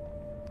lot.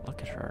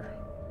 Look at her.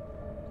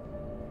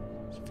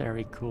 It's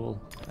very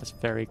cool. That's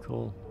very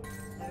cool.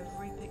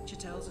 Every picture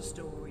tells a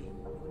story.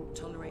 You wouldn't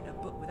tolerate a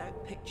book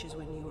without pictures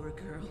when you were a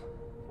girl.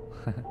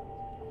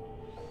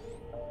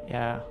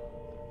 Yeah.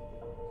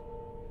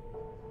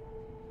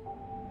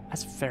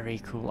 That's very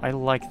cool. I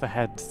like the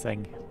head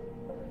thing.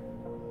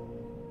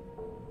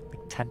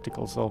 Like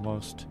tentacles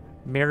almost.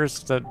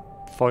 Mirrors the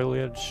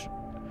foliage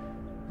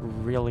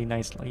really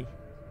nicely.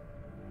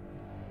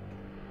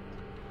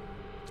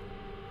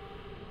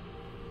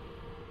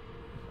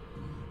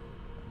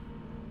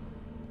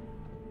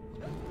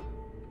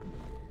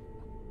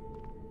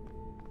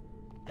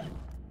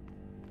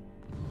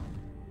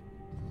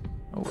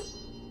 Oh.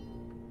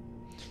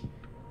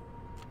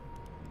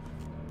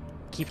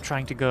 Keep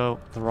trying to go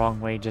the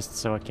wrong way just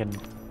so I can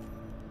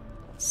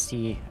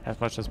see as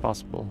much as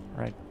possible,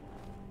 right?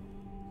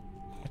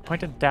 I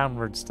pointed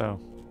downwards though.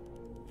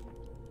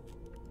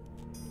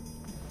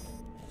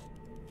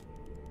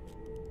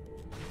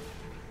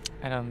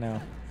 I don't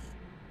know.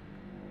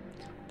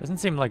 Doesn't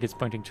seem like it's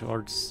pointing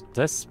towards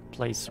this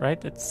place,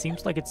 right? It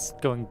seems like it's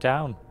going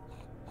down.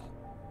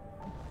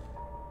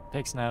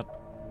 Pig snout.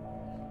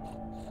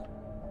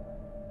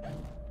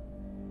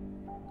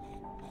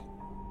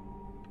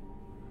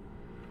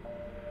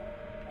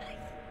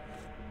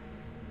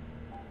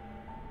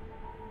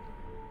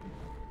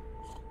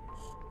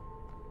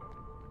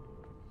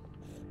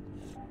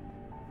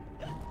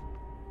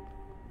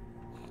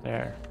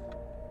 There.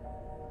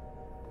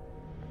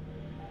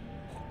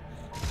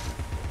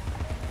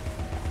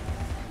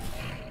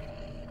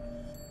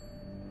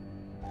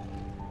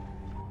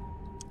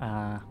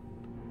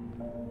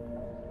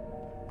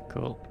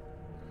 Cool.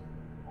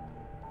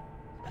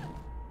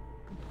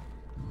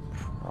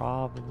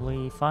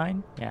 Probably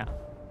fine. Yeah.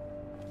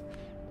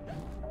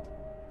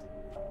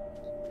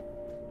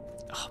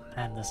 Oh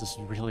man, this is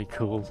really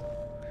cool.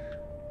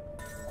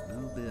 No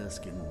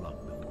bearskin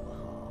rug before the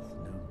hearth,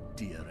 no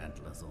deer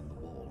antlers on the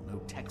wall, no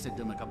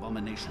taxidermic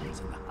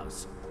abominations in the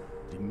house.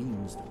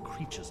 Demeans the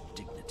creature's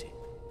dignity.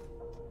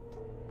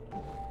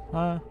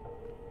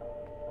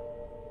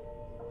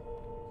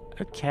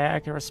 Okay, I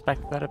can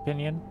respect that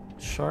opinion.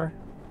 Sure.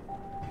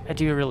 I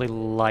do really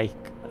like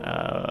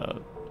a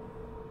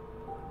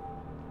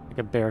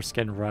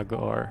bearskin rug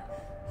or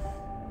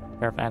a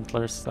pair of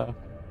antlers, though.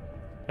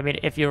 I mean,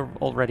 if you've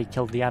already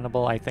killed the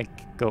animal, I think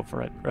go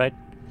for it, right?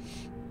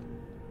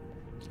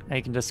 Now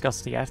you can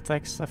discuss the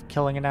ethics of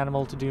killing an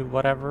animal to do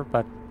whatever,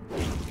 but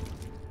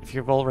if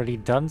you've already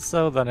done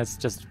so, then it's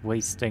just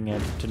wasting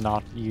it to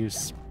not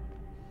use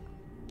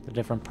the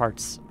different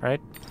parts,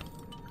 right?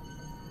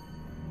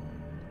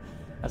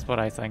 That's what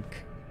I think.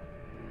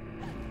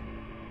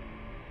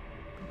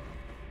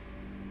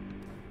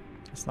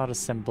 It's not a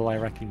symbol I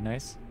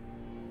recognize.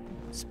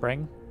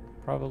 Spring,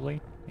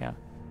 probably. Yeah.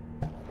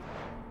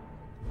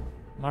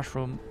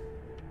 Mushroom.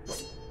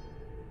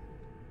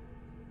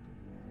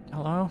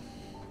 Hello?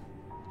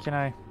 Can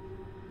I?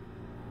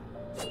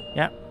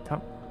 Yeah,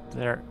 come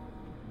there.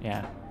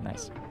 Yeah,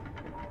 nice.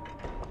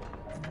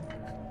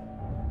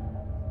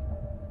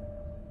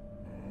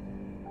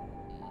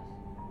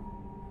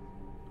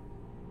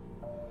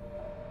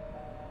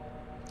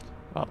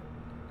 Well,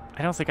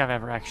 I don't think I've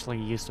ever actually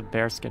used a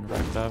bearskin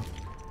rug, though.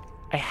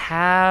 I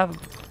have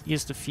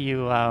used a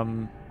few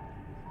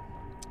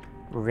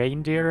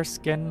reindeer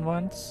skin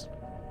ones.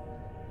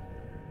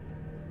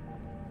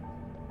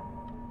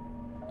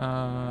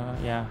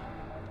 Yeah.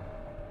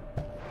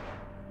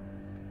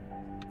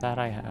 That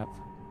I have.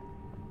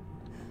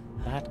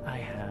 That I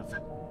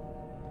have.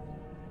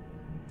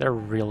 They're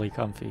really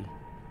comfy.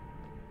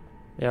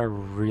 They are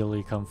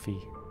really comfy.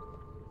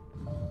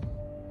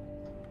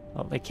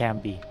 Well, they can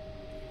be.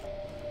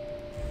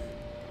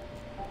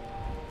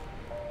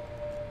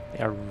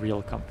 They are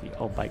real comfy.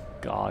 Oh my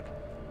god.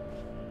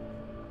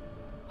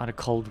 On a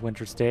cold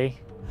winter's day.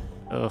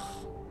 Ugh.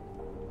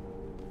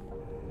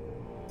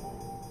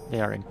 They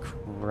are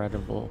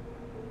incredible.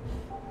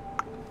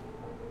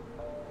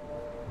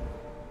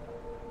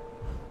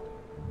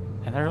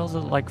 And they're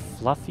also like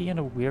fluffy in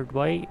a weird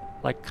way.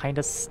 Like kind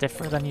of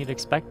stiffer than you'd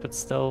expect, but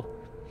still...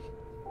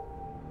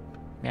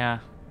 yeah,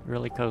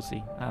 really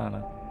cozy. I don't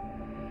know.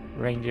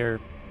 Reindeer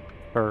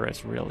fur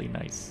is really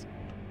nice.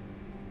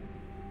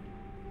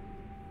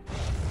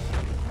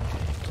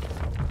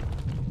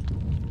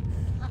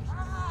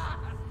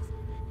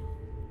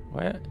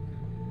 What?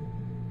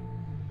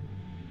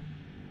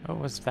 What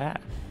was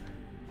that?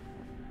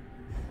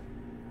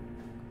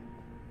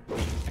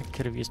 I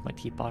could have used my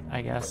teapot,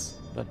 I guess,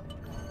 but...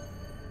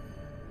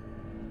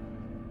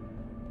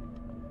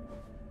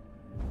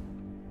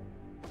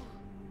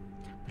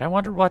 But I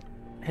wonder what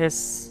his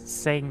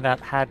saying that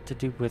had to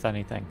do with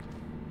anything.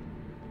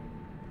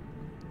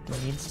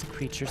 Demeans the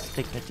creature's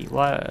dignity.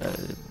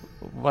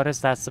 What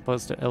is that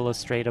supposed to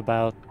illustrate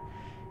about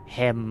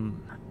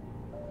him?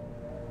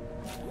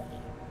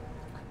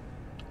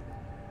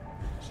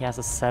 He has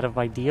a set of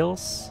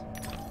ideals?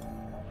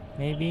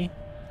 Maybe?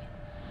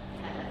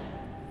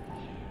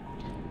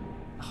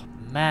 Oh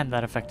man,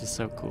 that effect is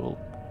so cool.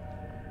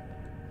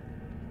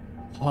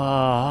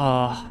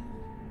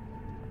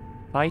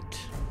 Fight.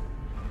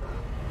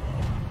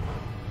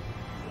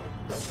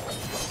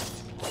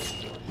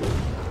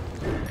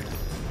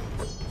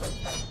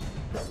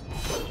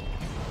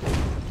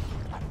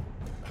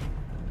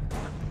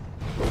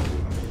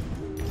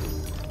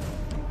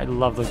 I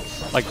love the,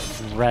 like,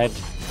 red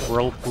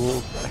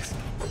whirlpool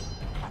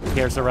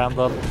appears around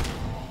them.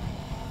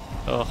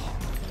 Ugh.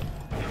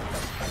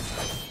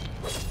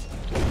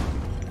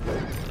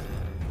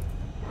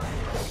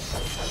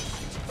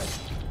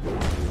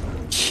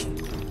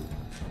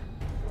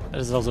 It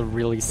is also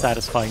really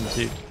satisfying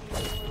to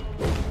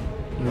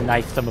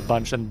knife them a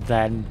bunch and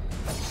then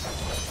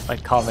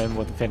like come in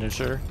with a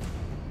finisher.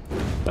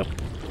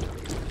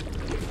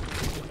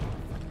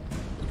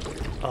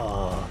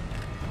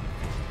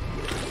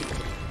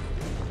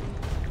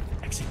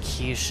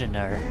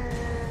 Executioner.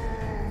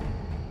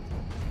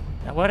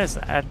 Now what is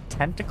that?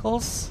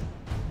 Tentacles?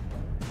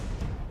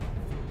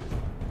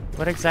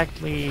 What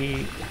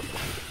exactly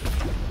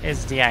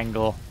is the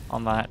angle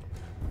on that?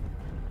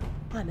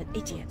 I'm an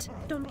idiot.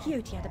 Don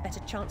Quixote had a better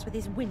chance with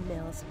his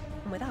windmills,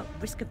 and without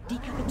risk of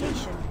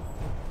decapitation.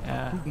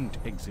 A prudent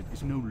exit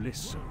is no less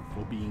so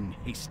for being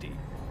hasty.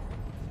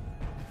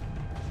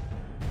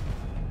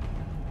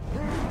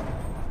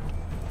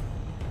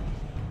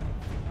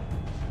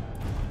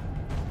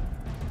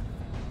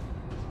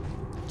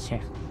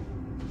 Yeah.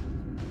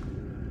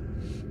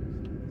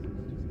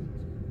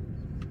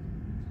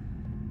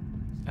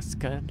 That's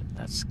good.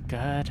 That's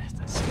good.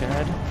 That's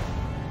good.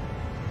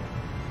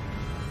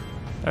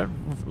 They're,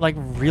 like,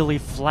 really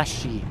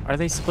fleshy. Are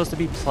they supposed to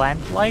be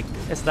plant-like?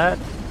 Is that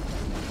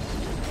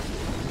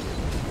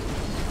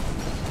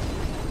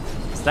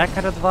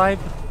kind of the vibe?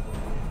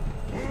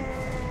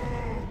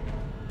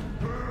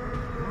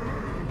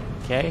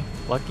 Okay,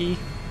 lucky.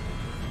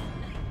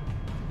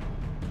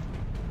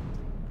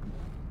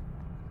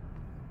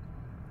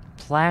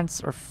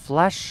 Plants or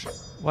flesh?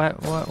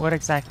 What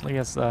exactly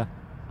is the...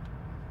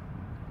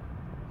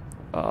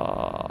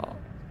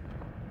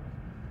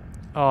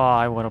 Oh,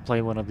 I want to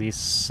play one of these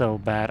so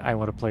bad. I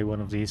want to play one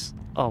of these.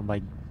 Oh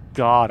my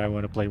god, I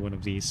want to play one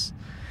of these.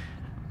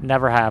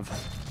 Never have.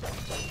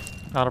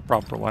 Not a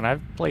proper one.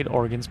 I've played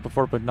organs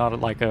before, but not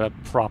like a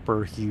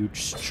proper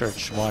huge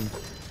church one.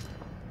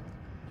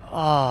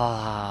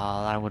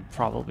 Ah, that would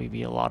probably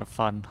be a lot of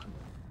fun.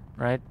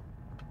 Right?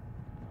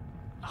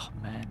 Oh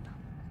man.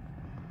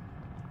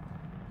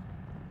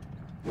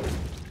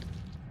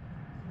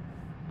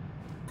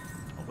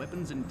 A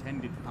weapon's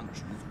intended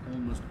function is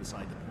almost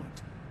beside the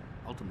point.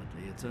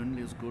 Ultimately, it's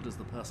only as good as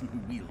the person who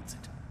wields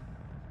it.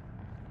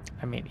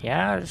 I mean,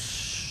 yeah,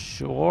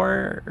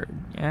 sure.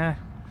 Yeah.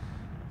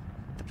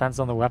 Depends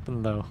on the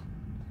weapon, though.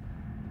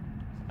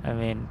 I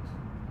mean,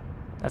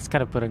 that's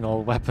kind of putting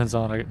all weapons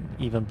on an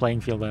even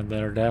playing field, and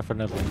they're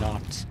definitely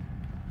not.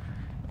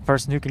 A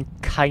person who can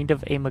kind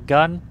of aim a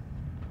gun,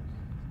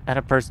 and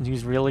a person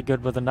who's really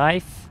good with a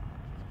knife,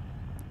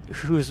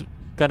 who's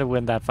gonna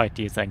win that fight,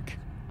 do you think?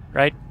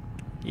 Right?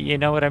 You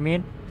know what I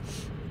mean?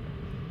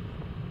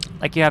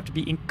 Like, you have to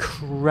be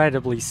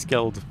incredibly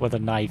skilled with a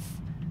knife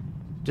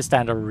to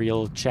stand a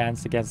real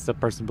chance against a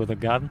person with a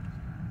gun.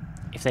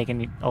 If they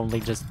can only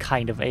just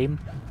kind of aim.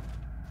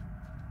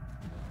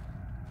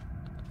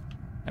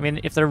 I mean,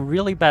 if they're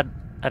really bad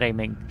at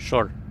aiming,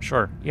 sure,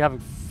 you have a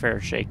fair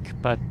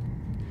shake, but...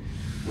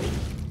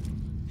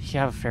 You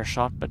have a fair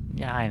shot, but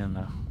yeah, I don't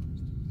know.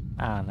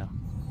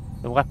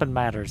 The weapon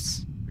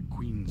matters. The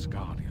Queen's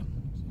Guardian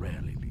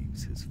rarely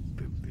leaves his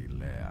filthy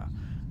lair,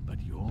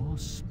 but you're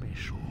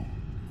special.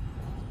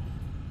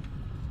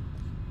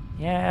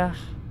 Yeah.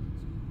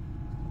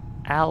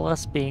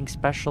 Alice being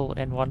special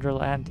in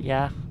Wonderland,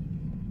 yeah.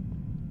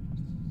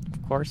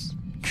 Of course.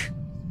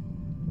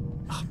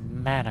 Oh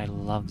man, I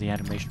love the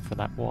animation for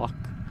that walk.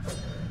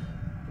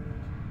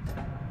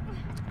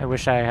 I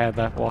wish I had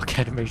that walk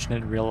animation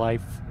in real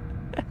life.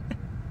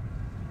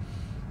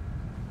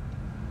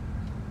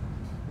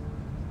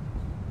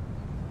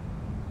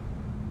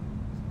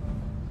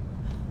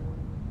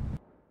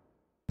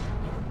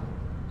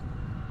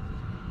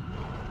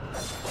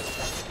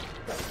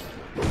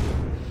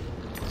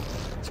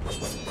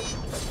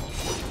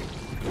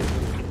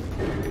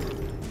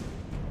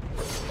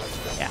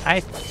 I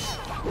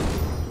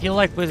feel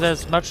like with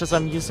as much as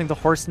I'm using the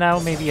horse now,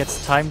 maybe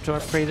it's time to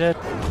upgrade it.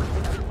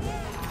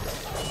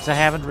 Because I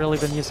haven't really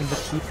been using the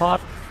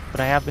teapot,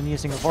 but I have been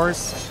using the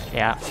horse.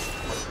 Yeah.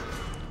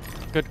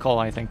 Good call,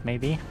 I think,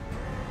 maybe.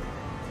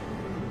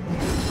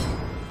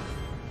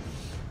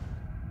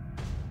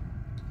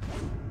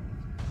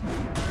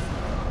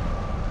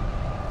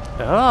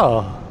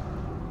 Oh.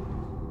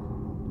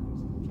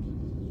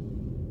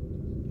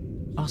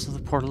 Oh, so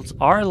the portals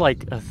are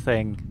like a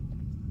thing.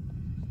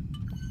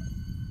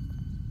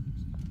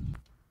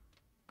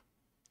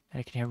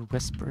 I can hear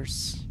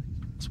whispers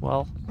as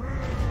well.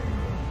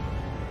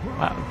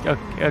 Wow,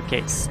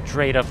 okay,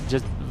 straight up,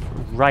 just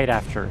right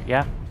after,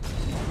 yeah?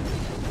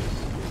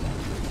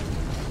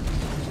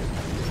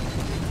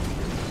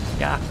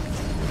 Yeah.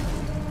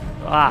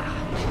 Ah.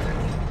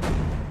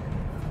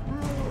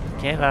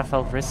 Okay, that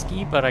felt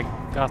risky, but I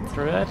got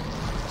through it.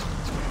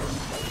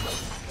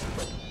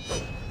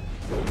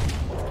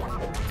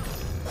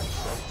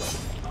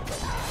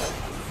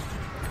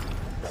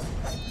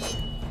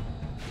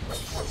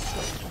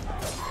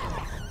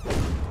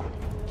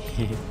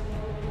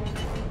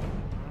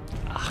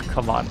 Ah,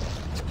 come on.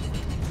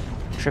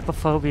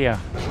 Trypophobia.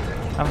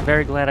 I'm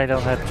very glad I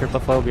don't have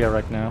trypophobia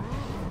right now.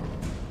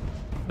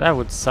 That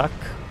would suck.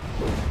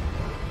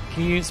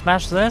 Can you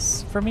smash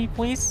this for me,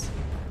 please?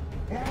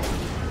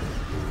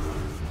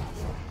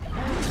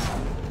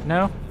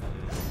 No?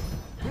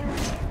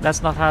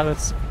 That's not how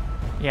it's...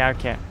 Yeah,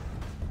 okay.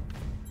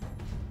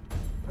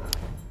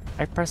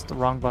 I pressed the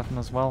wrong button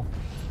as well.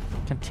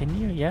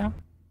 Continue, yeah?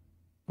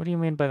 What do you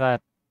mean by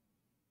that?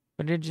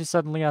 When did you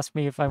suddenly ask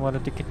me if I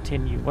wanted to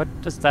continue?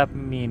 What does that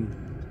mean?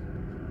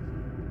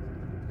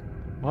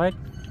 What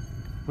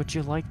would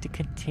you like to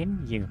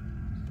continue?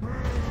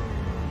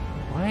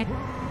 What?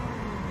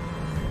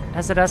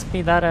 Has it asked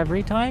me that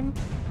every time?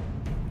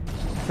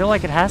 I feel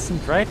like it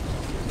hasn't, right?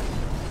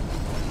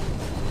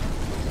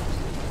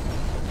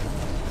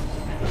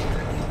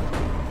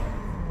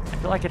 I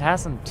feel like it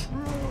hasn't.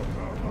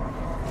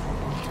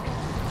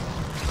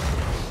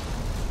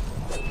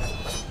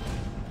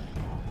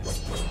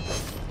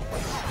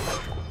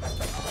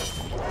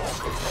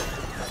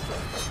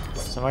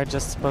 So am I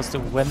just supposed to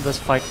win this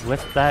fight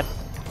with that?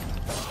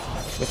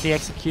 With the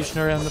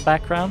executioner in the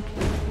background?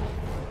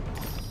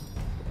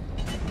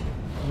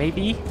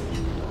 Maybe?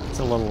 It's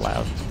a little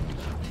loud.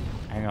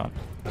 Hang on.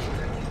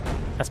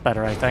 That's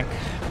better, I think.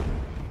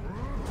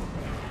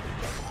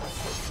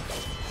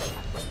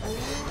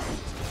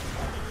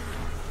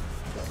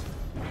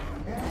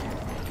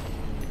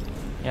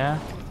 Yeah?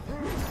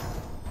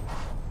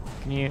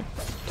 Can you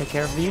take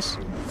care of these?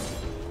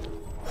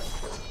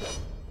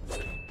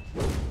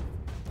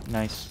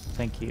 Nice,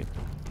 thank you.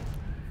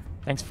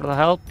 Thanks for the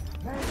help.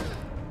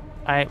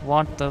 I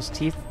want those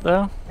teeth,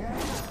 though.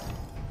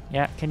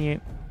 Yeah, can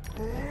you...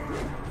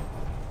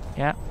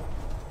 Yeah.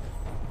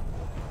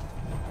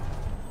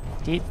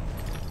 Teeth.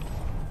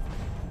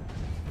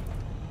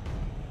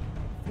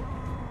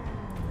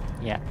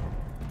 Yeah.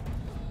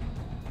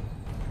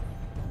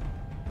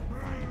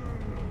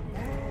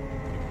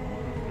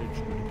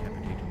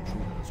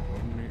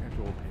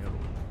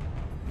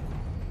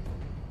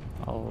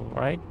 All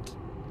right.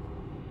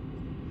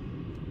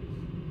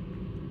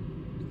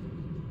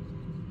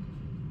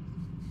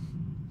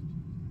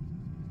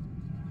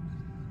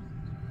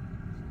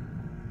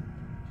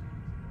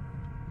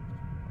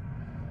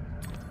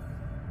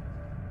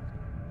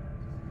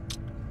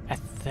 I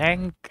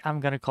think I'm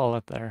gonna call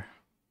it there.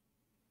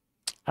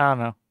 I don't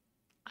know.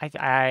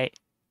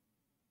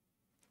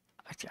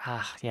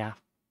 Yeah.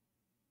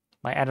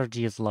 My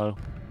energy is low.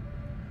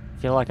 I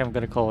feel like I'm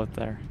gonna call it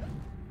there.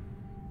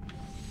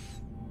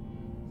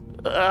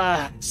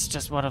 It's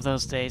just one of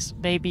those days.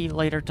 Maybe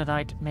later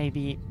tonight,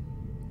 maybe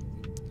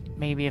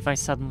if I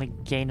suddenly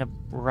gain a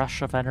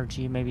rush of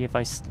energy, maybe if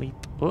I sleep.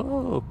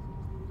 Ooh!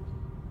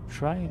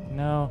 Try?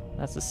 No,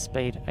 that's a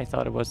spade. I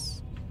thought it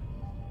was...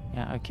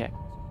 Yeah, okay.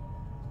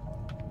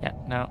 Yeah,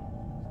 no.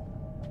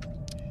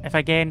 If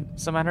I gain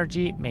some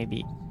energy,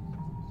 maybe.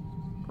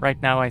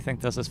 Right now, I think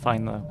this is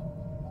fine, though.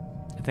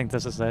 I think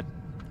this is it.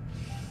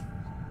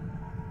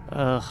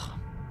 Ugh.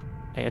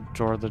 I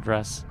adore the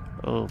dress.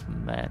 Oh,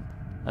 man.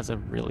 That's a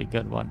really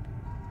good one.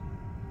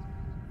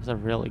 That's a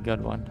really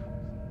good one.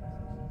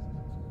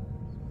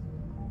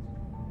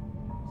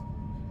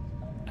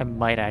 I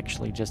might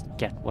actually just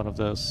get one of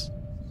those.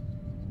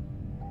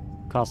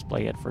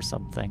 Cosplay it for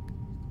something.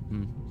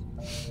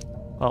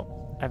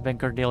 Well, I've been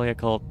Cordelia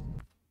Colt.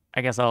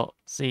 I guess I'll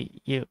see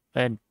you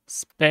in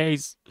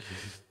space.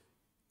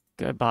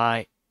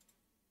 Goodbye.